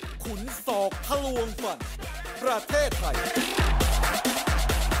ขุนศอกทะลวงฟันประเทศไทย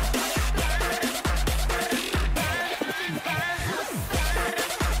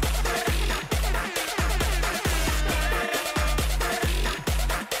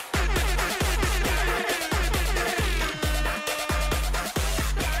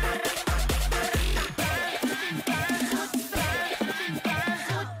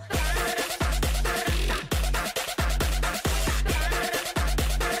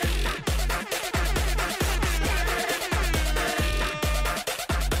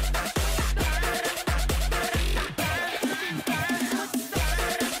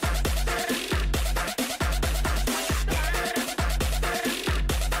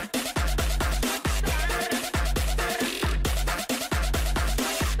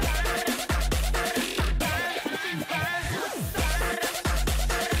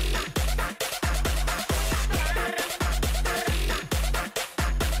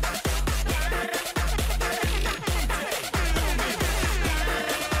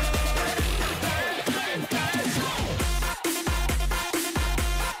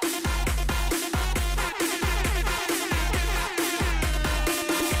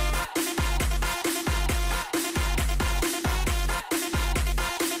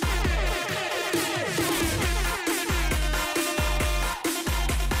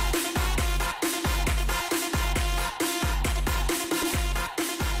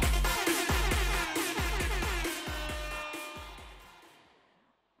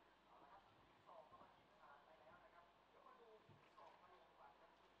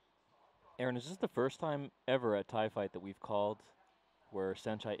Aaron, is this the first time ever at Thai Fight that we've called where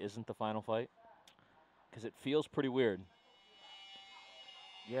Saenchai isn't the final fight? Because it feels pretty weird.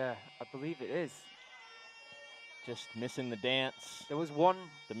 Yeah, I believe it is. Just missing the dance. There was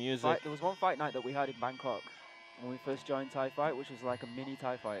the music. There was one fight night that we had in Bangkok when we first joined Thai Fight, which was like a mini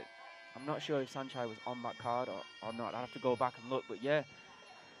Thai Fight. I'm not sure if Saenchai was on that card or not. I'll have to go back and look, but yeah.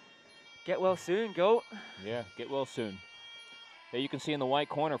 Get well soon, GOAT. Yeah, get well soon. There you can see in the white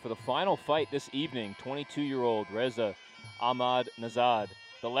corner for the final fight this evening, 22-year-old Reza Ahmad Nazad,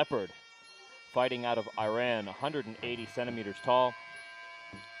 the Leopard, fighting out of Iran, 180 centimeters tall.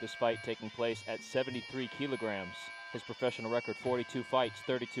 This fight taking place at 73 kilograms. His professional record, 42 fights,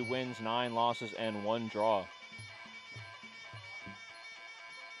 32 wins, 9 losses, and 1 draw.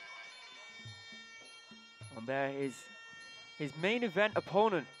 And there is his main event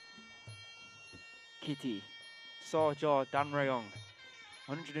opponent, Kitti, Sor.Jor.Danrayong,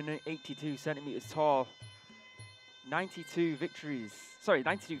 182 centimeters tall, 92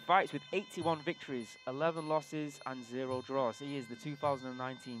 fights with 81 victories, 11 losses and 0 draws. He is the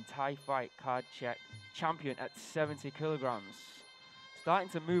 2019 Thai Fight Card Check champion at 70 kilograms. Starting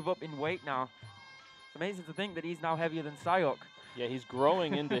to move up in weight now. It's amazing to think that he's now heavier than Saiyok. Yeah, he's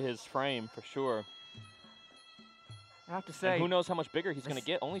growing into his frame for sure. I have to say, and who knows how much bigger he's going to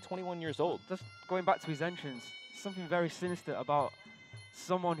get, only 21 years old. Just going back to his entrance, something very sinister about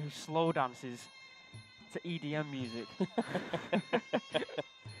someone who slow dances to EDM music.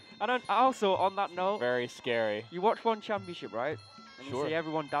 And also, on that note, very scary. You watch one championship, right? And Sure. you see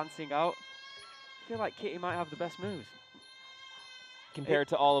everyone dancing out. I feel like Kitti might have the best moves. Compared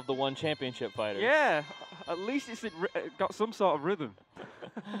to all of the one championship fighters. Yeah, at least it's got some sort of rhythm.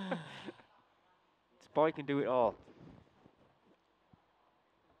 This boy can do it all.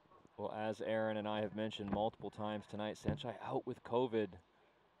 Well, as Aaron and I have mentioned multiple times tonight, Sanchai out with COVID.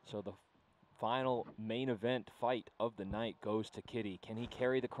 So the final main event fight of the night goes to Kitti. Can he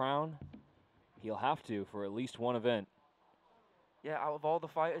carry the crown? He'll have to for at least one event. Yeah, out of all the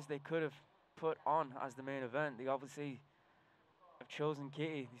fighters they could have put on as the main event, they obviously have chosen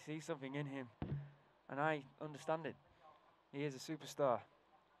Kitti. They see something in him, and I understand it. He is a superstar.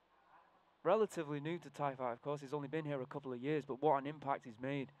 Relatively new to Thai fight, of course. He's only been here a couple of years, but what an impact he's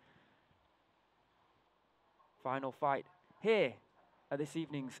made. Final fight here at this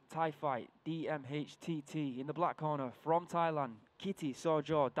evening's Thai fight, Dmhtt. In the black corner from Thailand, Kitti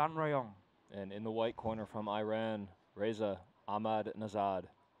Sor.Jor.Danrayong. And in the white corner from Iran, Reza Ahmadnazad.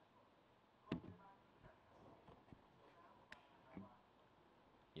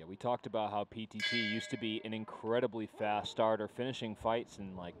 Yeah, we talked about how P.T.T used to be an incredibly fast starter, finishing fights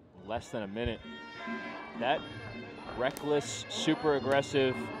in like less than a minute. That reckless, super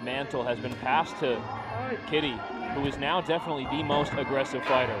aggressive mantle has been passed to Kitti, who is now definitely the most aggressive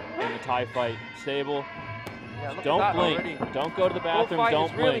fighter in the Thai fight stable. Yeah, So don't blink. Already. Don't go to the bathroom. Both Don't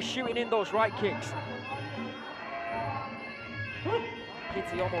fighters really blink. shooting in those right kicks.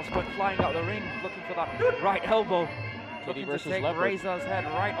 Kitti almost went flying out of the ring, looking for that right elbow. Kitti Looking to versus take Leopard. Reza's head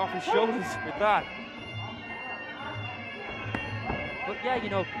right off his shoulders with that. But yeah, you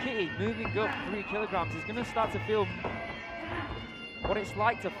know, Kitti moving up 3 kilograms is going to start to feel what it's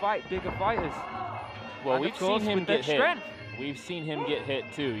like to fight bigger fighters. Well, And we've of course, seen him with their get hit. strength. We've seen him get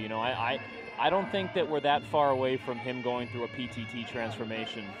hit too. You know, I don't think that we're that far away from him going through a P.T.T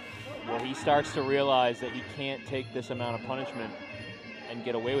transformation, where he starts to realize that he can't take this amount of punishment and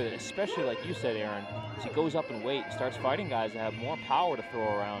get away with it, especially like you said, Aaron, as he goes up in weight and starts fighting guys that have more power to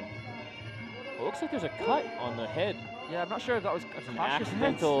throw around. Well, it looks like there's a cut on the head. Yeah, I'm not sure if that was An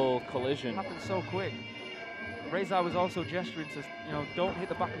accidental collision. It happened so quick. Reza was also gesturing to, you know, don't hit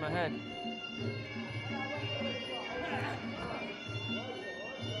the back of my head.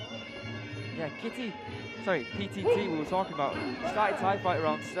 Yeah, P.T.T we were talking about, started Thai fight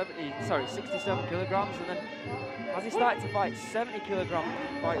around 67 kilograms, and then as he started to fight 70 kilogram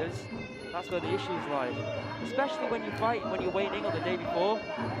fighters, that's where the issues lie. Especially when you're weighing in on the day before,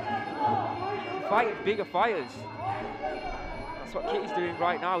 you fight bigger fighters. That's what Kitti's doing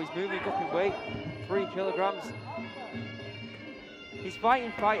right now. He's moving up in weight, 3 kilograms. He's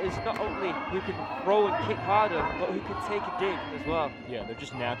fighting fighters not only who can throw and kick harder, but who can take a dig as well. Yeah, they're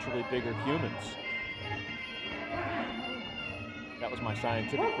just naturally bigger humans. That was my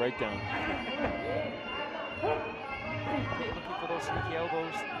scientific breakdown. Looking for those sneaky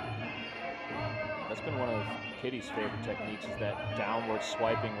elbows. That's been one of Kitti's favorite techniques, is that downward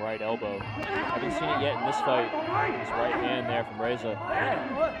swiping right elbow. Haven't seen it yet in this fight. His right hand there from Reza.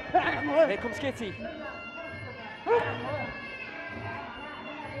 Here comes Kitti.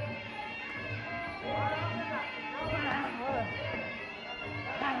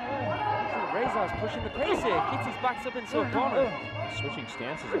 Reza's pushing the pace here. Kitti's backed up into a corner. Switching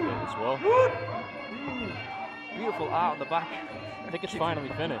stances a bit as well. Beautiful art on the back. I think it's finally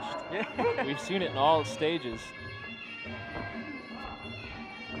finished. Yeah. We've seen it in all stages.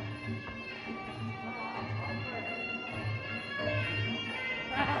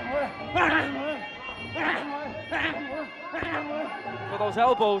 For those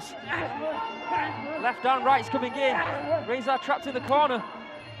elbows. Left and right's coming in. Reza trapped in the corner.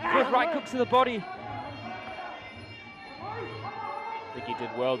 Good right hook to the body. I think he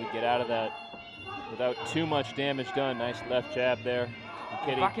did well to get out of that without too much damage done. Nice left jab there.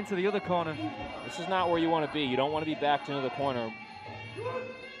 Kitti. Back into the other corner. This is not where you want to be. You don't want to be backed into the corner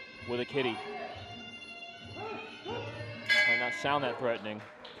with a Kitti. Might not sound that threatening,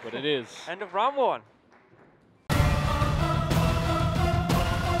 but it is. End of round 1.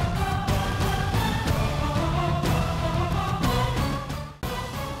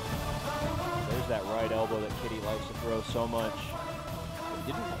 There's that right elbow that Kitti likes to throw so much. But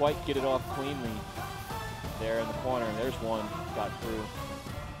didn't quite get it off cleanly there in the corner. There's one, got through.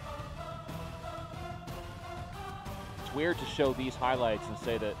 It's weird to show these highlights and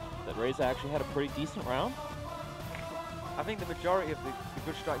say that Reza actually had a pretty decent round. I think the majority of the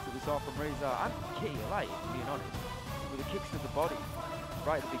good strikes that we saw from Reza and Kitti alike, being honest, were the kicks to the body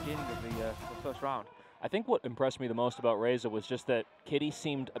right at the beginning of the first round. I think what impressed me the most about Reza was just that Kitti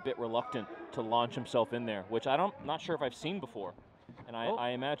seemed a bit reluctant to launch himself in there, which not sure if I've seen before. And I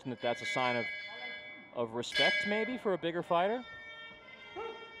imagine that that's a sign of respect maybe for a bigger fighter.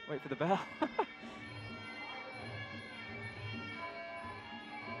 Wait for the bell.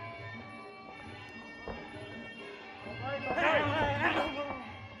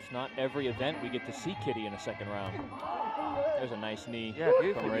 It's not every event we get to see Kitti in a second round. There's a nice knee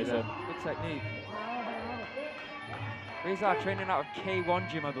beautiful from Reza. Good technique. Reza training out of K1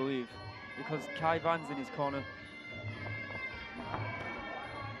 gym, I believe, because Kai Van's in his corner.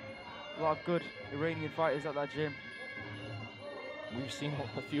 A lot of good Iranian fighters at that gym. We've seen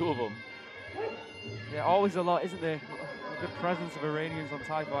a few of them. Yeah, always a lot, isn't there? A good presence of Iranians on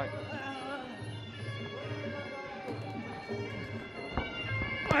Thai Fight.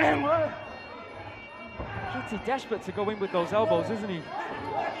 Kitti desperate to go in with those elbows, isn't he?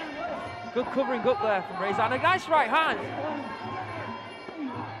 Good covering up there from Reza, and a nice right hand.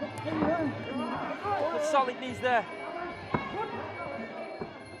 Good solid knees there.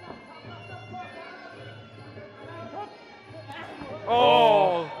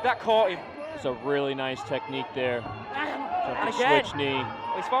 Oh, that caught him. It's a really nice technique there. And again, switch knee.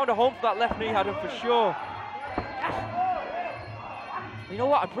 He's found a home for that left knee, had him for sure. You know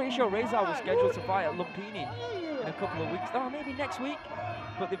what? I'm pretty sure Reza was scheduled to fight at Lumpini in a couple of weeks. Oh, maybe next week.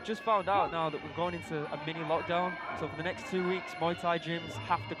 But they've just found out now that we're going into a mini lockdown. So for the next 2 weeks, Muay Thai gyms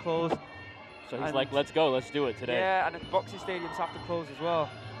have to close. So he's like, let's go, let's do it today. Yeah, and the boxing stadiums have to close as well.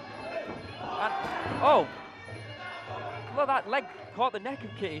 And, oh, look, that leg caught the neck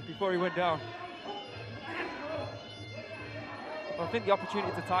of Kitti before he went down. Well, I think the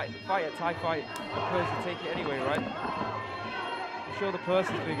opportunity to fight at Thai Fight occurs to take it anyway, right? I'm sure the purse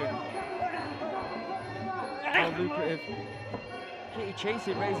is bigger. More lucrative. Kitti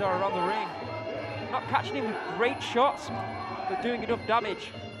chasing Reza around the ring. Not catching him with great shots, but doing enough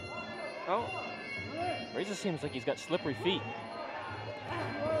damage. Oh. Reza seems like he's got slippery feet.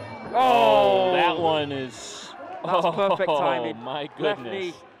 Oh, that one is... That's perfect timing. Oh, my goodness. Left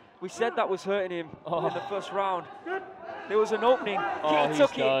knee. We said that was hurting him in the first round. There was an opening. Kitti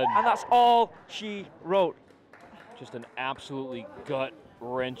took it, and that's all she wrote. Just an absolutely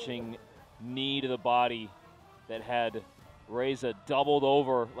gut-wrenching knee to the body that had Reza doubled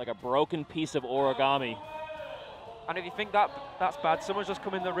over like a broken piece of origami. And if you think that's bad, someone's just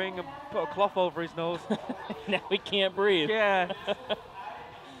come in the ring and put a cloth over his nose. Now he can't breathe. Yeah.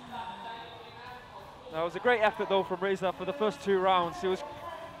 That was a great effort though from Reza for the first 2 rounds. I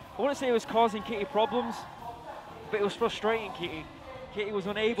wouldn't say it was causing Kitti problems, but it was frustrating Kitti. Kitti was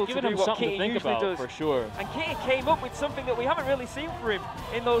unable to do what Kitti usually does. For sure. And Kitti came up with something that we haven't really seen for him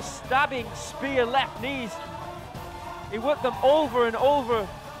in those stabbing spear left knees. He worked them over and over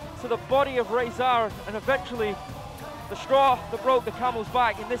to the body of Reza, and eventually the straw that broke the camel's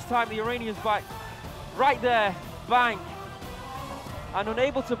back, and this time the Iranian's back, right there, bang. And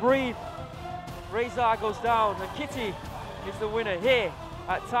unable to breathe, Reza goes down, and Kitti is the winner here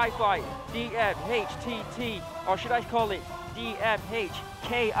at Thai Fight Dmhtt, or should I call it Dmhkitti?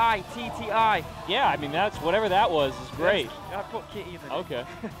 Yeah, I mean, that's whatever that was is great. Yes, I put Kitti in there. Okay.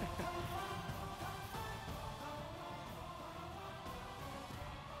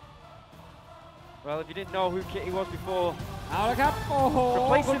 Well, if you didn't know who Kitti was before, เอาละครับโอ้โห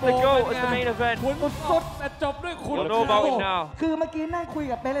replacing the GOAT as the main event. คุณสดแต่จบด้วยคุณ We'll know about it now. คือเมื่อกี้นั่งคุย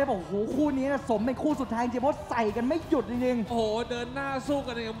กับเป๊ะเลยบอกโอ้โหคู่นี้นะสมเป็นคู่สุดท้ายจริงเพราะใส่กันไม่หยุดจริง โอ้โหเดินหน้าสู้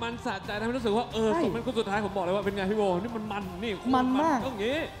กันอย่างมันสะใจทำให้รู้สึกว่าสมเป็นคู่สุดท้ายผมบอกเลยว่าเป็นไงพี่โบนี่มันนี่คู่ มันมาก ต้องอย่าง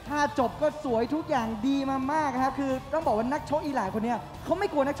นี้ ถ้าจบก็สวยทุกอย่างดีมากๆครับคือต้องบอกว่านักชกอิหร่านคนนี้เขาไม่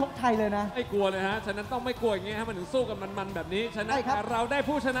กลัวนักชกไทยเลยนะ ไม่กลัวเลยฮะฉะนั้นต้องไม่กลัวอย่างนี้ฮะมันถึงสู้กันมันแบบนี้ฉะนั้น ใช่ครับ เราได้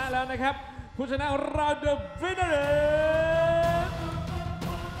ผู้ชนะแล้วนะครับผู้ชนะเรา The winner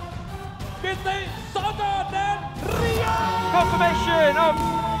Kitti Sor.Jor.Danrayong Confirmation of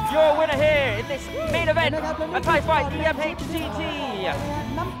your winner here in this main event, a Thai fight, Dmhtt.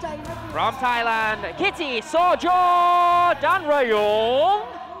 น้ำใจนักกีฬา From Thailand, Kitti, Sor.Jor.Danrayong.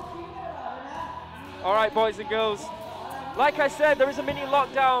 All right, boys and girls. Like I said, there is a mini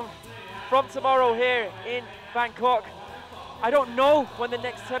lockdown from tomorrow here in Bangkok. I don't know when the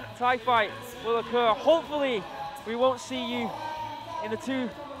next Thai fight will occur. Hopefully, we won't see you in the too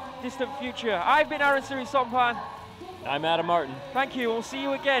distant future. I've been Aaron Suri Sompan. I'm Adam Martin. Thank you. We'll see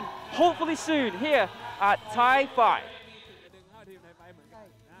you again, hopefully soon, here at Thai Fight.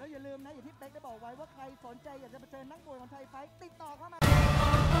 แล้วอย่าลืมนะอย่างที่เป๊กได้บอกไว้ว่าใครสนใจอยากจะไปเจอนักมวยของไทยไฟท์ติดต่อเข้ามา